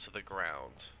fall to the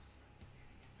ground.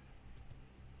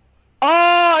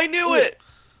 Oh, I knew it!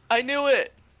 I knew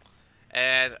it!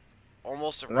 And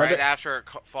almost right after it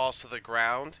falls to the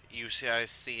ground, you guys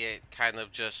see it kind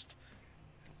of just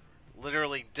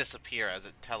literally disappear as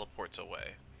it teleports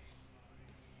away.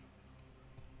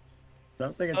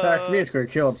 Something attacks me, it's going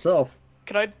to kill itself.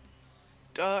 Could I...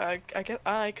 I guess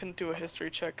I can do a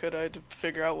history check, could I, to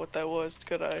figure out what that was,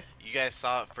 could I? You guys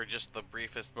saw it for just the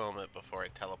briefest moment before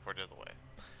it teleported away.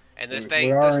 And this We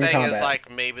thing are is in combat.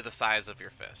 like maybe the size of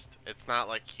your fist. It's not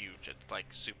like huge, it's like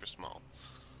super small.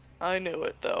 I knew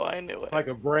it, though, I knew it. It's like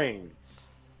a brain.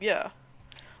 Yeah.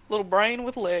 Little brain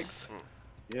with legs.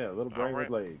 Yeah, a little brain with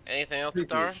legs. Anything else,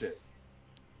 Creepy Adara? as shit.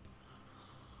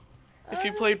 If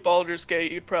you played Baldur's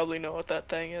Gate, you'd probably know what that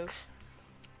thing is.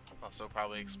 Also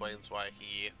probably explains why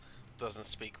he doesn't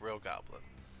speak real goblin.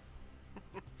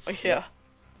 Yeah.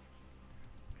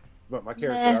 But my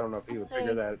character, I don't know if he would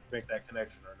make that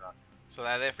connection or not. So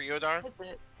that it for you, Adara? That's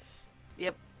it.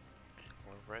 Yep.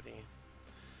 We're ready.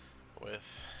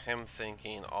 With him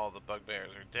thinking all the bugbears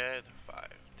are dead. 5,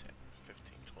 10,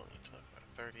 15, 20, 25,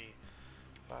 30.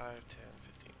 5, 10,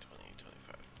 15, 20,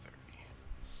 25, 30.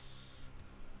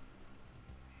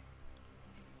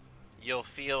 You'll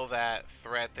feel that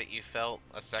threat that you felt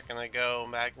a second ago,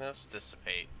 Magnus,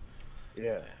 dissipate.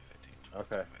 Yeah. 10, 15,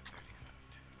 Okay. 25,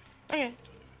 30, Okay.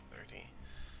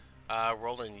 30.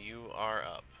 Roland, you are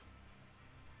up.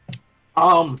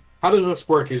 How does this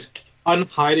work? Is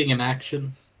unhiding an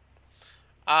action?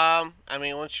 I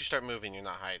mean, once you start moving, you're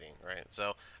not hiding, right?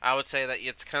 So I would say that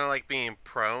it's kind of like being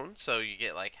prone, so you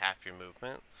get like half your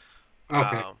movement.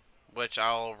 Okay, Which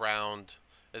I'll round.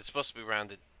 It's supposed to be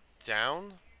rounded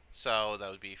down, so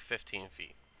that would be 15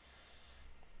 feet.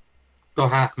 so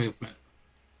half movement.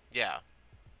 Yeah,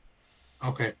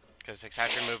 Okay, because it's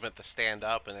half your movement to stand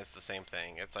up, and it's the same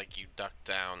thing. It's like you duck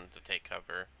down to take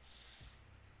cover.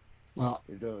 well,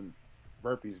 You're doing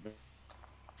burpees, man.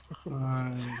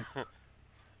 fine.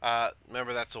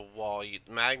 Remember that's a wall.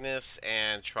 Magnus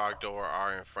and Trogdor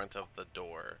are in front of the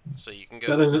door, so you can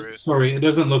go That doesn't. through. Sorry, it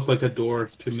doesn't look like a door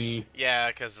to me. Yeah,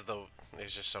 because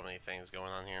there's just so many things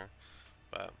going on here.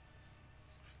 But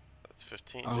that's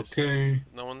 15. Is Okay,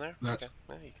 no one there? that's Okay,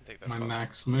 yeah, you can take that my spot.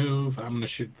 max move. I'm gonna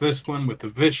shoot this one with the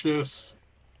vicious.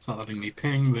 It's not letting me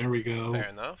ping. There we go. Fair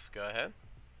enough. Go ahead.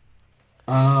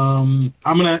 I'm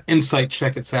gonna insight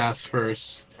check its ass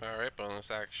first. All right, bonus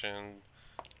action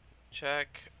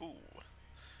check. Ooh,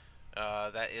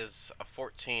 that is a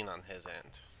 14 on his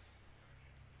end.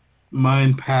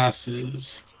 Mine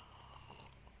passes.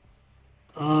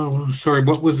 Oh, sorry.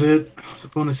 What was it? The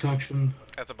bonus action.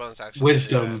 That's a bonus action. to do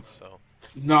Wisdom. that, so.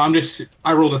 No,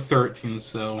 I rolled a 13,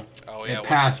 so Oh yeah, it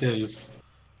passes.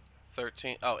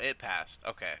 13. Oh, it passed.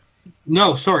 Okay.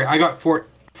 No, sorry, I got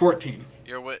 14.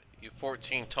 You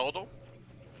 14 total.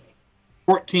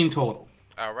 14 total.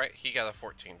 All right, he got a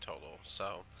 14 total.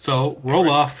 So So roll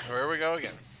off. here we go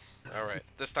again. All right,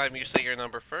 this time you say your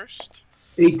number first.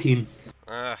 18.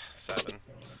 7.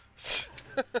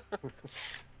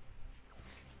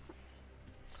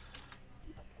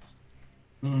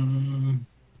 Mm,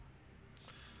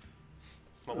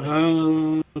 What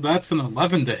will you- that's an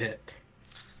 11 to hit.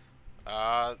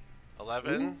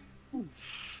 11.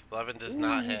 11 does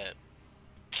not hit.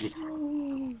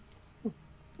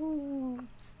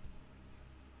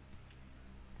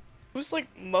 Who's like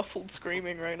muffled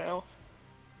screaming right now?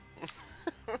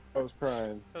 I was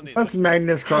crying. Don't need That's that.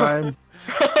 Magnus crying.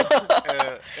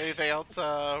 Anything else,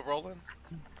 Roland?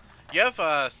 You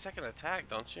have second attack,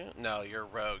 don't you? No, you're a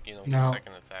rogue. You don't get No.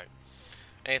 second attack.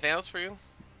 Anything else for you?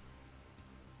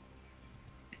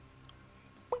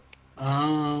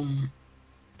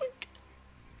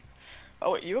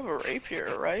 Oh wait, you have a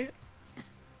rapier, right?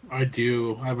 I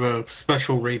do. I have a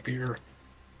special rapier.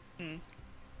 Hmm.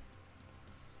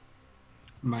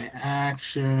 My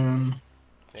action.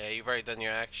 Yeah, you've already done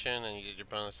your action and you did your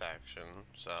bonus action,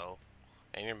 so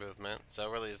and your movement. So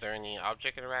really, is there any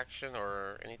object interaction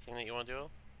or anything that you want to do?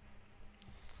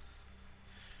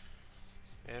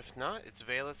 If not, it's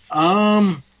Valet's.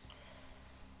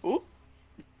 Ooh.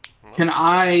 Can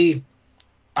I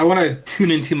want to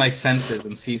tune into my senses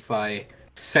and see if I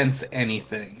sense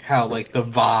anything. How like the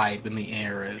vibe in the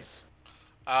air is.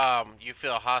 You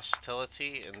feel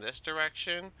hostility in this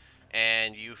direction,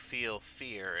 and you feel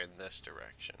fear in this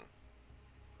direction.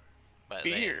 But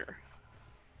Fear.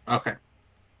 Okay.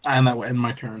 And that will end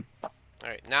my turn.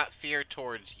 Alright, not fear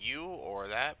towards you or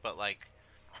that, but like.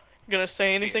 You gonna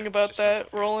say anything Fear, about just sense of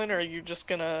that, fear. Roland, or are you just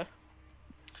gonna?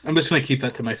 I'm just gonna keep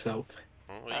that to myself.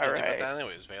 Well, you can do Alright. that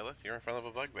anyways, Valeth. You're in front of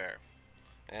a bugbear.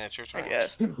 And it's your I turn.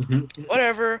 guess. Mhm.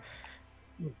 Whatever.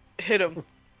 Hit him.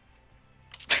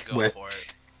 Go With- for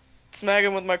it. Smack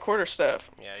him with my quarterstaff.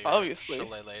 Yeah, your Obviously.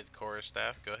 shillelagh core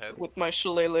staff. Go ahead. With my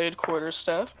shillelagh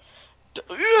quarterstaff.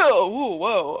 Yeah. Ooh.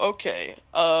 Whoa. Okay.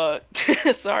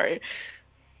 Sorry.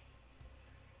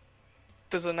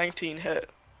 Does a 19 hit?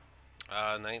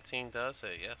 19 does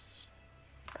hit, yes.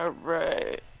 All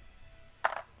right.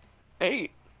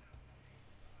 8.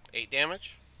 8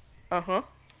 damage. Uh-huh.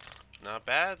 Not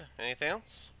bad. Anything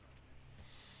else?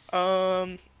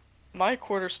 My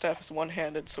quarterstaff is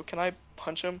one-handed, so can I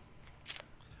punch him?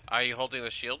 Are you holding a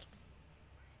shield?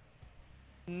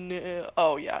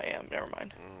 Oh yeah, I am. Never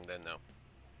mind. Then no.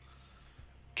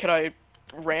 Can I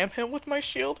ram him with my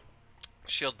shield?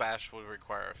 Shield bash would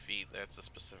require a feat. That's a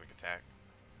specific attack.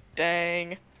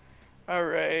 Dang. All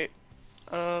right.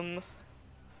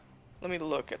 Let me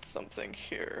look at something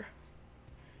here.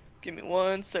 Give me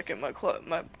 1 second.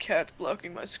 My cat's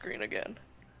blocking my screen again.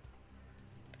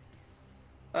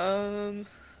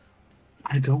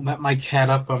 I don't let my cat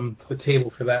up on the table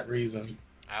for that reason.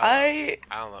 I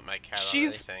don't let my cat on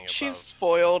she's anything she's above.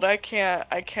 spoiled. I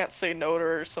can't say no to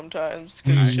her sometimes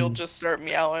because Mm. she'll just start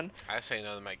meowing. I say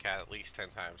no to my cat at least 10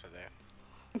 times a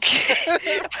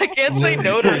day. I can't say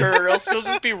no to her, or else she'll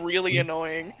just be really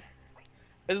annoying.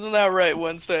 Isn't that right,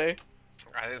 Wednesday?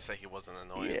 I didn't say he wasn't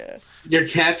annoying. Yeah. Your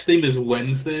cat's name is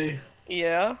Wednesday?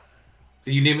 Yeah.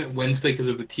 Did you name it Wednesday because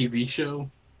of the TV show?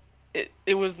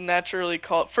 It was naturally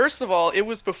called. First of all, it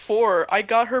was before I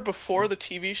got her before the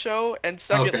TV show, and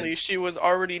secondly, Okay. she was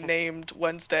already named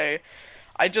Wednesday.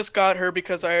 I just got her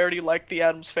because I already liked the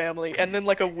Addams Family, and then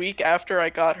like a week after I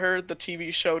got her, the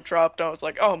TV show dropped. And I was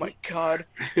like, oh my god.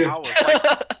 I was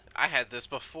like, I had this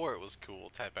before it was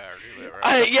cool type of argument,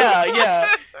 right? Yeah.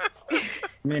 I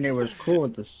mean, it was cool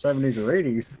in the 70s or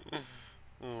 80s.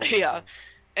 Yeah.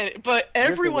 But You're thinking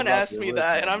everyone about asked the me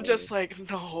that, and original, I'm just like,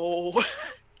 no.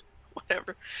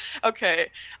 Whatever. Okay.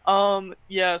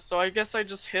 Yeah, so I guess I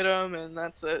just hit him, and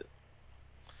that's it.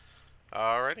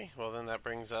 Alrighty, well then that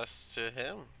brings us to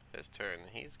him. His turn.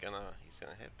 He's gonna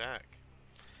hit back.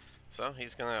 So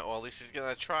he's gonna, well at least he's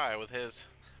gonna try with his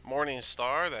Morning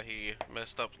Star that he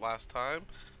messed up last time.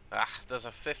 Does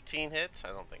a 15 hit? I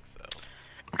don't think so.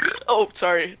 Oh,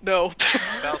 sorry. No.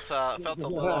 Felt a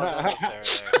little unnecessary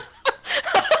there.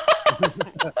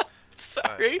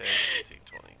 Sorry. 5, 10, 15,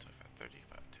 20, 25,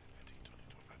 35, 10, 15, 20,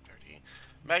 25, 30.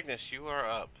 Magnus, you are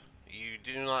up. You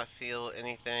do not feel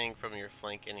anything from your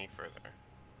flank any further.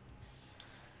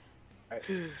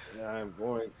 I'm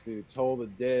going to toll the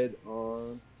dead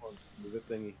on the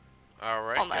thingy.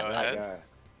 Alright, On go that ahead. That guy.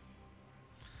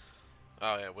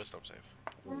 Oh yeah, wisdom save.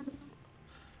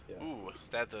 Yeah. Ooh,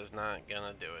 that does not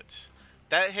gonna do it.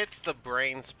 That hits the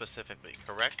brain specifically,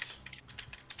 correct?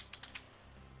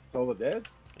 Toll the dead?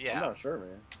 Yeah. I'm not sure,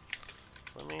 man.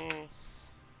 Let me...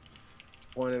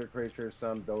 Point at a creature,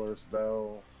 some dull or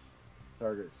spell.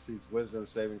 Target sees wisdom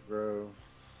saving throw.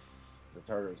 The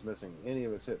target is missing any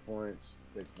of its hit points.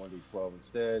 Takes 1d12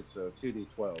 instead, so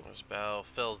 2d12. The spell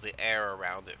fills the air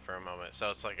around it for a moment, so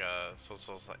it's like a...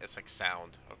 it's like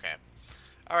sound. Okay.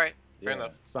 Alright, fair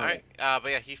enough. Sonic. Alright,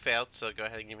 but yeah, he failed, so go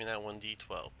ahead and give me that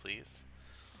 1d12, please.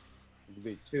 It would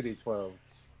be 2d12.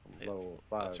 Level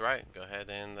 5. That's right. Go ahead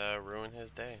and ruin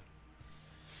his day.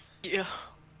 Yeah.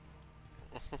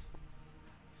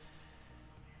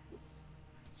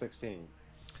 16.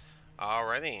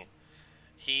 Alrighty.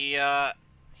 He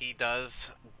does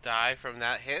die from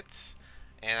that hit,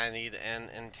 and I need an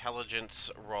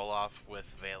intelligence roll off with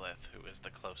Valeth, who is the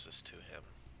closest to him.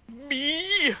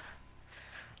 Me.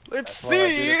 Let's That's why I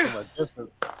did see. it from a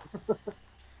distance.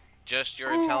 Just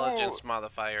your intelligence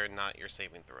modifier, not your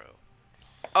saving throw.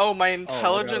 Oh, my Oh, I gotta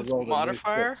intelligence roll the new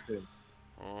modifier? six, too.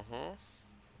 Mm-hmm.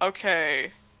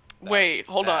 Okay. Wait,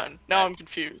 hold on. Now I'm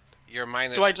confused. Your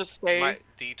minus... Do I just say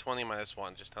D20 minus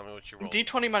 1. Just tell me what you rolled.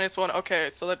 D20 minus 1?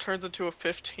 Okay, so that turns into a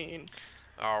 15.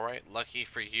 Alright, lucky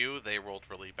for you, they rolled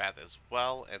really bad as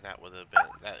well, and that would have been...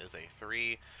 that is a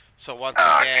 3. So once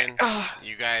again,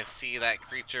 you guys see that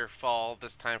creature fall,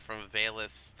 this time from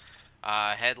Valeth's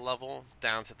head level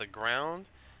down to the ground,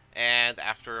 and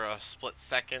after a split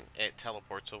second, it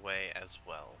teleports away as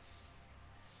well.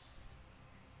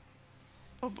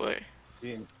 Oh boy.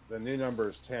 The new number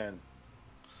is 10.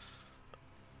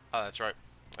 Oh, that's right.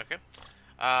 Okay.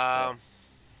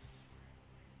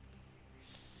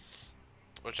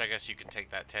 Which I guess you can take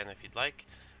that 10 if you'd like.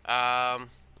 And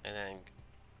then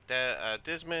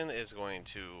Disman is going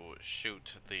to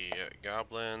shoot the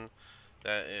goblin.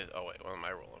 That is... oh wait, what am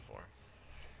I rolling for?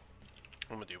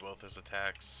 I'm going to do both his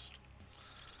attacks.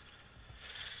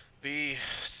 The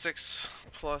 6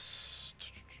 plus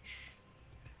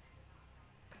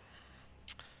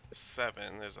 7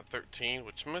 is a 13,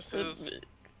 which misses.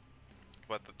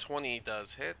 But the 20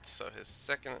 does hit, so his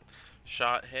second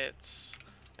shot hits.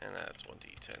 And that's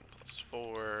 1d10 plus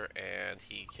 4, and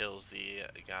he kills the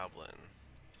goblin.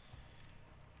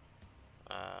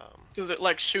 Does it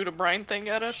like shoot a brine thing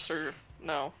at us, or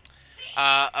no?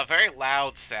 A very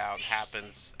loud sound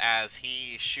happens as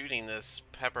he's shooting this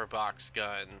pepper box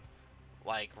gun,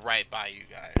 like right by you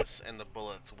guys, and the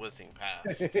bullets whizzing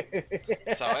past. So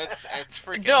it's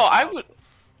freaking. No, loud.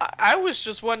 I was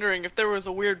just wondering if there was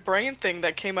a weird brain thing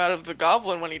that came out of the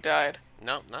goblin when he died.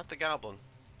 No, not the goblin.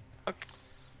 Okay.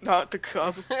 Not the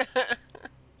goblin.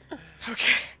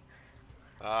 Okay.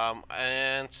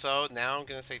 And so now I'm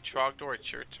gonna say Trogdor,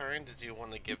 it's your turn. Did you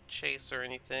want to give chase or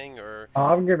anything, or?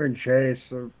 I'm giving chase.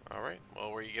 So... All right.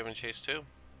 Well, were you giving chase to? 15,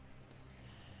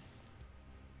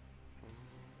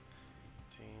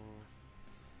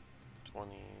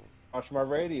 20. Watch my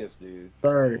radius, dude.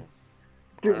 30.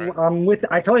 Dude, Alright. I'm with.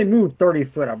 I can only move 30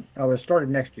 foot. I was started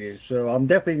next to you, so I'm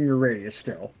definitely in your radius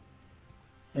still.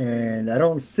 And I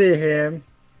don't see him.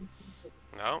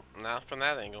 No, not from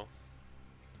that angle.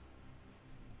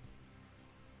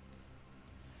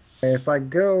 If I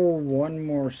go one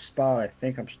more spot, I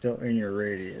think I'm still in your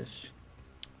radius.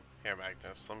 Here,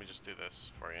 Magnus, let me just do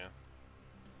this for you.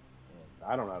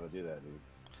 I don't know how to do that, dude.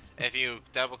 If you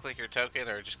double click your token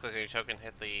or just click on your token,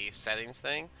 hit the settings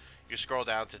thing, you scroll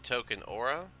down to token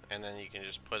aura, and then you can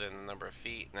just put in the number of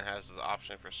feet, and it has the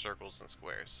option for circles and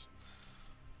squares.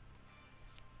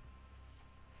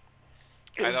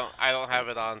 I don't have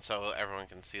it on so everyone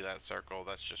can see that circle.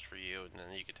 That's just for you, and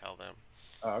then you can tell them.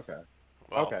 Oh, okay.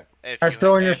 Well, Okay. if I you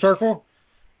still in your if, circle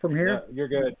from here? No, you're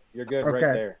good. You're good right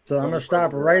Okay, there. so I'm Don't gonna look further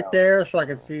stop right out. there so I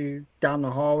can see down the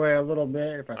hallway a little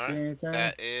bit if I all see right, anything.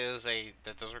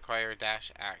 that does require a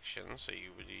dash action, so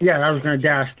you would use Yeah, I was your gonna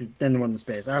dash. dash to then the one in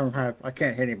space. I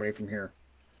can't hit anybody from here.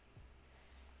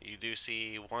 You do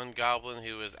see one goblin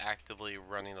who is actively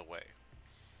running away.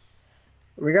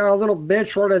 We got a little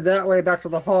bitch sorted that way back to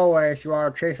the hallway if you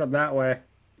want to chase up that way.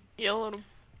 Yell at him.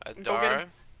 Go get Dara,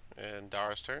 him. and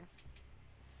Dara's turn.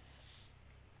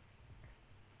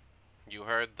 You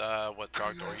heard what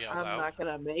Trogdor yelled I'm out. not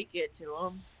gonna make it to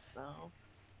him, so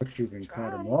But you can cut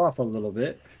Try. them off a little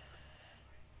bit.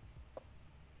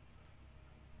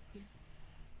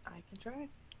 I can try.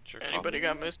 It's your call. Anybody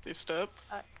got Misty Step?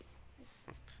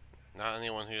 Not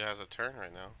anyone who has a turn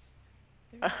right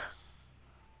now.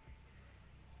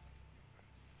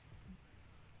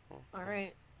 All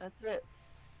right, that's it.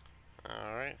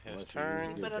 Alright, his Unless you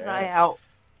turn. need Put to an dash. eye out.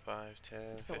 5, 10,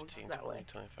 Someone 15, goes that 20, way.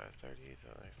 25, 30,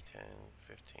 5, 10,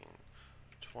 15,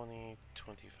 20,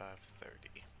 25, 30.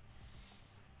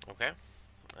 Okay.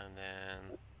 And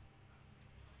then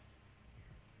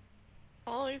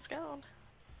Oh, he's gone.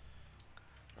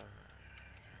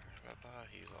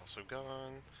 he's also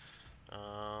gone.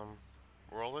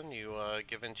 Roland, you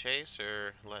giving chase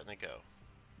or letting it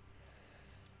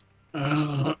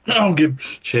go? I'll give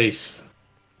chase.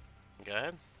 Go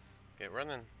ahead. Get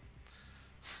running.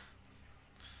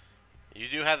 You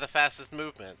do have the fastest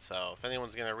movement, so if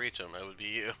anyone's gonna reach him, it would be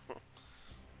you.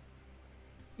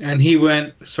 And he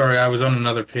went. Sorry, I was on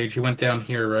another page. He went down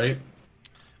here, right?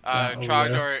 Over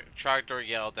there. Trogdor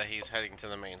yelled that he's heading to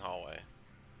the main hallway.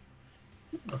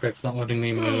 Okay, it's not letting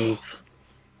me move.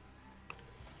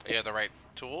 You have the right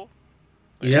tool?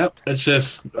 Yep, it's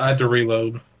just I had to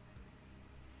reload.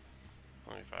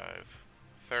 25,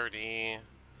 30.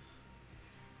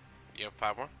 You have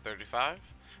 5 more? 35?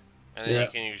 And then Yeah. you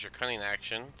can use your cunning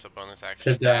action. It's a bonus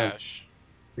action Sit down. dash.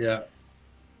 Yeah,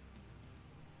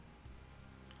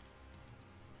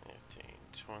 15,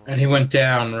 20. and he went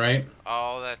down, right?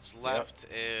 All that's left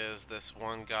is this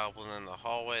one goblin in the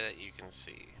hallway that you can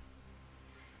see.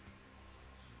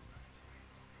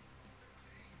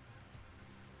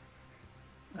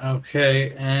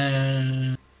 Okay,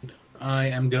 and I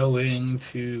am going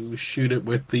to shoot it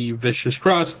with the vicious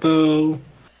crossbow.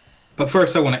 But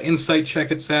first, I want to insight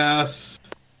check its ass.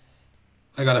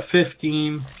 I got a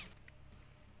 15.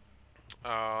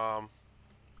 Oh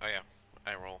yeah,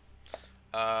 I roll.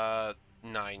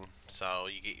 9. So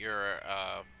you get your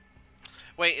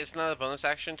wait, it's not a bonus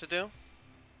action to do?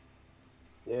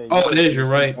 Yeah, Oh, it is, you're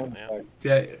right.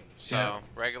 Yeah, So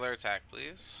regular attack,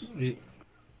 please. yeah,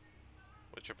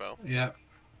 With your bow. yeah,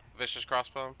 Vicious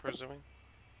crossbow, I'm presuming.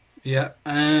 yeah.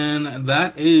 And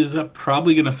that is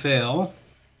probably going to fail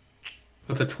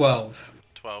with a 12.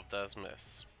 12 does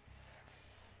miss.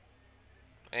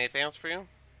 Anything else for you?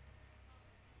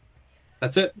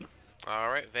 That's it.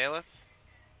 Alright, Valeth.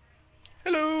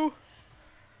 Hello.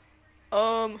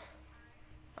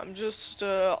 I'm just,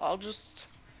 I'll just,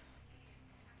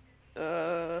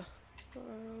 5,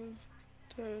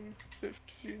 10,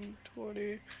 15,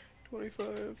 20,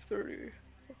 25, 30.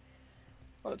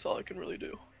 That's all I can really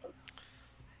do.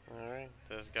 Alright,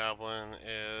 this goblin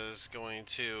is going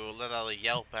to let out a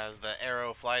yelp as the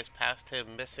arrow flies past him,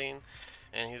 missing.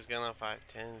 And he's gonna 5,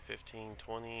 10, 15,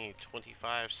 20,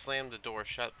 25, slam the door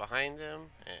shut behind him,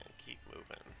 and keep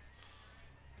moving.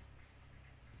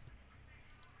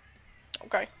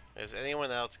 Okay. Is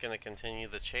anyone else gonna continue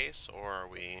the chase, or are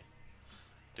we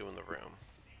doing the room?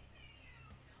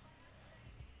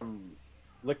 I'm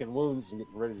licking wounds and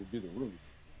getting ready to do the room.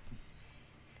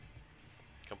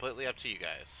 Completely up to you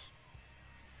guys.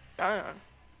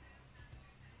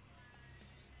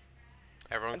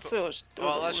 Everyone, I'd say let's do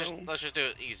well, the let's room. just do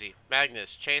it easy.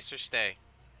 Magnus, chase or stay?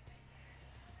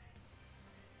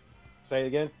 Say it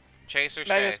again. Chase or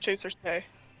stay? Magnus, chase or stay.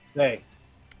 Stay.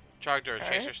 Trogdor,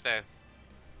 chase Alright. or stay?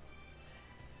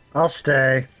 I'll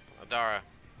stay. Adara,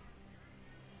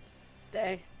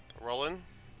 Stay. Roland.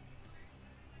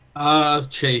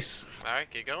 Chase. All right,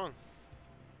 get going.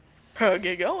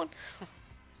 Get going.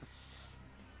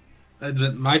 Is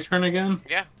it my turn again?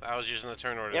 Yeah, I was using the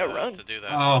turn order Yeah, run. to do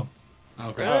that. Oh,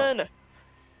 okay. Run.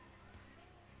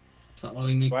 It's not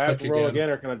letting me Do I have click to roll again. again,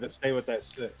 or can I just stay with that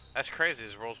 6? That's crazy.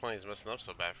 His roll 20 is messing up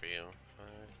so bad for you. 5,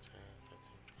 10, 15,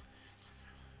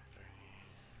 30,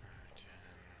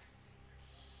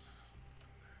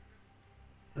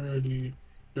 30,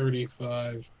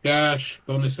 35. Dash,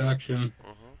 bonus action,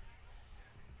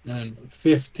 Mm-hmm. and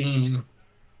 15.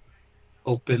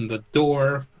 Open the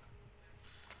door.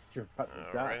 You're about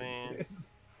to die.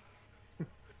 Alrighty.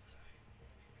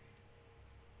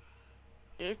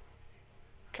 You're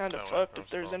kind of Oh wait, fucked I'm if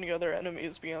there's still. any other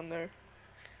enemies beyond there.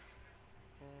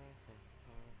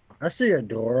 I see a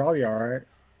door. I'll be all right.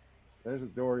 There's a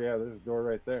door. Yeah, there's a door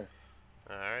right there.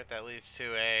 Alright, that leads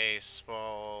to a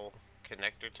small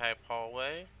connector type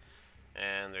hallway.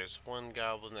 And there's one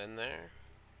goblin in there.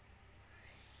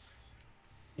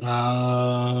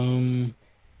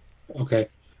 Okay,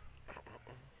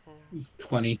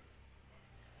 20.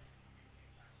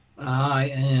 I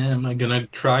am gonna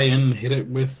try and hit it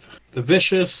with the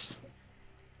vicious.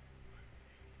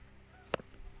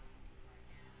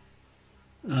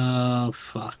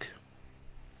 Fuck.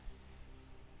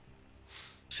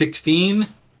 16.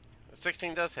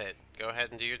 16 does hit. Go ahead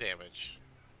and do your damage.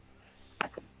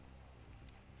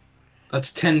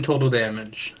 That's 10 total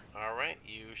damage. Alright,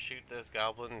 you shoot this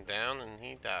goblin down and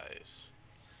he dies.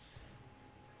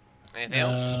 Anything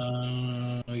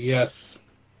else? Yes.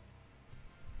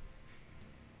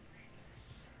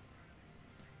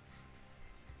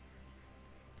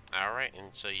 Alright,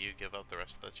 and so you give up the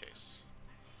rest of the chase.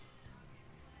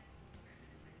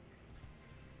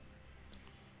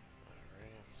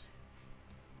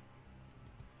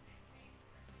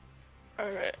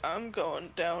 Alright, I'm going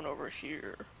down over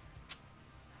here.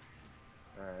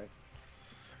 All right.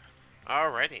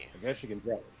 Alrighty. I guess you can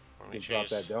drop. Let You me can drop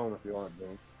change. that dome if you want to.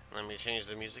 Let me change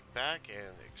the music back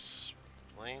and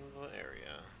explain the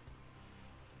area.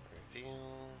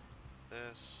 Reveal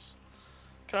this.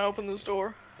 Can I open this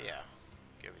door? Yeah,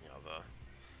 giving y'all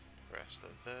the rest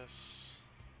of this.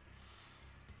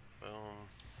 Boom.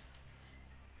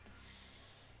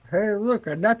 Hey, look,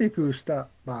 a nappy poo stop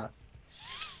bot.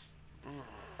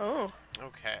 Oh.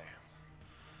 Okay.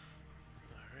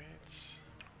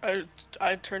 Alright.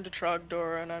 I turned to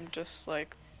Trogdor and I'm just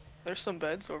like, there's some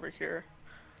beds over here.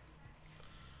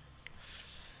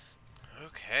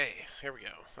 Okay, here we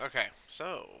go. Okay,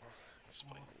 so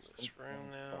explain this room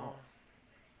now.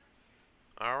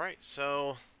 Alright,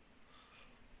 so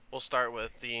we'll start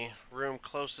with the room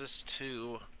closest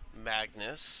to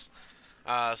Magnus.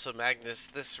 So Magnus,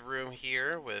 this room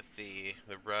here with the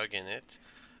rug in it,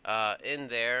 in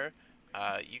there,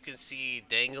 you can see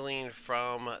dangling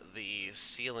from the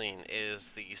ceiling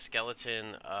is the skeleton,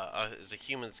 is a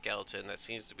human skeleton that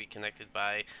seems to be connected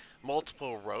by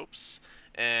multiple ropes,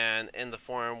 and in the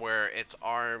form where its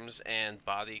arms and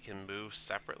body can move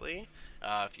separately.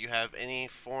 If you have any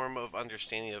form of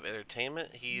understanding of entertainment,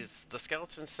 the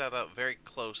skeleton set up very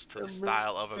close to the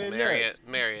style of a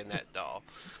marionette doll.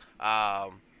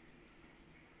 Um,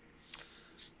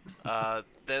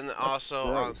 then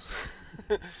also on, Gross.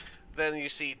 then you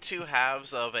see two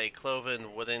halves of a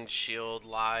cloven wooden shield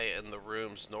lie in the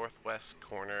room's northwest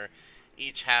corner.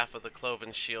 Each half of the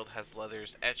cloven shield has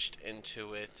letters etched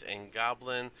into it in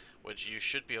Goblin, which you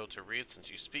should be able to read since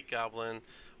you speak Goblin.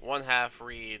 One half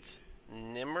reads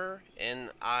Nimr,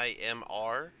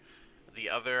 Nimr. The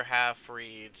other half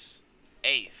reads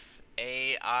Aith,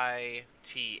 Aith.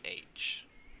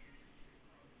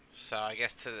 So I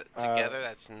guess together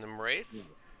that's Nimraith.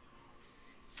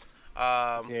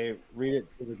 Okay, read it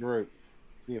to the group.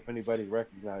 See if anybody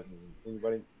recognizes it.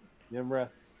 Anybody? Nimreth?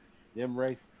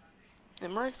 Nimraith?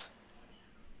 Nimrith?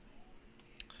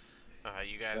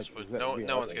 You guys would That would be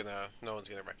no one's okay.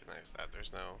 gonna recognize that.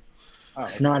 There's no Oh,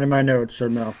 It's okay. not in my notes, so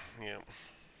no. yeah.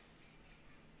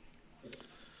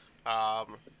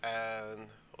 And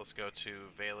let's go to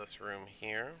Valus room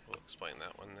here. We'll explain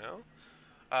that one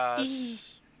now.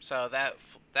 So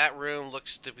that room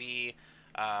looks to be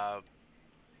uh,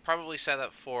 probably set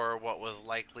up for what was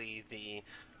likely the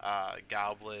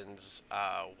goblins'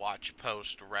 watch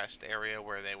post rest area,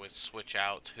 where they would switch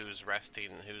out who's resting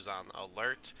and who's on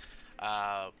alert.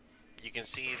 Uh, you can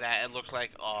see that it looked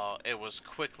like it was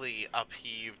quickly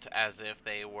upheaved as if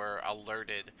they were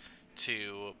alerted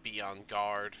to be on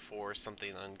guard for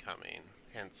something oncoming.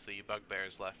 Hence, the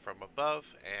bugbears left from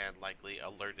above and likely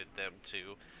alerted them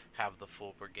to have the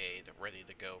full brigade ready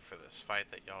to go for this fight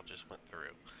that y'all just went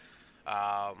through.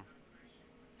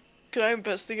 Can I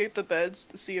investigate the beds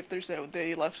to see if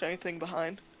they left anything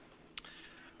behind?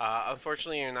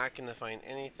 Unfortunately, you're not going to find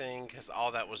anything because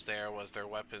all that was there was their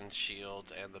weapons,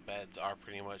 shields, and the beds are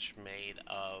pretty much made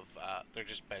of. They're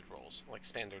just bedrolls, like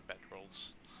standard bedrolls.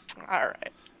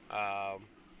 Alright.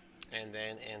 And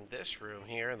then in this room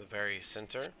here, in the very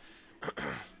center,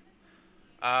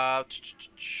 uh,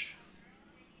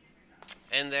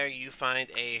 in there you find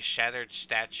a shattered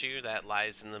statue that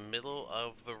lies in the middle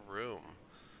of the room.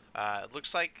 It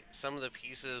looks like some of the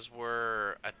pieces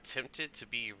were attempted to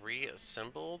be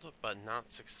reassembled, but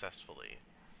not successfully.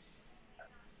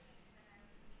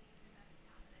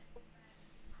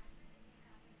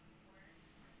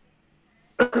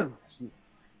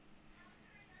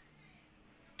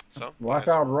 So, you Watch guys,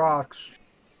 out, rocks.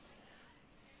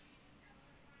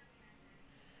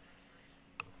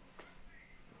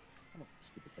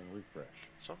 Stupid thing, refresh.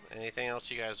 so anything else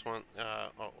you guys want?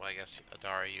 Oh, I guess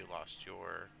Adara, you lost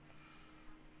your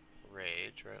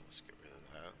rage, right? Let's get rid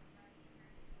of that.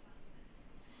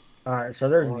 All right, so I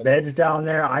there's want to. beds down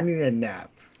there. I need a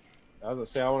nap. I was gonna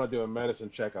say I want to do a medicine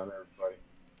check on everybody.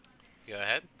 Go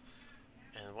ahead.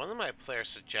 And one of my players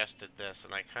suggested this,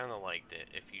 and I kind of liked it.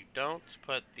 If you don't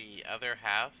put the other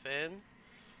half in,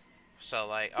 so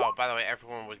like, oh, by the way,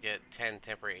 everyone would get 10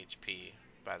 temporary HP,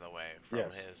 by the way, from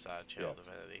Yes. his channel Yes.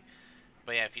 divinity.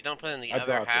 But yeah, if you don't put in the I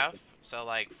other dropped half, it. so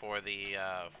like for the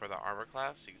armor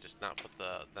class, you can just not put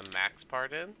the max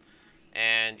part in,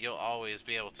 and you'll always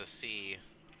be able to see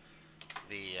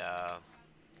the uh,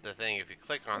 the thing if you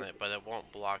click on it, but it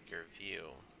won't block your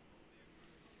view.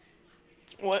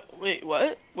 What? Wait,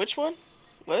 what? Which one?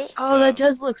 What? Oh, that The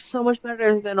does look so much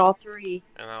better than all three.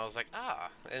 And I was like, ah.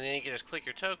 And then you can just click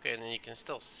your token and you can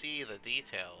still see the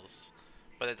details,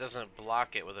 but it doesn't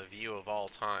block it with a view of all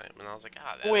time. And I was like,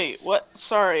 ah, that Wait, is. what?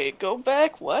 Sorry, go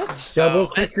back. What? Double So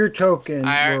click your token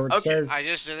I where it Okay. I says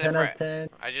just did it 10 for of 10.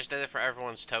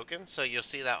 everyone's token. So you'll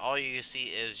see that all you see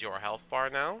is your health bar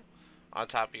now on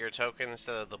top of your token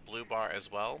instead of the blue bar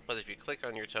as well. But if you click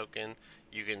on your token,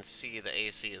 you can see the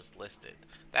AC is listed.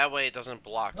 That way it doesn't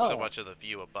block so Oh. much of the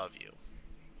view above you.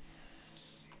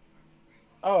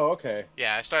 Oh, okay.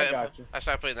 Yeah, I got you. I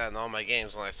started putting that in all my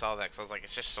games when I saw that because I was like,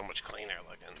 it's just so much cleaner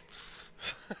looking.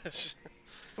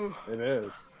 Ooh. It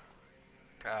is.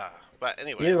 But Either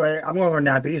anyways, way, I'm going with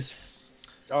nappies.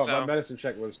 Oh, my so medicine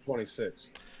check was 26.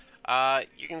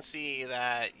 you can see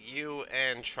that you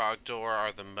and Trogdor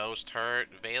are the most hurt.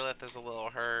 Valeth is a little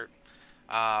hurt.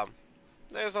 Um,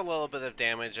 there's a little bit of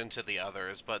damage into the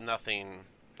others, but nothing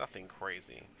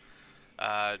crazy.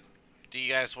 Uh, do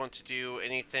you guys want to do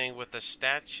anything with the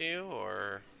statue,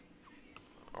 or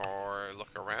look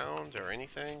around, or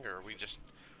anything, or we just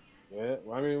Yeah.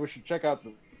 Well, I mean, we should check out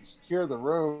the secure the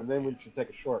room, and then we should take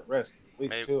a short rest because at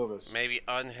least maybe two of us maybe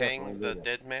definitely unhang the need it.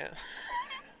 dead man?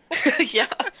 Yeah.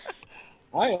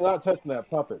 I am not touching that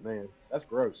puppet, man. That's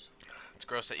gross. It's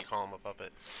gross that you call him a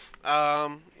puppet.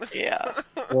 Um. Yeah.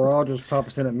 We're all just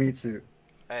puppets in a meat suit.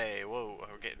 Hey, whoa,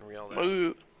 we're getting real now.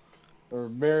 Moo. Or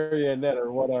marionette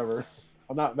or whatever.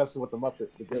 I'm not messing with the Muppet,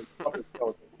 the Muppet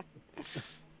skeleton.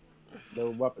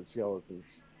 No Muppet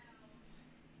skeletons.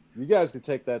 You guys can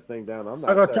take that thing down. I'm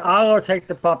not touching I'll go take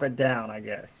the puppet down, I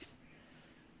guess.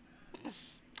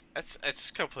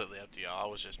 It's completely up to y'all.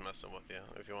 I was just messing with you.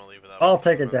 If you want to leave it up, I'll we can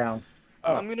take leave it down.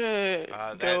 Oh. I'm gonna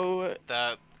go.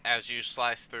 As you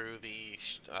slice through the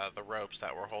ropes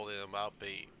that were holding them up,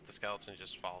 the skeleton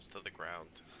just falls to the ground.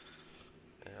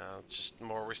 Just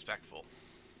more respectful.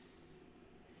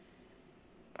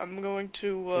 I'm going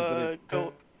to Is it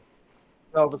go.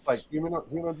 no, it's like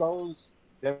human bones?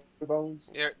 Dead bones?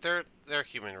 They're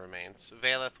human remains.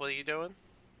 Valeth, what are you doing?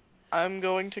 I'm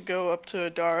going to go up to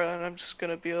Dara and I'm just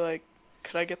gonna be like,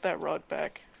 could I get that rod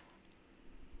back?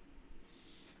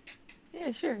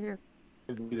 Yeah, sure, here.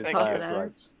 His Thank Toss you. it last at her.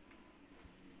 rites.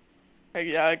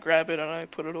 Yeah, I grab it and I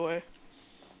put it away.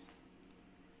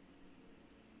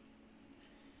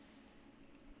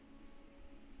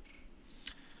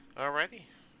 Alrighty.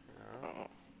 Oh.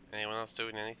 Anyone else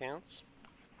doing anything else?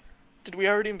 Did we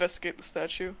already investigate the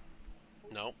statue?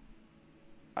 Nope.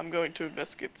 I'm going to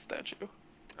investigate the statue.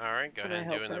 Alright, go Can ahead I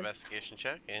and do help an her? investigation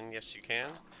check, and yes, you can.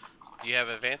 Do you have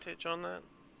advantage on that?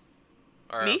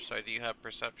 Or, I'm Me? sorry, do you have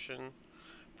perception?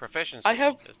 Proficiency I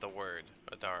have is the word,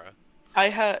 Adara. I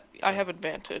Uh, have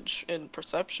advantage in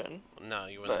perception, No,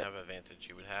 you wouldn't but have advantage.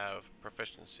 You would have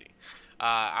proficiency.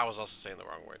 I was also saying the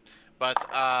wrong word. But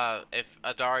if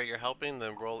Adara you're helping,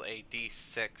 then roll a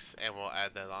d6 and we'll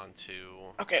add that on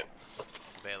to okay.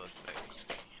 Valeth's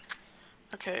thing.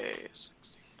 Okay.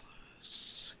 16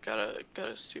 plus.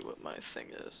 Gotta see what my thing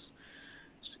is.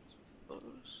 16 plus.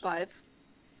 5.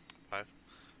 5.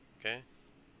 Okay.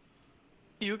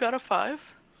 You got a 5?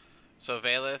 So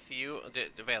Valeth,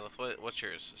 Valeth, what's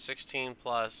yours? 16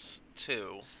 plus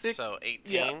 2, Six. so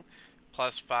 18. Yeah.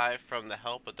 Plus 5 from the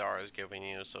help Adara is giving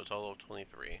you, so a total of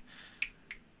 23.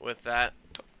 With that,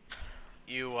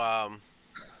 you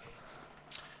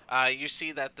you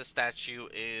see that the statue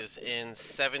is in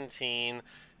 17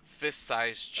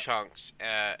 fist-sized chunks,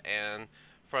 and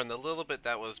from the little bit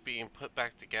that was being put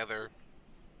back together,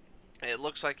 It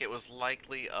looks like it was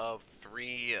likely of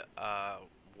three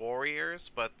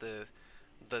warriors, but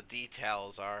the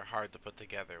details are hard to put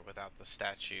together without the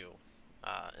statue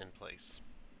in place.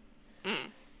 Hmm.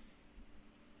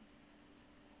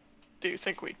 Do you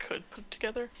think we could put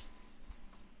together?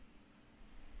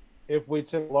 If we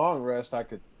took a long rest, I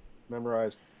could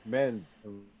memorize men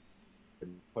and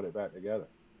put it back together.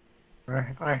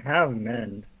 I have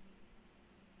men.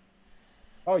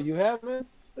 Oh, you have men?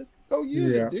 Go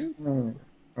use it, Yeah. dude.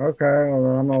 Okay, well,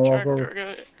 then I'm gonna walk over.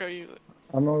 Tractor, go use it.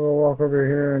 I'm gonna go walk over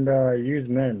here and use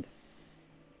mend.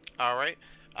 All right.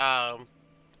 Um,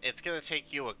 it's gonna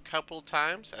take you a couple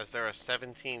times as there are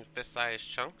 17 fist-sized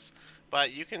chunks,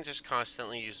 but you can just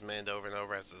constantly use mend over and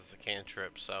over as a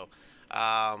cantrip. So,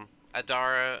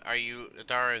 Adara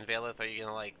and Valeth, are you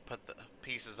gonna like put the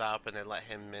pieces up and then let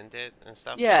him mend it and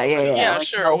stuff? Yeah, yeah, yeah. Yeah, Like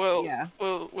sure. help, We'll yeah.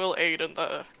 we'll aid in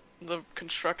the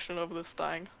construction of this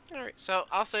thing. All right. So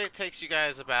I'll say it takes you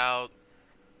guys about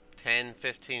 10,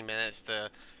 15 minutes to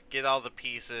get all the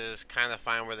pieces, kind of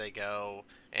find where they go,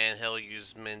 and he'll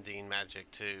use mending magic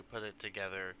to put it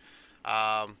together.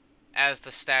 Um, as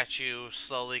the statue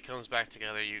slowly comes back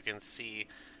together, you can see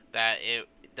that it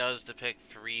does depict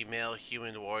three male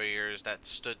human warriors that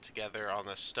stood together on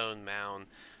a stone mound.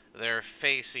 They're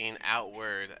facing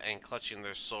outward and clutching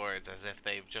their swords as if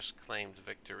they've just claimed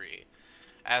victory.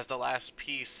 As the last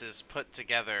piece is put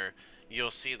together, you'll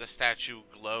see the statue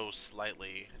glow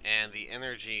slightly, and the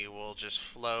energy will just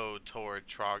flow toward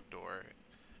Trogdor,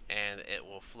 and it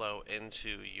will flow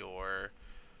into your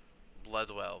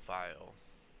Bloodwell vial.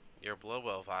 Your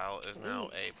Bloodwell vial is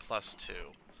now a +2.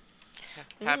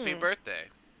 Happy Mm. birthday!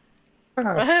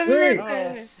 Ah, Happy sweet.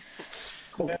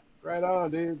 Oh, birthday! right on,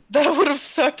 dude. That would have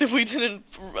sucked if we didn't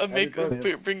Happy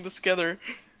birthday. bring this together.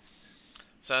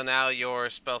 So now your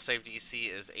spell save DC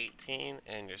is 18,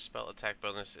 and your spell attack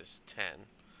bonus is 10.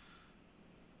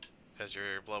 Because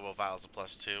your Bloodwell vial is a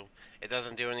 +2. It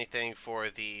doesn't do anything for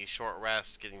the short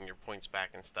rest, getting your points back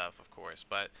and stuff, of course,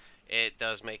 but it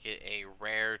does make it a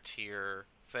rare tier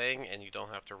thing, and you don't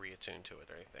have to reattune to it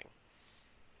or anything.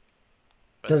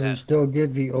 But Does it still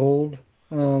give the old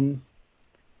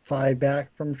 5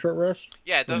 back from short rest?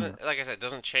 yeah, it Or no? doesn't. Like I said, it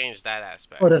doesn't change that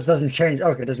aspect. Oh, that doesn't change.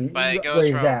 Okay, it doesn't But it goes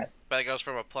raise from that.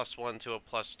 a +1 to a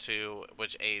 +2,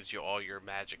 which aids you all your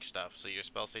magic stuff. So your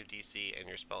spell save DC and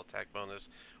your spell attack bonus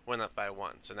went up by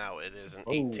 1. So now it is an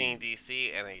 18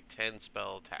 DC and a 10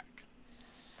 spell attack.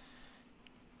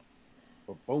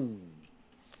 Boom.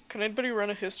 Can anybody run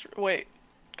a history? Wait,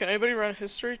 can anybody run a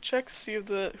history check to see who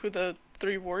the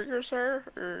three warriors are?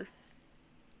 Or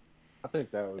I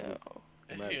think that was no?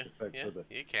 a magic effect Yeah, for the.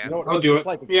 you You can. know what? I'll It's do just it.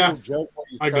 like a Yeah. cool joke where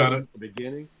you I start got at it. the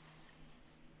beginning,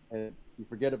 and you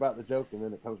forget about the joke, and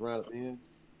then it comes around at the end.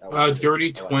 Dirty I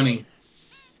like 20.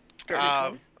 Dirty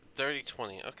 20? Dirty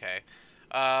 20. Okay.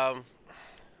 Um,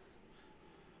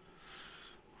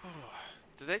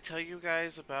 did they tell you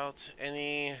guys about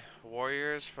any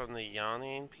warriors from the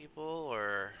Yawning people,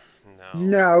 or no?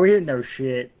 No, we didn't know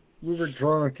shit. We were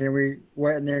drunk and we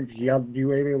went in there and yelled, do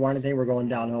whatever we wanted. They were going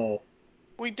downhill.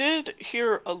 We did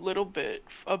hear a little bit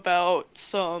about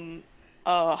some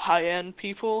high-end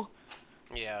people.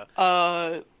 Yeah.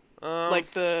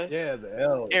 Like the Yeah, the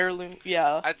elves. heirloom,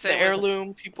 yeah, I'd the say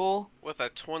heirloom people. with a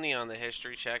 20 on the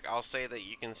history check, I'll say that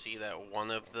you can see that one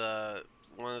of the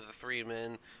three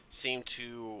men seemed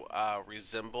to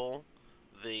resemble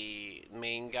the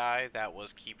main guy that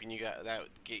was keeping you guys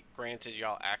granted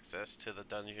y'all access to the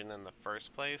dungeon in the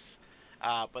first place.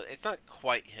 But it's not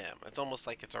quite him. It's almost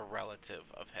like it's a relative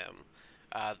of him.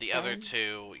 The other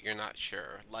two, you're not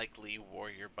sure. Likely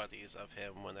warrior buddies of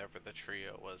him whenever the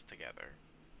trio was together.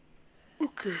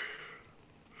 Okay.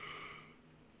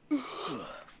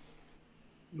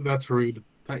 That's rude.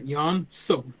 That yawn?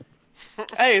 So.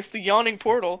 Hey, it's the yawning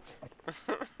portal.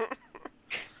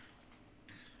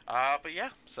 But yeah,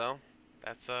 so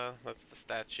that's the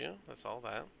statue. That's all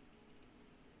that.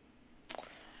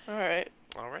 Alright.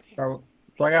 Alrighty. So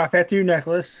I got a tattoo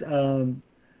necklace. I'm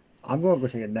going to go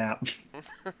take a nap.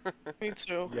 Me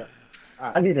too. Yeah.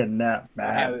 I need a nap, I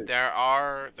man. had it. There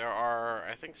are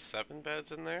I think 7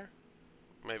 beds in there.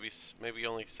 Maybe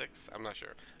only 6. I'm not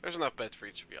sure. There's enough beds for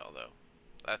each of y'all though.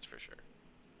 That's for sure.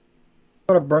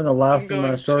 I'm going to burn the last of my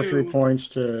going sorcery to- points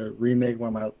to remake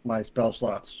one of my spell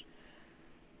slots.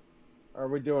 Are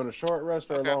we doing a short rest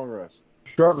or Okay. a long rest?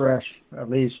 Short rest, at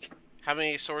least. How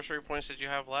many sorcery points did you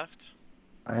have left?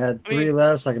 I had I 3 mean-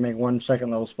 less. I can make 1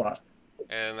 second level spot.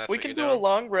 And that's We what can you're do a doing?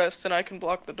 long rest and I can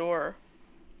block the door.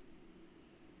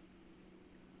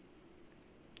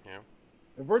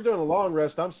 If we're doing a long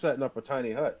rest, I'm setting up a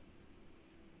tiny hut.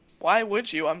 Why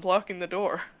would you? I'm blocking the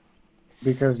door.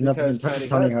 because nothing can Because touch a tiny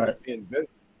tiny hut hut. is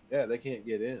invisible. Yeah, they can't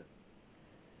get in.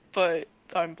 But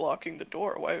I'm blocking the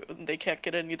door. Why? They can't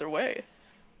get in either way.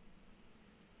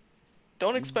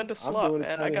 Don't expend a I'm slot, doing a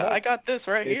man. tiny I hut. got this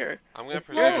right It, here. I'm gonna it's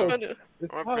You're gonna no, presume. spend it.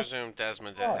 it's I'm gonna not a presume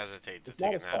Desmond didn't spot. hesitate to It's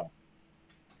take not a a nap. spot.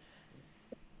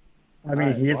 I mean,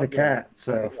 Alright, he well, is a I'm doing cat,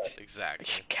 so tiny hut. Exactly.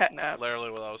 Catnap. Literally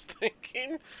what I was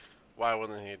thinking. Why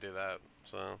wouldn't he do that?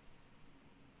 So.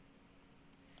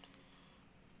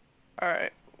 All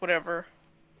right, whatever.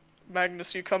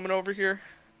 Magnus, you coming over here?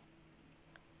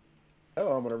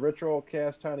 Oh, I'm gonna ritual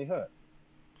cast tiny hut.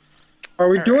 are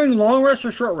we All right. doing long rest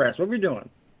or short rest? What are we doing?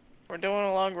 We're doing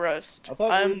a long rest. I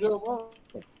thought we were I'm doing long.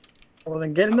 Well,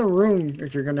 then get in the room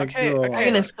if you're gonna Okay, do a okay. long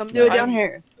Magnus, rest. come do it down I'm-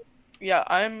 here. yeah.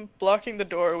 I'm blocking the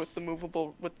door with the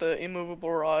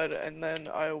immovable rod, and then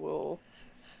I will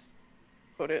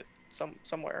put it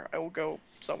somewhere. I will go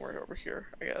somewhere over here,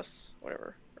 I guess.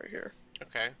 Whatever, right here.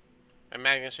 Okay. And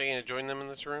Magnus, are you gonna join them in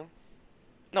this room?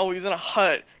 No, he's in a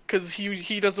hut because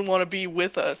he doesn't want to be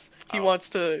with us. He Oh. wants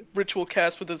to ritual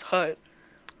cast with his hut.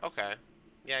 Okay.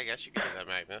 Yeah, I guess you could do that,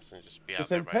 Magnus, and just be out It's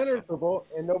there by yourself. impenetrable,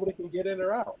 and nobody can get in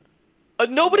or out.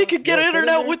 Nobody could get You in wanna or fit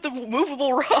in out there? with the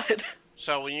movable rod.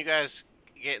 So when you guys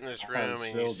get in this I'm room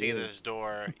and you so see good. this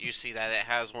door, you see that it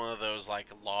has one of those like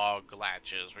log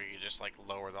latches where you just like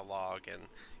lower the log and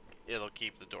it'll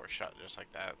keep the door shut just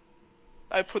like that.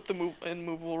 I put the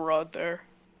immovable rod there.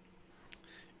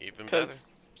 Even better. 'Cause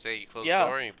Say you close yeah. the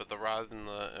door and you put the rod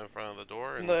in front of the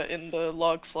door and in the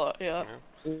log slot, yeah.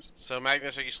 Oops. So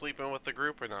Magnus, are you sleeping with the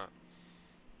group or not?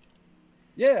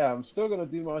 Yeah, I'm still gonna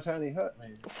do my tiny hut,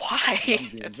 man. Why? I'm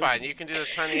being It's fine. invisible. You can do the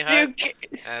tiny You hut. ca-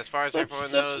 As far as That's everyone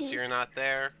such knows, a- you're not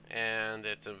there and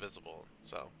it's invisible.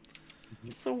 So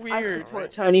so I weird. support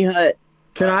Alright. tiny hut.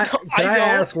 Can I I don't.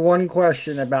 ask one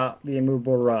question about the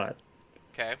immovable rod?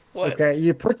 okay. What? Okay,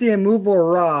 you put the immovable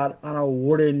rod on a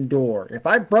wooden door. If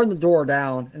I burn the door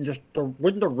down and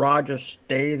wouldn't the rod just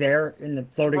stay there in the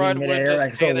floating Rod in would midair? just I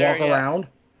can stay still there, walk yeah. around.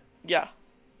 Yeah.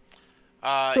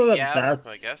 So Yeah,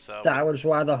 I guess so. that was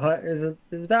why the hut is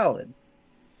valid.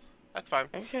 That's fine.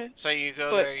 Okay. So you go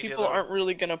But there, you do people the. aren't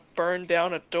really gonna burn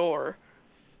down a door.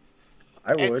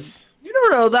 I would. It's You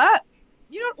don't know that.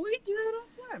 We do that all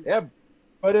the time. Yeah,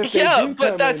 but if they Yeah, do but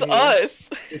come that's in here, us.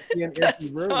 they see an That's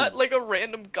empty room. not like a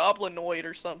random goblinoid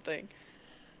or something.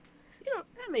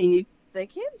 I mean, they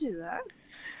can do that.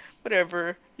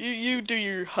 Whatever. You do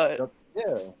your hut.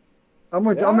 Yeah. I'm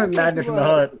with Yeah, I'm I with can Madness do in the my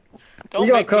hut. Don't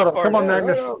gotta make me cuddle. part Come of on, it.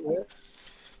 Magnus. Right on, man.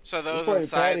 so We're those playing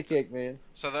patty inside. cake, man.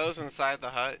 So those inside the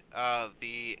hut,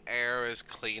 the air is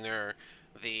cleaner.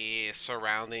 The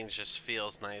surroundings just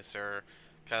feels nicer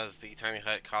because the tiny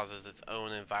hut causes its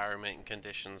own environment and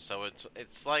conditions. So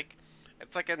it's like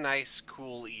a nice,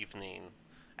 cool evening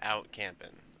out camping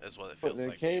is what it feels Putting in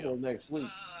like to cable you. next week.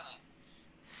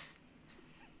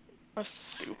 That's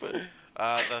stupid.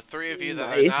 The three of you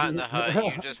that are Nice. not in the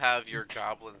hut, you just have your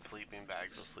goblin sleeping bag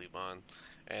to sleep on,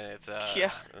 and it's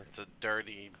Yeah. a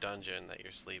dirty dungeon that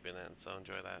you're sleeping in. So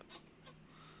enjoy that.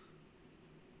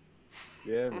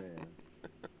 Yeah, man.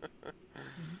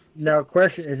 Now,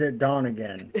 question: is it dawn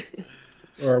again,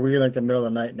 or are we like the middle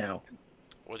of the night now?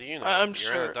 What do you know? I'm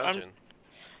You're in a sure. dungeon.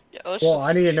 Yeah, let's Well, just.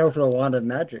 I need to know for the wand of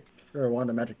magic or wand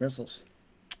of magic missiles.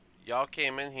 Y'all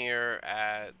came in here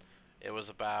at it was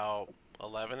about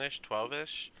 11ish,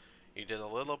 12ish. You did a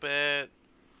little bit.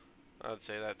 I'd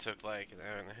say that took like an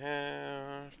hour and a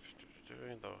half.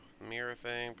 Doing the mirror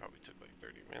thing probably took like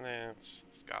 30 minutes.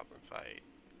 This goblin fight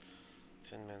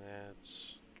 10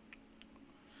 minutes.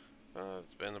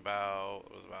 It's been about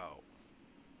it was about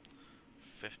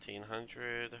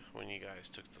 1500 when you guys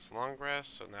took this long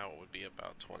rest, so now it would be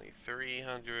about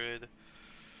 2300.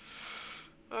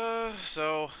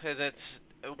 So and it's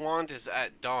wand is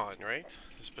at dawn, right?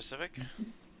 The specific?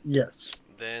 Yes.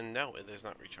 Then no, it is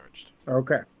not recharged.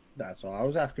 Okay, that's all I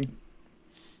was asking.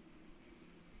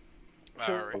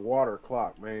 A water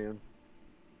clock, man.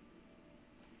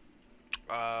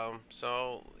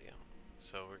 So yeah,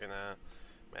 so we're gonna.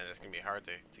 Man, it's gonna be hard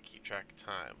to keep track of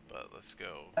time, but let's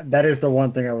go. That is the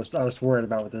one thing I was worried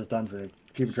about with this dungeon is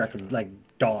keeping track of like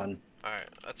dawn. All right,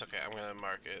 that's okay. I'm gonna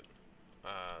mark it.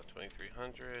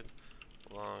 2300.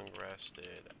 Long rested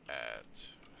at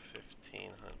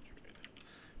 1500.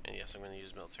 And yes, I'm gonna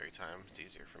use military time. It's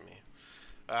easier for me.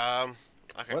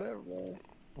 Okay. Whatever, man.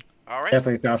 All right.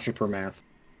 Definitely faster for math.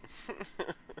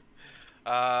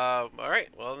 All right.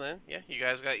 Well then, yeah, you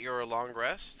guys got your long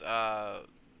rest.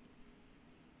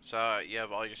 So you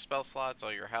have all your spell slots,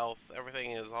 all your health,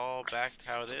 everything is all back to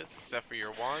how it is, except for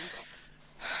your wand.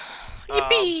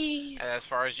 Yippee! And as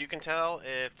far as you can tell,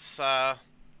 it's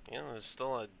you know, there's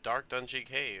still a dark dungeon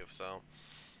cave. So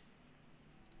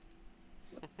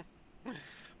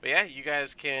But yeah, you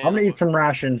guys I'm can. gonna eat some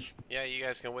rations. Yeah, you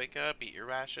guys can wake up, eat your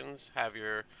rations, have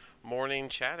your morning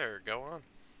chatter. Go on.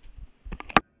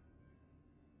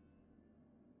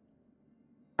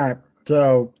 All right.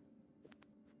 So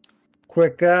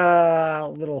quick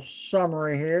little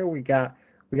summary here. We got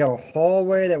a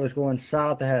hallway that was going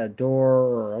south that had a door,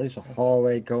 or at least a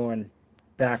hallway going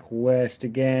back west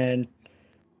again.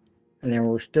 And then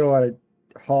we're still at a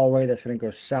hallway that's going to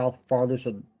go south farther,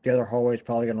 so the other hallway is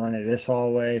probably going to run into this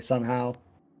hallway somehow.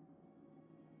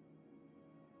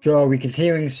 So are we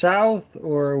continuing south,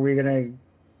 or are we going to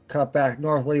cut back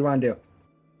north? What do you want to do?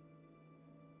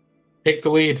 Take the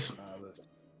lead. Let's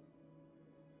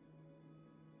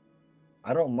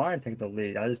I don't mind taking the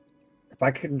lead. If I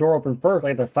kick the door open first, I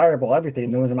get to fireball everything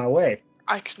that was in my way.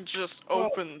 I can just Well-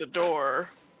 open the door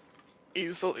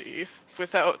easily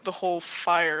without the whole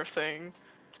fire thing.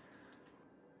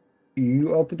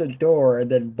 You opened the door and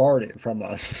then barred it from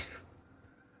us.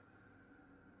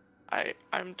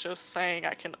 I'm just saying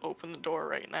I can open the door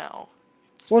right now.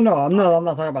 It's Well, no, fine. I'm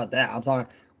not talking about that. I'm talking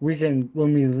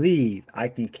when we leave, I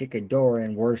can kick a door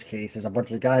in. Worst case, there's a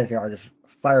bunch of guys there. I just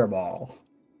fireball.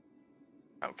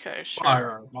 Okay, sure.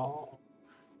 Fireball.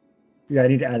 Yeah, I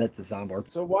need to add that to the soundboard.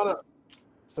 so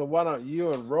why don't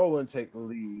you and Roland take the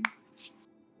lead?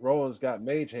 Roland's got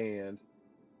mage hand.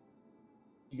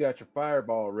 You got your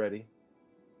fireball ready.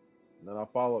 And then I'll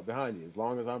follow it behind you as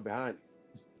long as I'm behind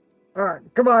you. All right,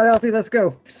 come on, Alfie, let's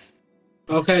go.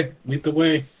 Okay, lead the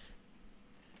way.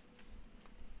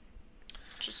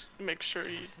 Just make sure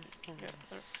you get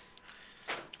there.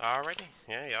 Alrighty.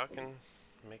 Yeah, y'all can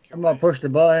make your I'm gonna way. push the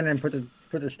button and put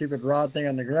the stupid rod thing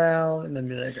on the ground, and then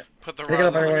be like, Put the pick it rod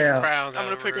up on on your way the out. ground. I'm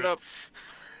gonna pick it up.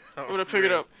 I'm gonna pick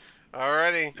it up.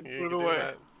 Alrighty. And You put it can do away.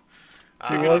 that.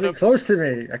 He Pick it wasn't up. close to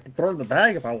me. I could throw it in the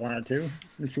bag if I wanted to,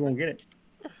 but you won't get it.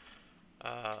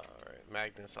 Alright,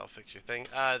 Magnus, I'll fix your thing.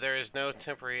 There is no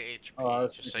temporary HP, Oh, I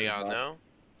was just so thinking y'all about it.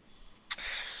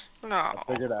 know. No. I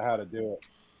figured out how to do it.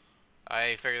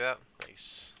 I figured out.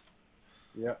 Nice.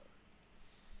 Yeah.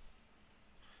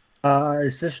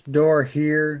 Is this door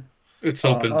here It's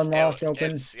open. unlocked,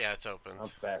 open? It's open. I'm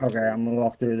back. Okay, I'm gonna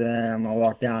walk through there. I'm gonna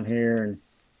walk down here and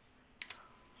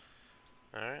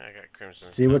Alright, I got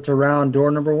Crimson see what's around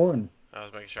door number 1. I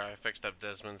was making sure I fixed up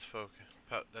Desmond's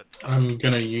I'm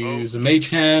gonna use a mage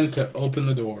hand to open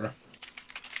the door.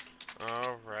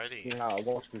 Alrighty. See how I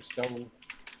walk through stone?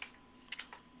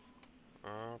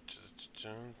 Oh,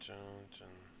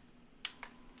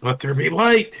 Let there be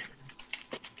light.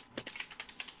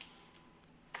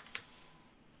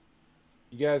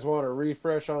 You guys want a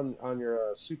refresh on your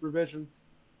supervision?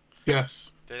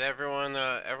 Yes. Did everyone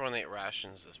ate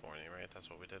rations this morning, right? That's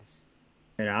what we did.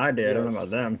 And I did. I don't know about Yes.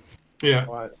 them. Yeah.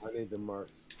 Oh, I need to mark.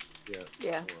 Yeah.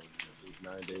 Yeah. Hold on. There's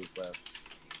 9 days left.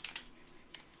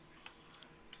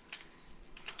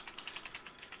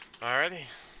 Alrighty.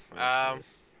 Um,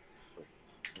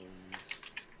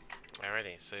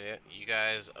 Alrighty. So yeah, you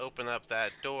guys open up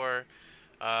that door.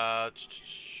 Uh,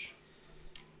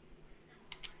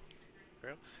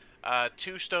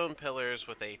 Two stone pillars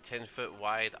with a 10-foot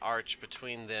wide arch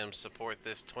between them support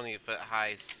this 20-foot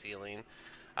high ceiling.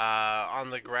 On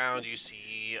the ground, you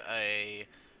see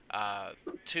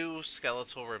two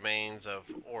skeletal remains of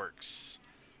orcs.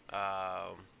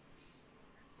 Um,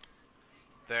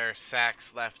 their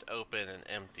sacks left open and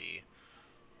empty.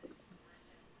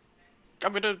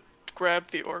 I'm gonna grab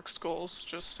the orc skulls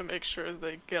just to make sure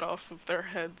they get off of their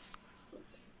heads,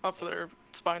 off of their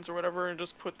spines or whatever, and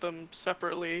just put them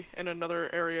separately in another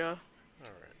area.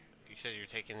 Alright. You said you're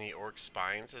taking the orc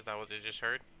spines? Is that what you just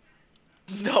heard?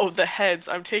 No, the heads.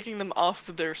 I'm taking them off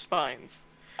of their spines.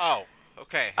 Oh,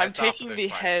 okay. I'm Heads off of taking their the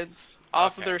spines. heads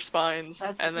off of Okay. their spines,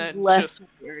 That's and then less just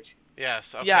weird.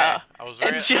 Yes, okay. Yeah, I was and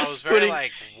very just putting-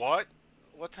 like, what?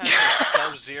 What type of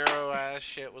Sub-Zero ass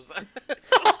shit was that?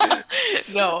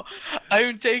 No,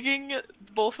 I'm taking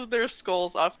both of their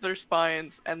skulls off their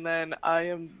spines, and then I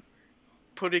am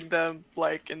putting them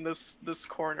like in this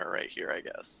corner right here, I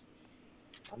guess.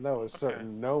 I know a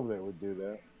certain gnome that would do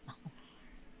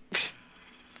that.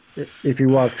 If you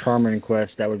watch Charming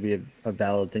Quest, that would be a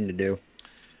valid thing to do.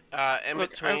 In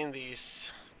Look, between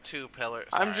these two pillars.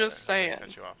 I'm just I didn't saying.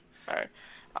 cut you off. Alright.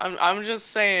 I'm just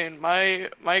saying my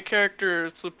character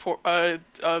support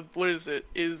what is it?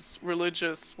 Is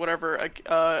religious whatever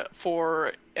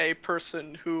for a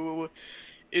person who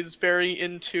is very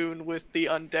in tune with the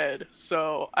undead.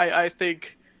 So I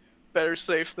think better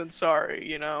safe than sorry,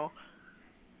 you know.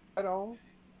 I don't.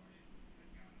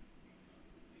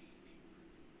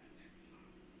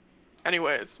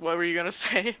 Anyways, what were you gonna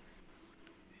say?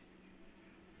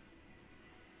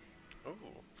 Ooh.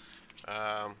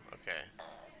 Okay.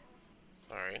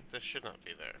 Sorry, this should not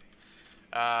be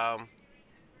there.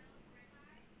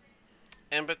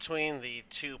 In between the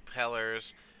two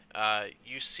pillars,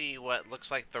 you see what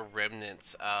looks like the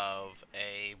remnants of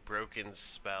a broken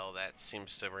spell that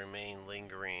seems to remain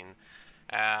lingering.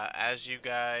 As you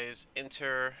guys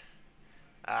enter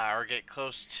or get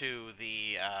close to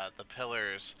the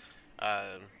pillars,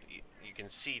 you can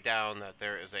see down that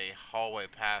there is a hallway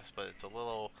pass, but it's a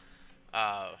little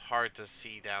hard to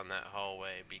see down that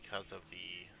hallway because of the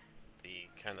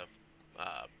kind of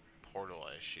uh, portal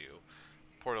issue,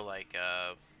 portal-like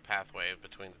pathway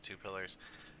between the two pillars,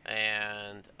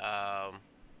 and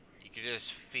you can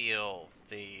just feel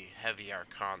the heavy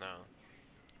arcana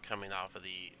coming off of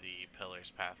the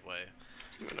pillars pathway.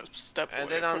 I'm gonna step And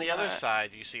away then on from the other that.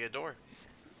 side, you see a door.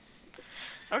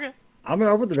 Okay. I'm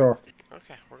gonna open the door.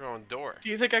 Okay, we're going door. Do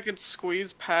you think I could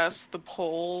squeeze past the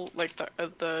pole, like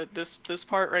this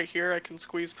part right here? I can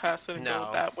squeeze past it and go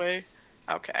No, that way.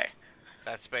 Okay.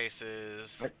 that space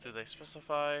is. Do they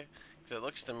specify? Because it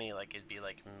looks to me like it'd be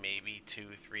like maybe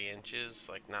 2-3 inches,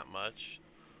 like not much.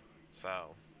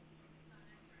 So,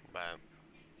 but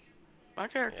My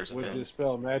character's Yeah, Would thin.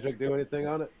 dispel magic do anything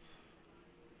on it?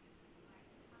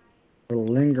 A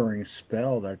lingering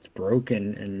spell that's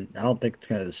broken, and I don't think it's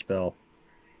gonna dispel.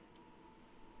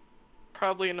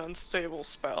 Probably an unstable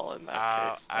spell in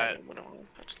that case. I wouldn't want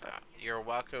to touch that. you're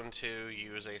welcome to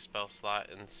use a spell slot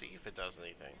and see if it does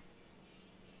anything.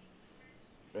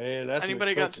 Man, that's an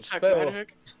Anybody got expensive detect spell.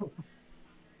 magic?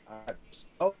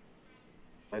 Oh,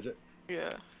 magic. Yeah.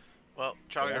 Well,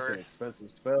 That's an Trogdor,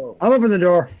 expensive spell. I'll open the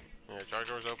door. yeah,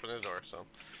 Trogdor's opened his door, so.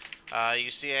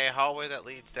 You see a hallway that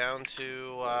leads down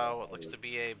to what looks to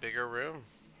be a bigger room.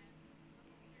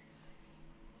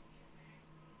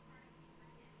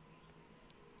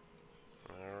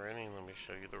 Alrighty, let me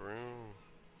show you the room.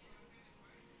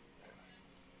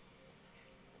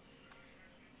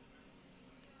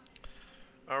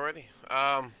 Alrighty.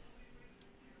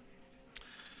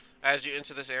 As you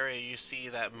enter this area, you see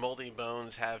that moldy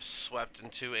bones have swept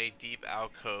into a deep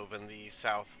alcove in the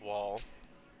south wall.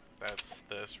 That's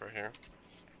this right here.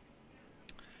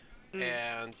 Mm.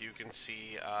 And you can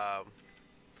see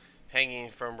hanging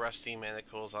from rusty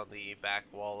manacles on the back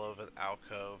wall of an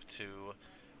alcove to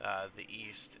the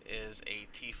east is a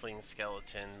tiefling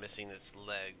skeleton missing its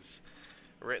legs.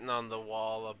 Written on the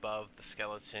wall above the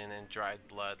skeleton in dried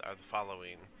blood are the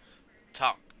following: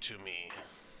 "Talk to me."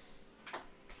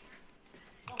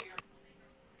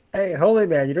 Hey, holy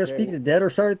man, you don't speak Okay. to the dead or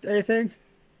start anything?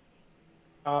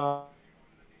 I'm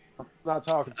not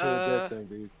talking to a dead thing,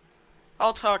 dude.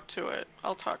 I'll talk to it.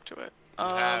 I'll talk to it.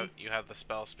 You have the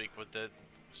spell speak with the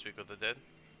dead.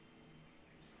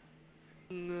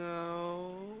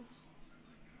 No.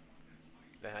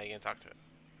 Then how you gonna talk to it?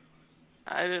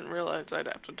 I didn't realize I'd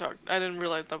have to talk. I didn't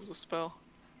realize that was a spell.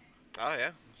 Oh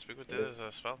yeah, speak with dead is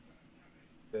a spell.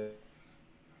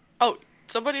 Oh,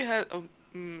 somebody had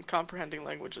comprehending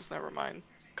languages. Never mind.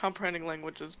 Comprehending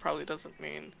languages probably doesn't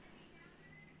mean.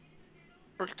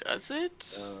 Or does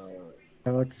it?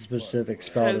 No, it's a specific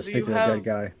spell to Because speak to the dead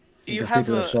guy. You you can speak have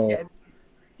to their a soul.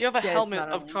 you have a Yeah, it's helmet not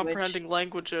a of language. comprehending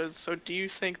languages. So do you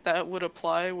think that would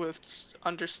apply with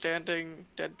understanding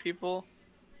dead people?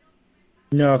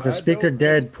 No, because I speak to don't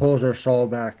dead pulls their soul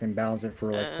back and bounds it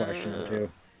for like a question or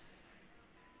two.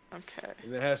 Okay.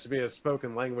 And it has to be a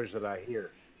spoken language that I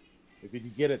hear. If you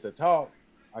can get it to talk,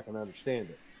 I can understand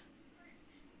it.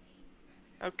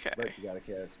 Okay. But you gotta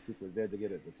cast Speak with Dead to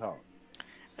get it to talk.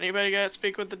 Anybody got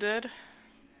speak with the dead?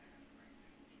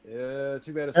 Yeah,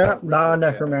 too bad it's Yep, not ritual cast.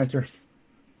 non-necromancer.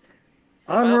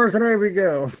 Onwards and away we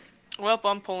go. Well,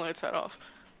 I'm pulling its head off.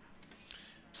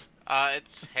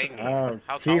 It's hanging.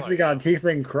 How tall are Tiefling on you?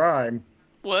 tiefling crime.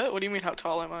 What? What do you mean? How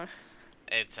tall am I?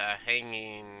 It's a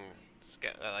hanging.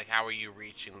 Like, how are you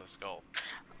reaching the skull?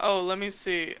 Oh, let me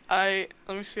see. Let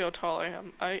me see how tall I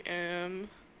am. I am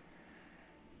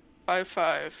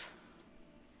 5'5".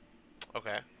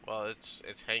 Okay. Well, it's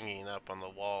hanging up on the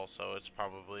wall, so it's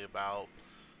probably about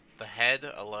the head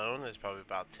alone is probably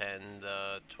about 10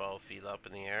 to 12 feet up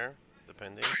in the air,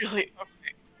 depending. Really?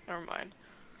 Okay. Never mind.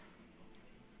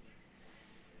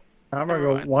 I'm gonna Never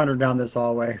go mind. wander down this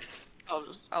hallway. I'll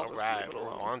just All leave right, it we're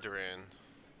alone. wandering.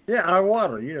 Yeah, I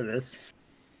water. You know this.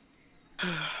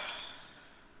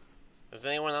 Does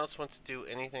anyone else want to do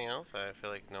anything else? I feel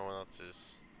like no one else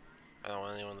is. I don't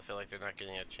want anyone to feel like they're not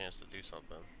getting a chance to do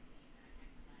something.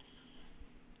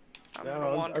 I'm No,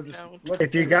 gonna wander I'm just down. looking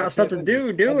If you for got it. stuff to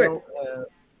do, do it.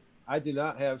 I do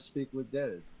not have Speak with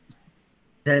Dead.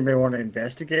 Does anybody want to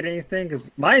investigate anything?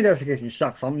 Because my investigation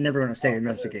sucks, so I'm never gonna say Oh,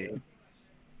 investigating.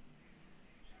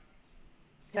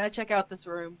 Can I check out this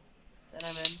room that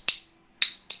I'm in?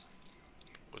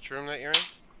 Which room that you're in?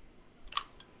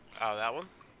 Oh, that one?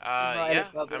 Right Yeah.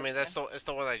 above I it. mean, Yeah. it's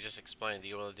the one I just explained. Do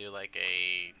you want to do like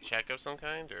a check of some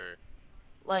kind, or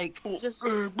Like, Cool. just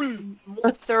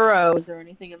more thorough. Is there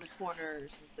anything in the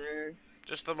corners? Is there?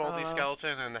 just the I don't moldy know.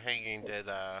 skeleton and the hanging dead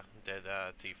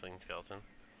tiefling skeleton?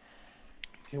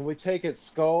 Can we take its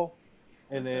skull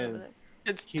and What's over then there?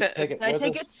 It's take it Can I with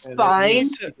take us, its and then spine?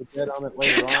 keep the dead on it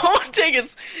later on? Don't take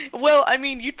it. Well, I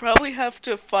mean, you'd probably have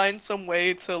to find some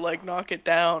way to like knock it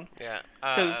down, Yeah.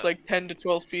 because it's like 10 to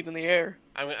 12 feet in the air.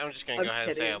 I'm just gonna I'm go ahead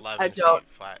and say kidding. I 11 don't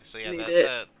feet flat. So yeah, need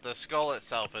it. the skull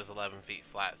itself is 11 feet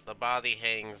flat. The body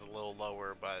hangs a little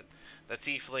lower, but the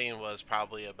tiefling was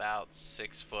probably about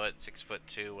 6 foot,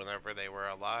 6'2" whenever they were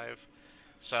alive.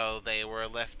 So they were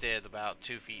lifted about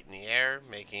 2 feet in the air,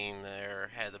 making their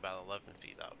head about 11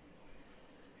 feet up.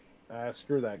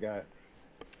 Screw that guy.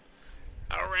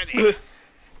 Alrighty.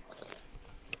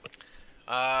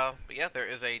 But yeah, there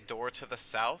is a door to the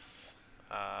south.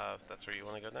 That's where you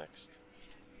want to go next.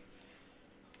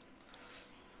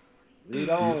 Lead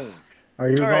on. Are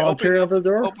you All right, volunteering over the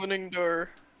door? opening door.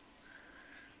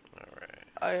 Alright.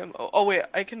 I am. Oh wait,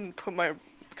 I can put my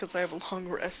because I have a long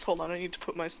rest. Hold on, I need to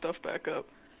put my stuff back up.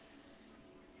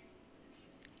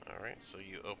 Alright, so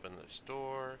you open this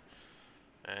door,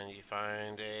 and you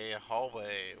find a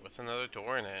hallway with another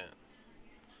door in it.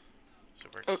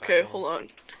 Super Okay, exciting. hold on.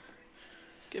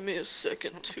 Give me a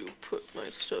second to put my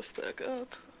stuff back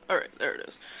up. All right, there it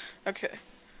is. Okay,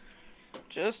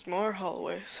 just more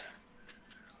hallways.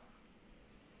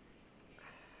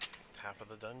 Half of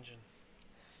the dungeon.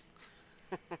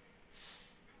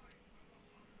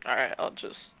 All right, I'll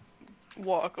just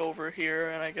walk over here,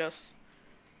 and I guess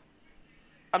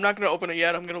I'm not gonna open it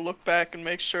yet. I'm gonna look back and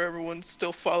make sure everyone's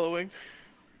still following.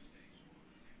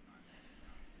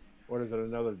 What is it?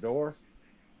 Another door?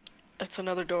 It's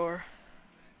another door.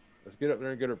 Let's get up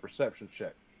there and get a perception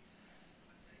check.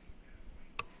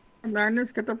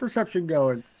 Magnus, get the perception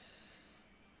going.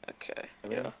 Okay,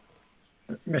 Come yeah.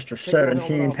 in. Mr. Take your helmet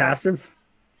 17 off. passive.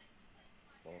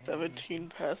 17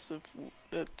 passive.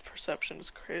 Perception is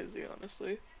crazy,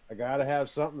 honestly. I gotta have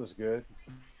something that's good.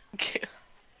 Because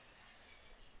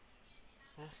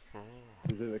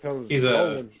if it comes He's a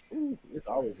rolling, it's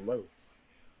always low.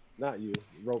 Not you.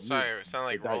 Roll Sorry, you. it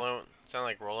sounded The like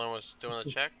dice. Roland was doing a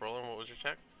check. Roland, what was your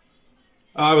check?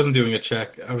 I wasn't doing a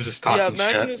check. I was just Yeah, talking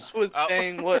shit. Magnus was Oh.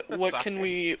 saying what can Sorry.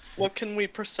 we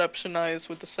perceptionize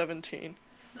with the 17?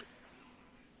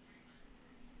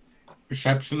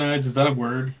 Perceptionize, is that a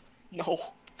word?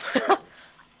 No.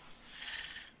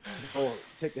 Oh,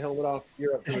 take the helmet off.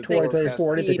 You're up to It's the 20, door. 30, Cast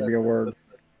 40. It could be a perception. word.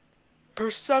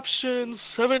 Perception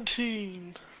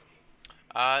 17.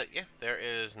 Yeah, there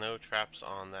is no traps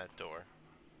on that door.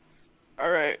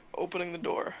 Alright, opening the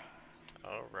door.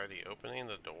 Alrighty, opening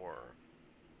the door.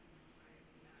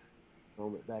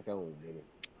 Helmet back on. Minute.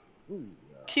 Ooh,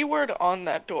 Keyword on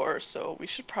that door, so we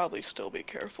should probably still be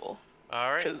careful.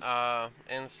 Alright, 'Cause-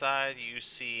 inside you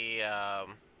see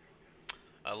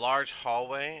a large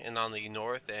hallway, and on the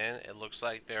north end, it looks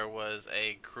like there was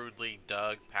a crudely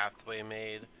dug pathway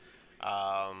made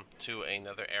to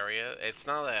another area. It's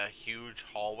not a huge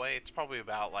hallway. It's probably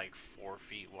about like 4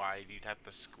 feet wide. You'd have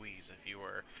to squeeze if you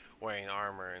were wearing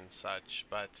armor and such.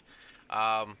 But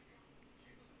um,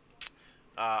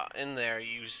 in there,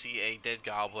 you see a dead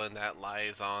goblin that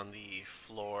lies on the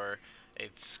floor.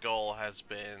 Its skull has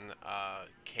been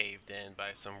caved in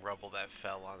by some rubble that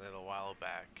fell on it a while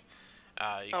back. You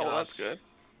oh, can well, that's also good.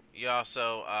 you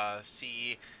also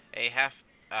see a half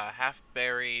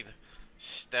buried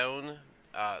stone,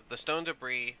 the stone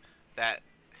debris that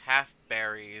half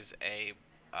buries a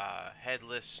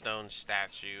headless stone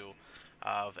statue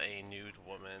of a nude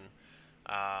woman.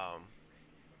 Um,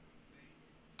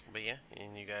 but yeah,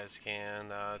 and you guys can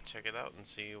check it out and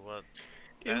see what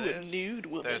that Ooh, a is. nude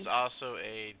woman. There's also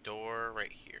a door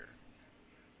right here.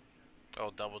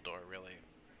 Oh, double door, really.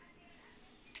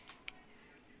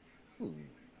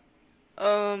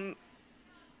 Um,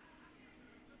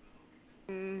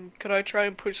 could I try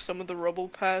and push some of the rubble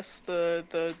past the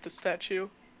statue?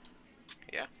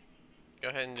 Yeah. Go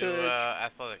ahead and do To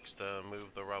athletics to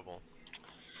move the rubble.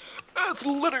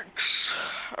 athletics.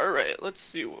 All right, let's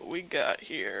see what we got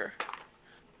here.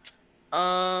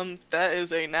 That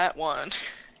is a nat 1.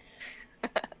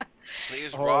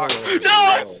 These Oh, rocks are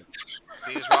No!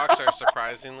 these rocks are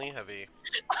surprisingly heavy.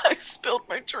 I spilled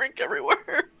my drink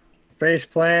everywhere. Face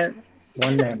plant,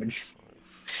 1 damage.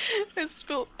 I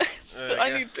spilled. I I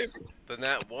guess need paper. the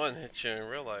nat 1 hit you in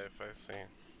real life, I see.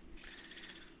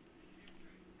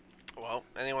 Well,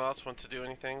 anyone else want to do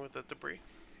anything with the debris?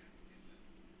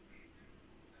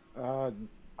 I'm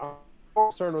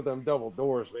concerned with them double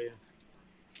doors, man.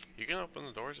 You can open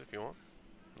the doors if you want.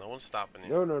 No one's stopping you.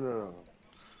 No, no, no, no.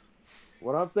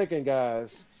 What I'm thinking,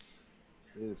 guys,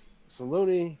 is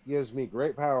Saluni gives me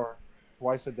great power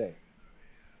twice a day.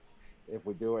 If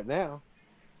we do it now,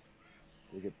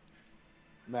 we get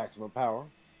maximum power.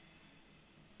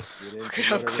 Get into Okay,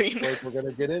 I'm whatever clean. scrape we're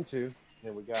gonna get into,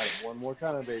 and we got it one more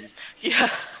time, baby. Yeah.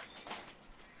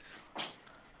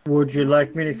 Would you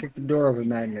like me to kick the door open,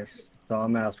 Magnus? So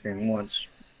I'm asking once.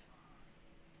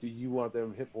 Do you want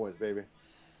them hit points, baby?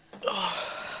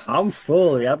 I'm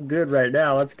good right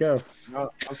now. Let's go.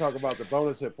 No, I'm talking about the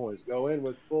bonus hit points. Go in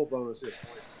with full bonus hit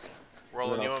points,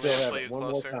 and then Roland, I'll you want me still to have pull it you one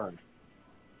more closer? time.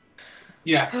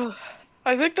 Yeah.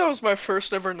 I think that was my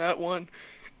first ever net one.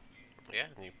 Yeah,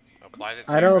 and you applied it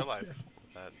to I your don't. real life.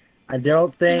 With that. I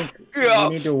don't think we Yeah.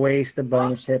 need to waste the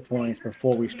bonus hit points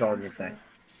before we start anything.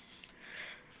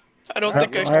 I don't All right,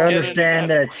 think I well, I can get any understand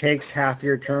net. that it takes half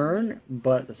your turn,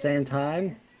 but at the same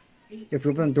time, if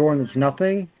you open the door and there's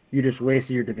nothing, you just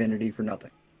wasted your divinity for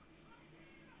nothing.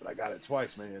 but I got it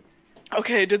twice, man.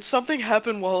 Okay, did something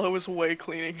happen while I was away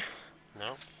cleaning?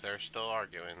 No, they're still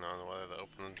arguing on whether to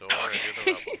open the door or do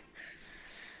the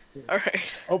rebel.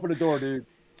 Alright. Open the door, dude.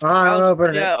 I'm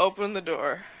opening it. Yeah, open the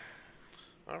door.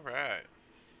 All right.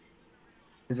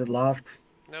 Is it locked?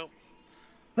 Nope.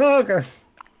 Oh, okay.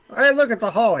 Hey, look, it's a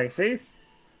hallway. See?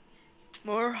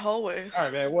 More hallways. All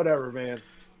right, man. Whatever, man.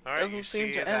 All right. You Doesn't seem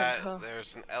see to end, that huh?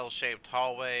 there's an L-shaped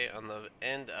hallway on the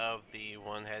end of the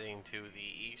one heading to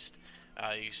the east.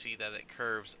 You see that it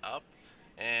curves up,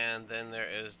 and then there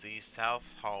is the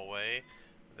south hallway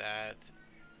that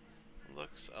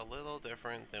looks a little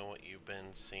different than what you've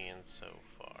been seeing so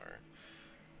far.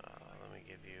 Let me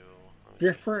give you. Let me see.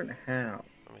 Different how?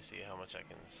 Let me see how much I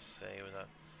can say without.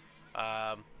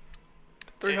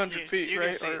 300 feet, you can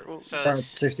right? see. Or well, So About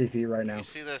 60 feet right now. you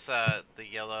see this the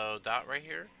yellow dot right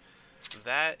here?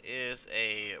 That is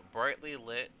a brightly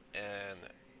lit and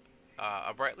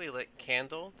a brightly lit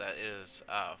candle that is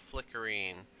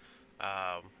flickering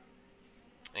um,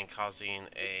 and causing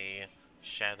a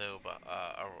shadow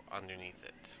underneath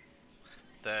it.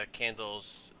 The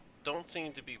candles don't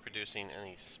seem to be producing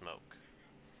any smoke.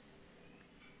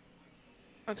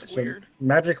 that's So weird.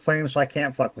 magic flame, so I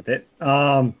can't fuck with it.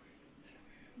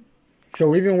 So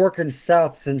we've been working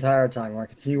south this entire time. Want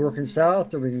to continue working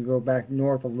south, or we can go back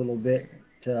north a little bit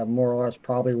to more or less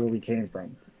probably where we came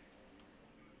from.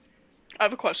 I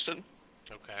have a question.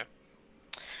 Okay.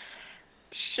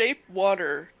 Shape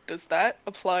water, does that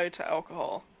apply to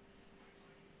alcohol?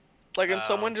 Like, can Um,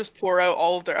 someone just pour out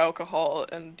all of their alcohol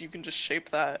and you can just shape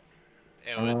that?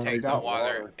 it would I take the got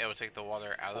water. water. It would take the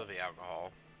water out of the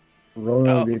alcohol. Ronan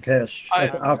Oh, would be pissed. I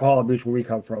That's alcohol abuse where we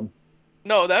come from.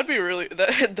 no, that'd be really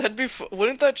that'd be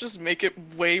wouldn't that just make it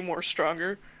way more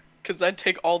stronger? Cause that'd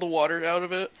take all the water out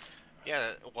of it.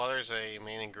 Yeah, water's a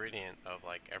main ingredient of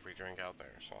like every drink out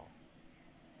there. So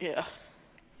Yeah.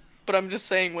 But I'm just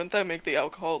saying, wouldn't that make the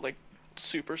alcohol like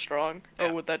super strong, or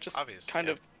yeah, would that just obvious. kind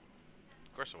Yeah, of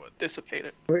of course it would. dissipate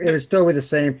it? It would still be the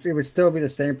same. It would still be the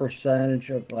same percentage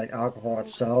of like alcohol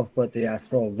itself, but the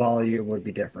actual volume would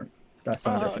be different. That's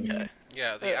the Oh, difference. okay.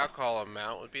 Yeah, the Yeah. alcohol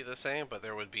amount would be the same, but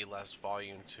there would be less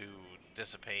volume to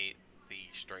dissipate the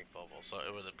strength level, so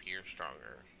it would appear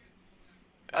stronger.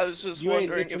 I was As just You ain't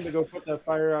wondering itching if to go put that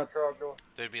fire out, Trogdor?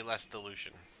 there'd be less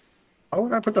dilution. Oh,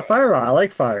 when I put the fire on, I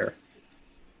like fire.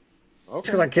 Just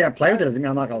Okay. because I can't play with it All right. doesn't mean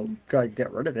I'm not gonna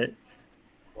get rid of it.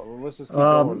 Well, let's just keep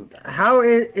going. How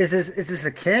is this? Is this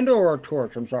a candle or a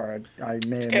torch? I'm sorry, I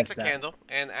may have It's missed a that. candle,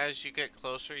 and as you get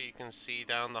closer, you can see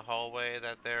down the hallway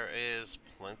that there is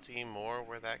plenty more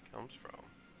where that comes from.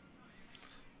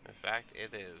 In fact,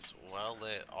 it is well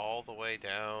lit all the way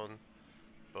down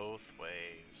both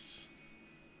ways.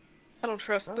 I don't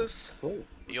trust Oh, this. cool.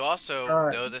 You also All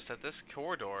right. notice that this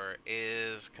corridor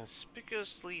is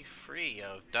conspicuously free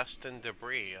of dust and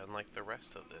debris, unlike the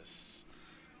rest of this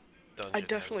I dungeon has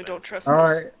definitely been don't so trust All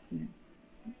far. this. right,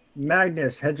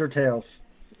 Magnus, heads or tails?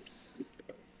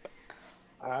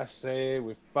 I say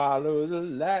we follow the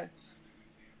lights.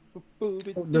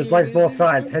 There's lights both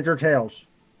sides. Heads or tails?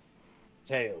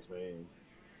 Tails, man.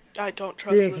 I don't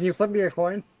trust Dean, can you this. flip me a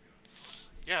coin?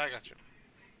 Yeah, I got you.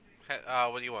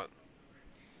 What do you want?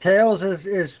 Tails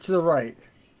is to the right.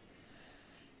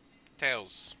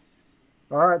 Tails.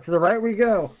 All right, to the right we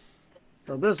go.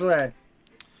 So this way.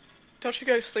 Don't you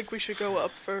guys think we should go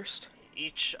up first?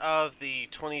 Each of the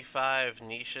 25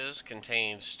 niches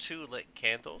contains 2 lit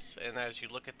candles, and as you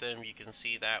look at them, you can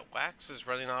see that wax is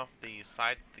running off the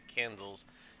sides of the candles,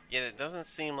 yet it doesn't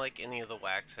seem like any of the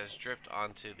wax has dripped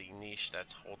onto the niche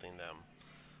that's holding them.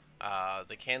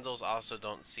 The candles also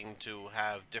don't seem to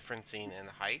have differencing in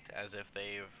height, as if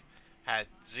they've had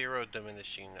zero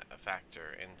diminishing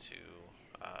factor into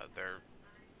their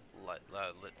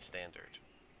lit standard.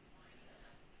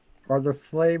 Are the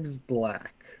flames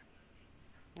black?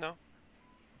 No,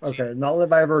 so Okay, not lit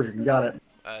by aversion. Got it.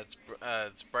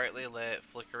 it's brightly lit,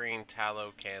 flickering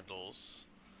tallow candles.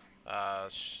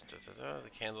 The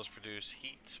candles produce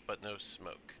heat but no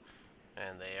smoke,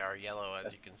 and they are yellow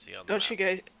as you can see on the Don't map. you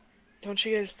guys? Don't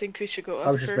you guys think we should go I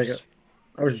up was just making. first?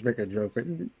 I was just making a joke, but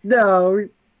no,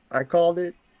 I called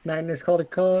it. Magnus called it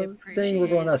We color thing. We're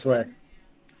going appreciate this way. it.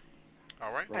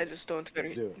 All right. I just don't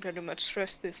Let's do it. very much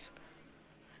stress this.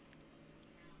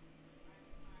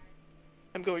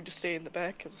 I'm going to stay in the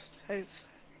back because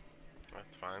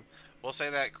That's fine. We'll say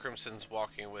that Crimson's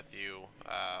walking with you,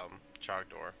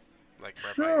 Chogdor, like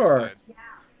right by your Sure.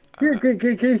 side. Here,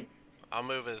 Kiki. I'll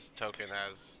move his token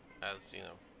as you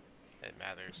know it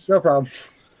matters. No problem.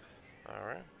 All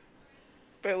right.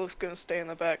 Bella's gonna stay in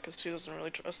the back because she doesn't really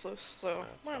trust us. So.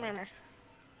 That's fine.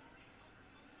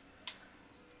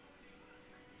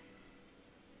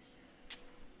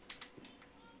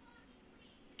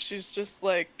 She's just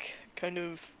like kind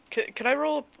of. Can I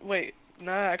roll? Wait,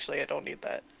 nah. Actually, I don't need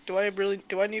that. Do I really?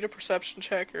 Do I need a perception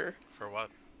check or? For what?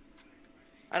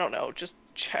 I don't know. Just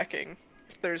checking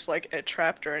if there's like a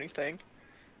trapped or anything.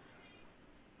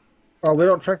 Oh, we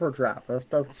don't check for trap.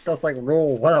 That's like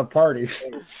rule one of parties.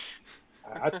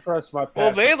 I trust my Well,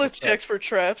 passive Vela perception. checks for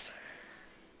traps.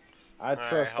 I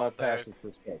trust my hold there. passive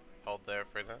perception. Hold there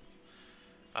for now.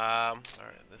 All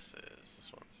right. This is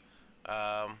this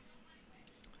one.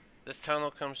 This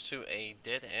tunnel comes to a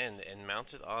dead end, and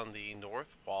mounted on the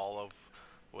north wall of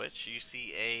which you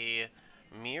see a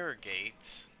mirror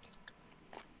gate.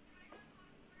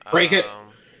 Break it.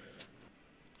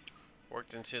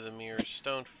 Worked into the mirror's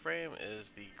stone frame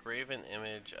is the graven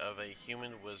image of a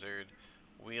human wizard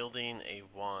wielding a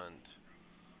wand.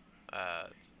 Uh,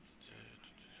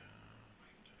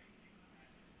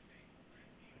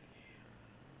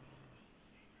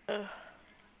 Uh,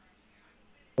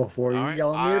 Before you Alright,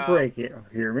 yell at me to break it,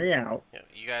 hear me out. yeah,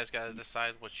 you guys gotta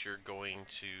decide what you're going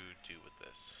to do with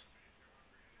this.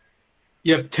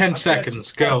 You have 10 I bet seconds.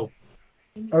 you- Go.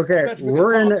 Okay, Bet you we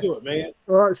we're can in talk the. to it, man.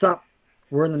 Oh, stop.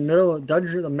 We're in the middle of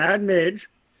Dungeon of the Mad Mage.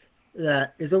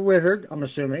 That is a wizard, I'm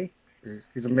assuming.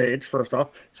 He's a mage, first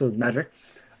off, so magic.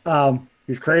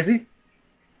 He's crazy.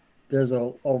 There's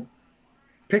a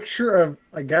picture of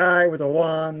a guy with a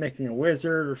wand making a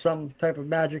wizard or some type of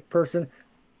magic person.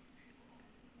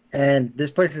 And this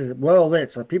place is well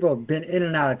lit, so people have been in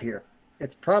and out of here.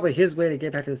 It's probably his way to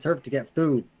get back to the surf to get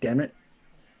food, damn it.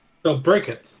 So break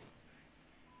it.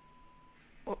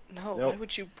 well, no. Nope. Why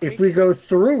would you? Break If we it? go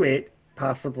through it,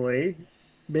 possibly,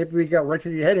 maybe we got right to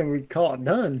the head and we call it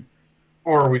done.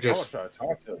 Or we I'm gonna just, try to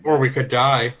talk to it. or we could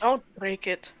die. Don't break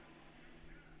it.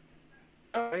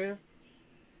 Oh, man.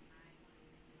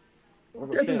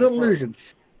 Death is an illusion.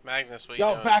 Magnus, what are you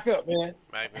Y'all doing? back up, man.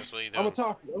 Magnus, what are you I'm doing? gonna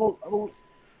talk. I'm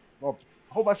gonna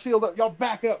hold my shield up. Y'all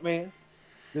back up, man.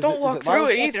 Don't walk through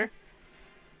it either.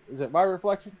 Is it my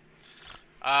reflection?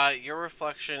 Your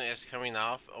reflection is coming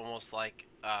off almost like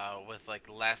with like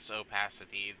less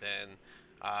opacity than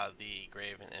the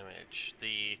graven image.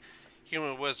 The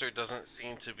human wizard doesn't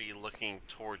seem to be looking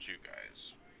towards you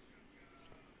guys.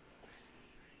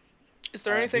 Is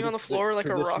there anything Do on the floor like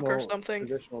a rock or traditional- something?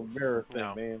 Traditional mirror thing,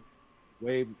 No. man.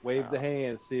 Wave the Oh.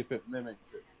 hand, see if it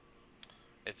mimics it.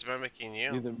 It's mimicking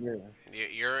you. Do the mirror.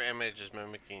 Your image is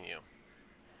mimicking you.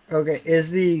 Okay, is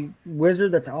the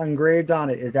wizard that's engraved on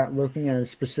it, is that looking in a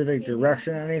specific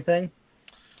direction or anything?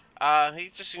 He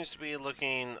just seems to be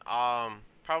looking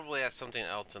probably at something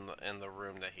else in the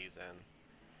room that he's in.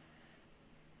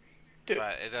 Dude.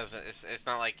 But it doesn't. It's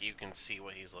not like you can see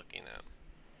what he's looking at.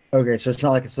 Okay, so it's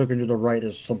not like it's looking to the right,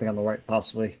 there's something on the right,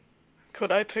 possibly.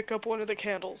 Could I pick up one of the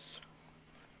candles?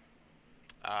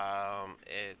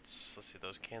 Let's see.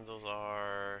 Those candles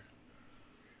are.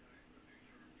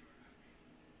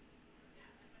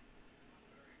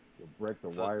 You'll break the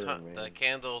The, wiring, tu- man. the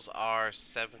candles are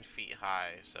 7 feet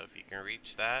high, so if you can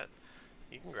reach that,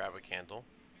 you can grab a candle.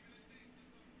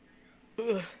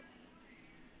 Ugh.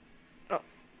 Oh,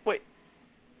 wait.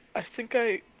 I think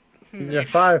I. You're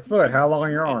 5 foot, how long are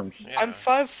your arms? Yeah. I'm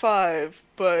 5'5",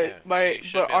 but Yeah, so my you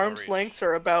should be able to arms reach. lengths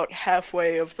are about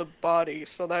halfway of the body,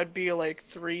 so that'd be like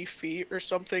 3 feet or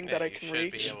something Yeah, that I you can should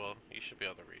reach. be able. You should be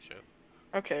able to reach it.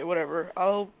 Okay, whatever.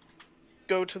 I'll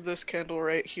go to this candle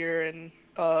right here and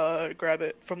grab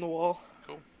it from the wall.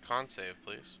 Cool. Con save,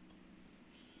 please.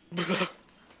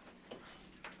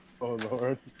 Oh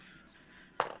Lord.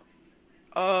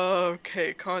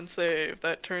 Okay, con save.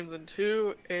 That turns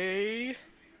into a.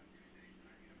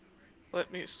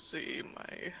 Let me see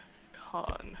my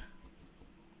con.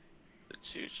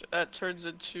 That turns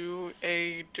into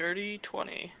a dirty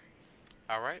 20.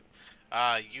 Alright.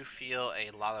 You feel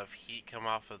a lot of heat come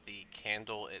off of the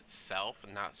candle itself,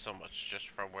 not so much just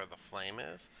from where the flame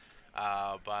is.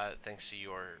 But thanks to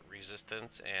your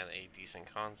resistance and a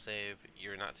decent con save,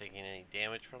 you're not taking any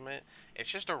damage from it. It's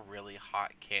just a really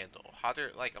hot candle.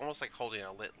 Hotter, like almost like holding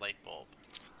a lit light bulb.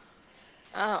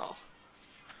 Oh.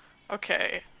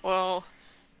 Okay. Well,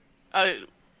 I.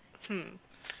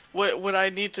 Would I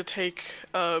need to take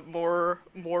more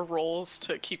rolls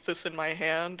to keep this in my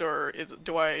hand, or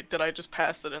did I just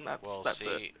pass it and that's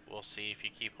it? We'll see if you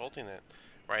keep holding it.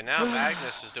 Right now,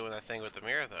 Magnus is doing that thing with the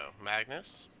mirror, though.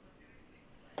 Magnus?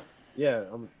 Yeah.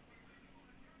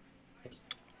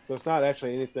 So it's not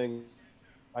actually anything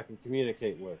I can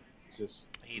communicate with. It's just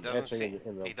etching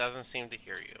in He doesn't seem to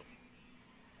hear you.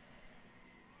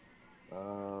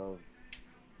 the.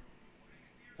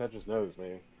 Touch his nose,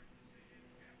 man.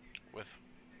 With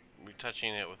you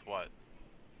touching it with what?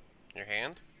 Your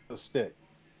hand? The stick.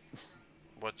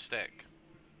 What stick?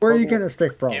 Where are you Poking getting a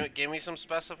stick from? Give me some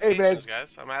Hey man, specifications,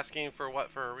 guys. I'm asking for what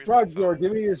for a reason. drug So dealer,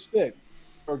 give me your stick.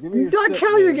 Or give me your Like stick,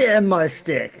 how you man. getting my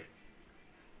stick?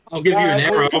 I'll give you an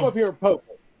Well, arrow. come up here and poke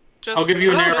it. Just I'll give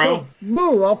you an just arrow.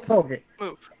 Move, I'll poke it.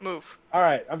 Move. All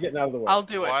right, I'm getting out of the way. I'll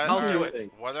do it. I'll do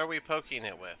it. what are we poking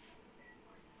it with?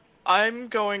 I'm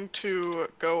going to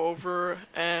go over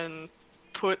and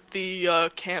put the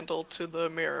candle to the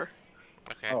mirror.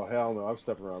 Okay. Oh hell no! I'm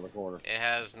stepping around the corner. It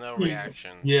has no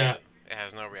reaction. Yeah. It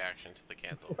has no reaction to the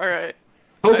candle. All right.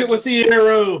 Poke it with the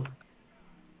arrow.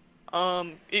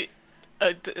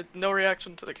 No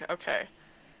reaction to the okay.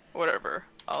 Whatever.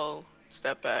 I'll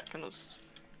step back and just.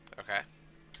 Okay.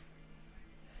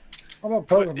 I'm gonna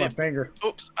poke with my finger.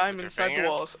 Oops, I'm With your inside the finger?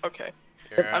 walls. Okay.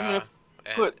 You're, I'm gonna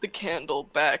put the candle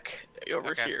back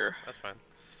over okay, here. that's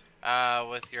fine.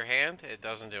 With your hand, it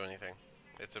doesn't do anything.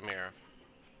 It's a mirror.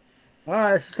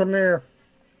 Alright, it's a mirror.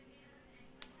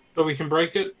 So we can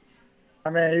break it? I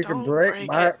mean, you can Don't break.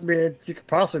 break I it. mean, you could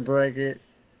possibly break it.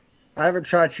 I haven't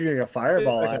tried shooting a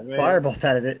firebolt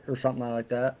out of it or something like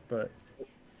that. But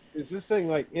Is this thing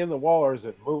like in the wall or is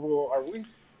it movable? Are we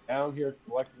down here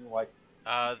collecting like?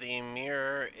 The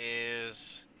mirror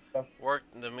is Stuff?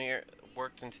 worked into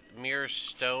the mirror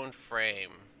stone frame.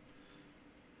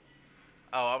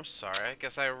 Oh, I'm sorry. I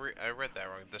guess I read that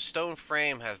wrong. The stone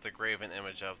frame has the graven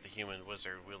image of the human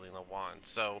wizard wielding a wand.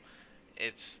 So,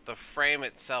 it's the frame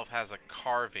itself has a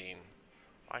carving.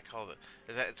 I call it.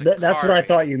 It's a that's what I carving.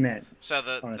 thought you meant. So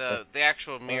Honestly. the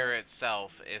actual mirror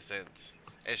itself isn't.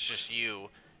 It's just you,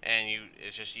 and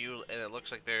it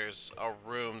looks like there's a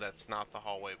room that's not the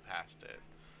hallway past it.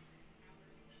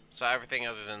 So everything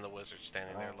other than the wizard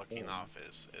standing there looking off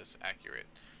is accurate.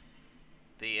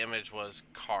 The image was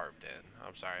carved in.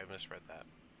 I'm sorry, I misread that.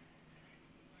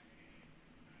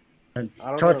 And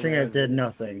I don't touching know, man. it did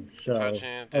nothing. So Touching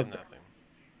it did okay. nothing.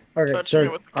 Okay, Touching so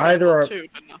it with the candle too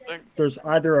did nothing. there's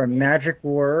either a magic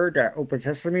word that opens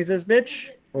sesame's this bitch,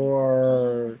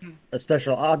 or a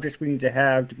special object we need to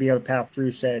have to be able to pass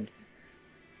through said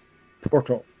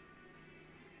portal.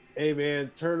 Hey man,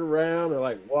 turn around and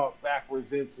like walk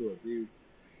backwards into it, dude.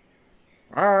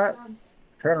 All right,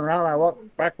 turn around. I walk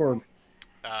backward.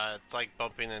 It's like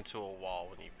bumping into a wall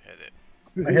when you hit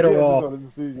it. I hit a Yeah, wall. just wanted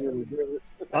to see you do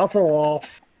it. Also a wall.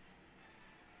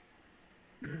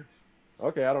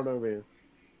 Okay, I don't know, man.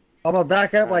 I'm gonna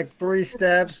back up like 3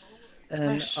 steps,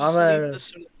 and Let's I'm just leave gonna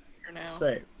this in here now.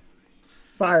 say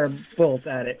fire bolt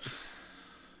at it.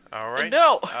 Alright.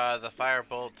 No! The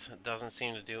firebolt doesn't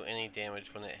seem to do any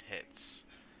damage when it hits.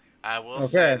 I will Okay.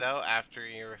 say, though, after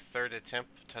your third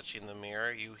attempt touching the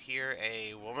mirror, you hear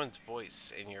a woman's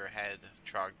voice in your head,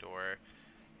 Trogdor,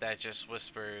 that just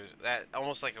whispers, that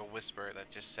almost like a whisper that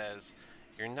just says,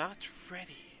 "You're not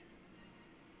ready.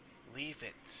 Leave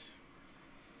it."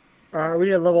 All right, we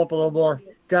need to level up a little more.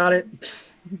 Got it.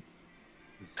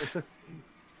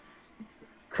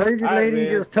 Crazy All right, lady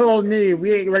man. just told me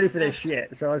we ain't ready for this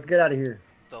shit, so let's get out of here.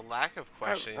 The lack of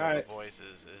questioning of Alright. the voice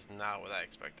is not what I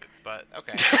expected, but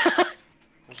okay.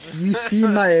 You see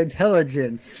my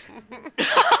intelligence.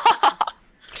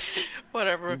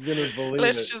 Whatever. He's gonna believe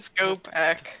Let's it. just go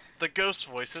back. The ghost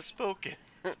voice has spoken.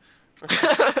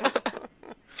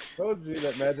 Told you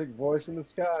that magic voice in the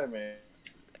sky, man.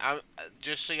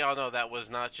 Just so y'all know, that was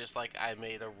not just like I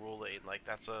made a ruling. Like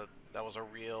that was a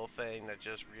real thing that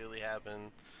just really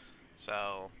happened.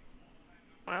 So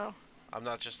Wow. I'm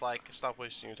not just like stop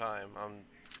wasting your time. I'm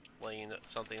letting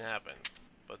something happen.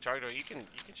 But Trogdor, you can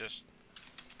just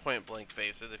point blank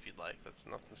face it if you'd like. That's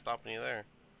nothing stopping you there.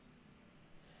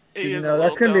 He is a No,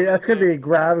 that's little gonna be dumb, that's isn't gonna he? be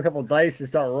grab a couple dice and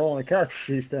start rolling the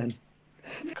cartridges then.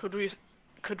 Could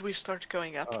we start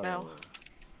going up now?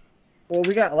 Well,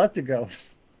 we got left to go.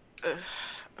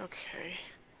 Okay.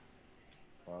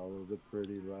 Follow the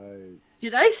pretty light.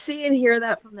 Did I see and hear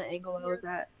that from the angle I was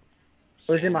at?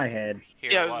 It was in my head.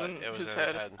 Hear Yeah, it was what? in It was his in his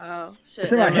head. head. Oh shit!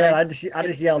 It's in my never head. mind. I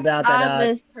just yelled out that. I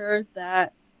misheard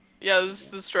that. Yeah,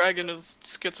 this dragon is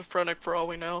schizophrenic for all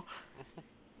we know.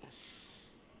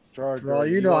 Charge, For all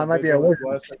do you know, I want might be a Vigilant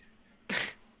wizard. Blessing?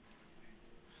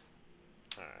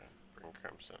 Alright, bring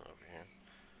Crimson over here.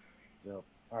 Yep.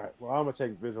 All right. Well, I'm gonna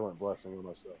take Vigilant Blessing with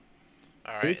myself.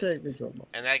 You Alright, take this one.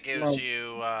 and that gives Well,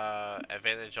 you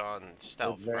advantage on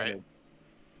stealth, right? Advantage.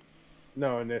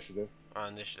 No initiative.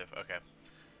 On initiative, okay.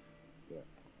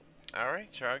 Yeah.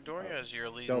 Alright, Trogdor, as you're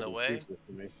leading Stealth the is way. useless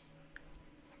to me.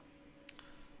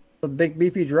 the big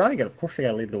beefy dragon. Of course, I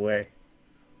gotta lead the way.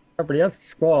 Everybody else is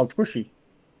small and squishy.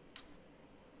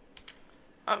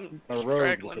 I'm A rogue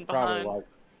straggling could probably behind. like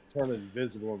turn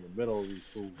invisible in the middle of these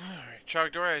fools. Alright,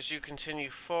 Trogdor, as you continue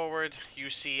forward, you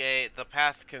see the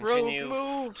path Rogue, continue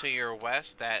move! to your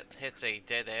west that hits a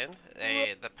dead end.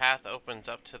 The path opens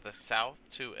up to the south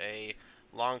to a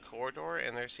long corridor,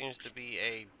 and there seems to be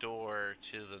a door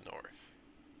to the north.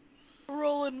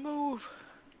 Roll and move!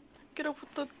 Get up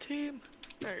with the team!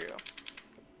 There you go.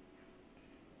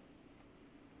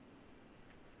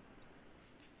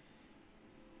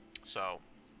 So,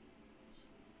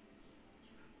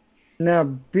 Now,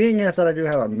 being as that I do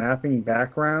have a mapping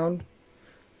background,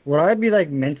 would I be like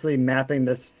mentally mapping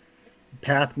this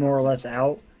path more or less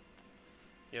out?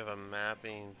 you have a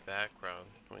mapping background.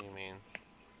 What do you mean?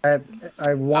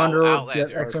 I wander.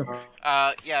 Outlander.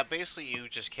 Uh, Yeah, basically you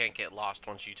just can't get lost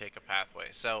once you take a pathway.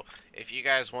 So if you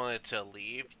guys wanted to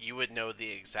leave, you would know the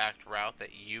exact route that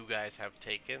you guys have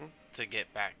taken to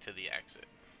get back to the exit.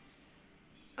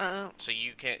 So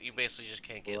you basically just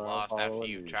can't get Well, lost after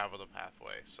following you've you. traveled a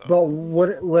pathway. So But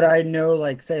would I know?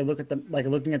 Like, say,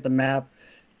 looking at the map.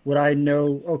 Would I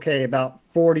know? Okay, about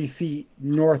 40 feet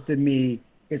north of me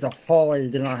is a hallway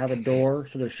that did not have a door,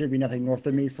 so there should be nothing north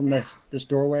of me from this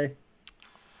doorway.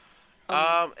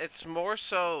 it's more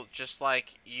so just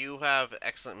like you have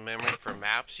excellent memory for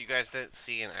maps. You guys didn't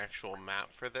see an actual map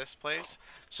for this place,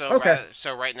 so Okay.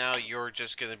 so right now you're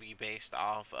just gonna be based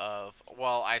off of,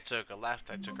 well, I took a left,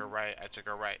 I took a right, I took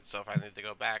a right. So if I need to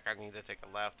go back, I need to take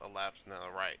a left, and then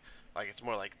a right. Like it's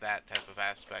more like that type of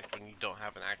aspect when you don't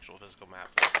have an actual physical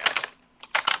map to look at.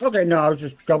 Okay, no, I was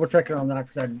just double checking on that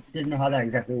because I didn't know how that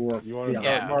exactly worked. You want to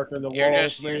Yeah. start marking the You're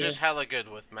walls, you're man? just hella good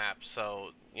with maps,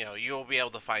 so you'll be able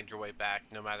to find your way back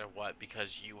no matter what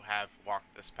because you have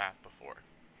walked this path before.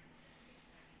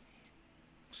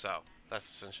 So that's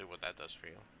essentially what that does for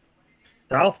you.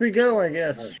 South we go, I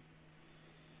guess.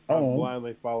 I'm Oh,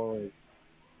 blindly following.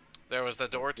 There was the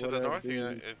door to the Whatever north. You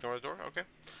the- gonna ignore the door? Okay,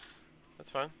 that's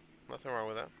fine. Nothing wrong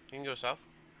with that. You can go south.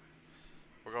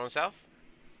 We're going south.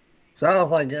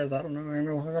 south, I guess. I don't know. Maybe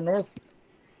we'll go north.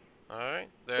 All right.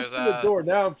 Let's There's do the door.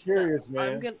 Now I'm curious, I'm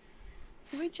man. gonna.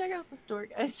 Can we check out the store,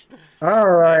 guys? All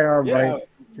right, all Yeah. right.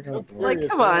 I'm Like, curious,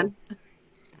 come man. on.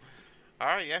 All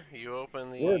right. Yeah. You open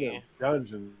We're in the. a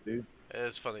dungeon, dude. It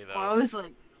is funny Well, I though. was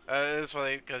like, It is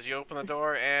funny because you open the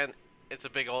door and it's a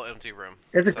big old empty room.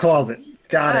 It's a So- closet.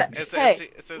 Got it. It's Hey,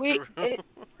 it's an we- empty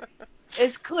room.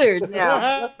 it's cleared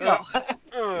now. Let's go.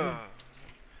 Ugh.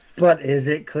 But is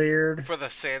it cleared? For the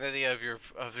sanity of your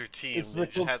team, It's you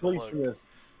the just had to look. completionist.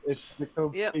 It's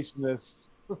the Yep. completionist.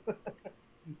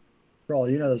 For all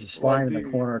you know, there's a slime in the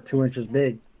dude. corner 2 inches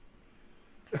big.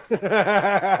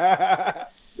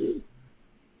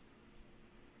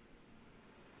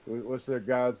 What's their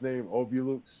god's name?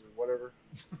 Obulux or whatever.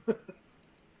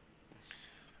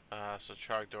 So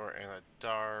Trogdor and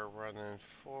Adar running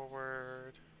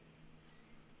forward.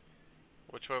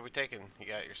 Which way are we taking? You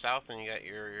got your south and you got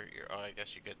your oh, I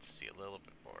guess you get to see a little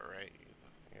bit more, right?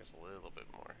 Here's a little bit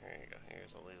more. Here you go.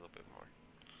 Here's a little bit more.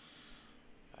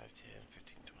 5, 10,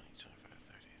 15, 20, 25,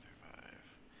 30, 35.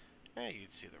 Yeah,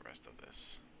 you'd see the rest of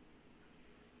this.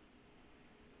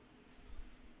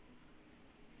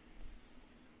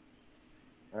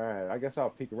 Alright, I guess I'll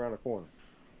peek around the corner.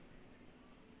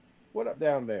 What up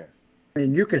down there? I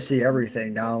mean, you can see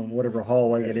everything down whatever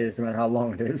hallway it is, no matter how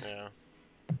long it is. Yeah.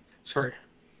 Sorry.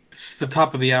 It's the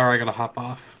top of the hour. I gotta hop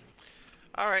off.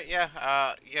 Alright,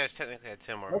 yeah. You guys technically had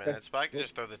 10 more Okay. minutes, but I can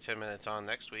just throw the 10 minutes on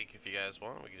next week if you guys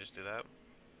want. We can just do that.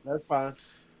 That's fine.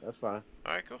 That's fine.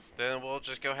 Alright, cool. Then we'll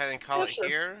just go ahead and call Yeah, it sure.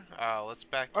 here. Let's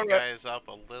back you Alright. guys up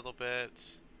a little bit.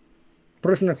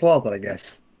 Put us in the closet, I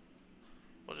guess.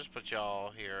 We'll just put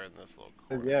y'all here in this little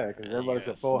corner. Yeah, because and you everybody's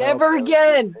at guys- full Never health.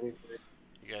 again!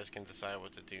 You guys can decide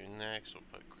what to do next. We'll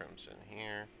put Crimson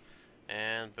here.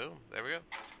 And boom, there we go.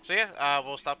 So yeah,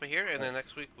 we'll stop it here, and then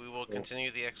next week we will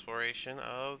continue the exploration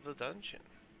of the dungeon.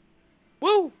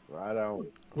 Woo! Right on.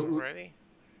 Alrighty.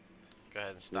 Go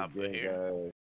ahead and stop Good it game, here. guys.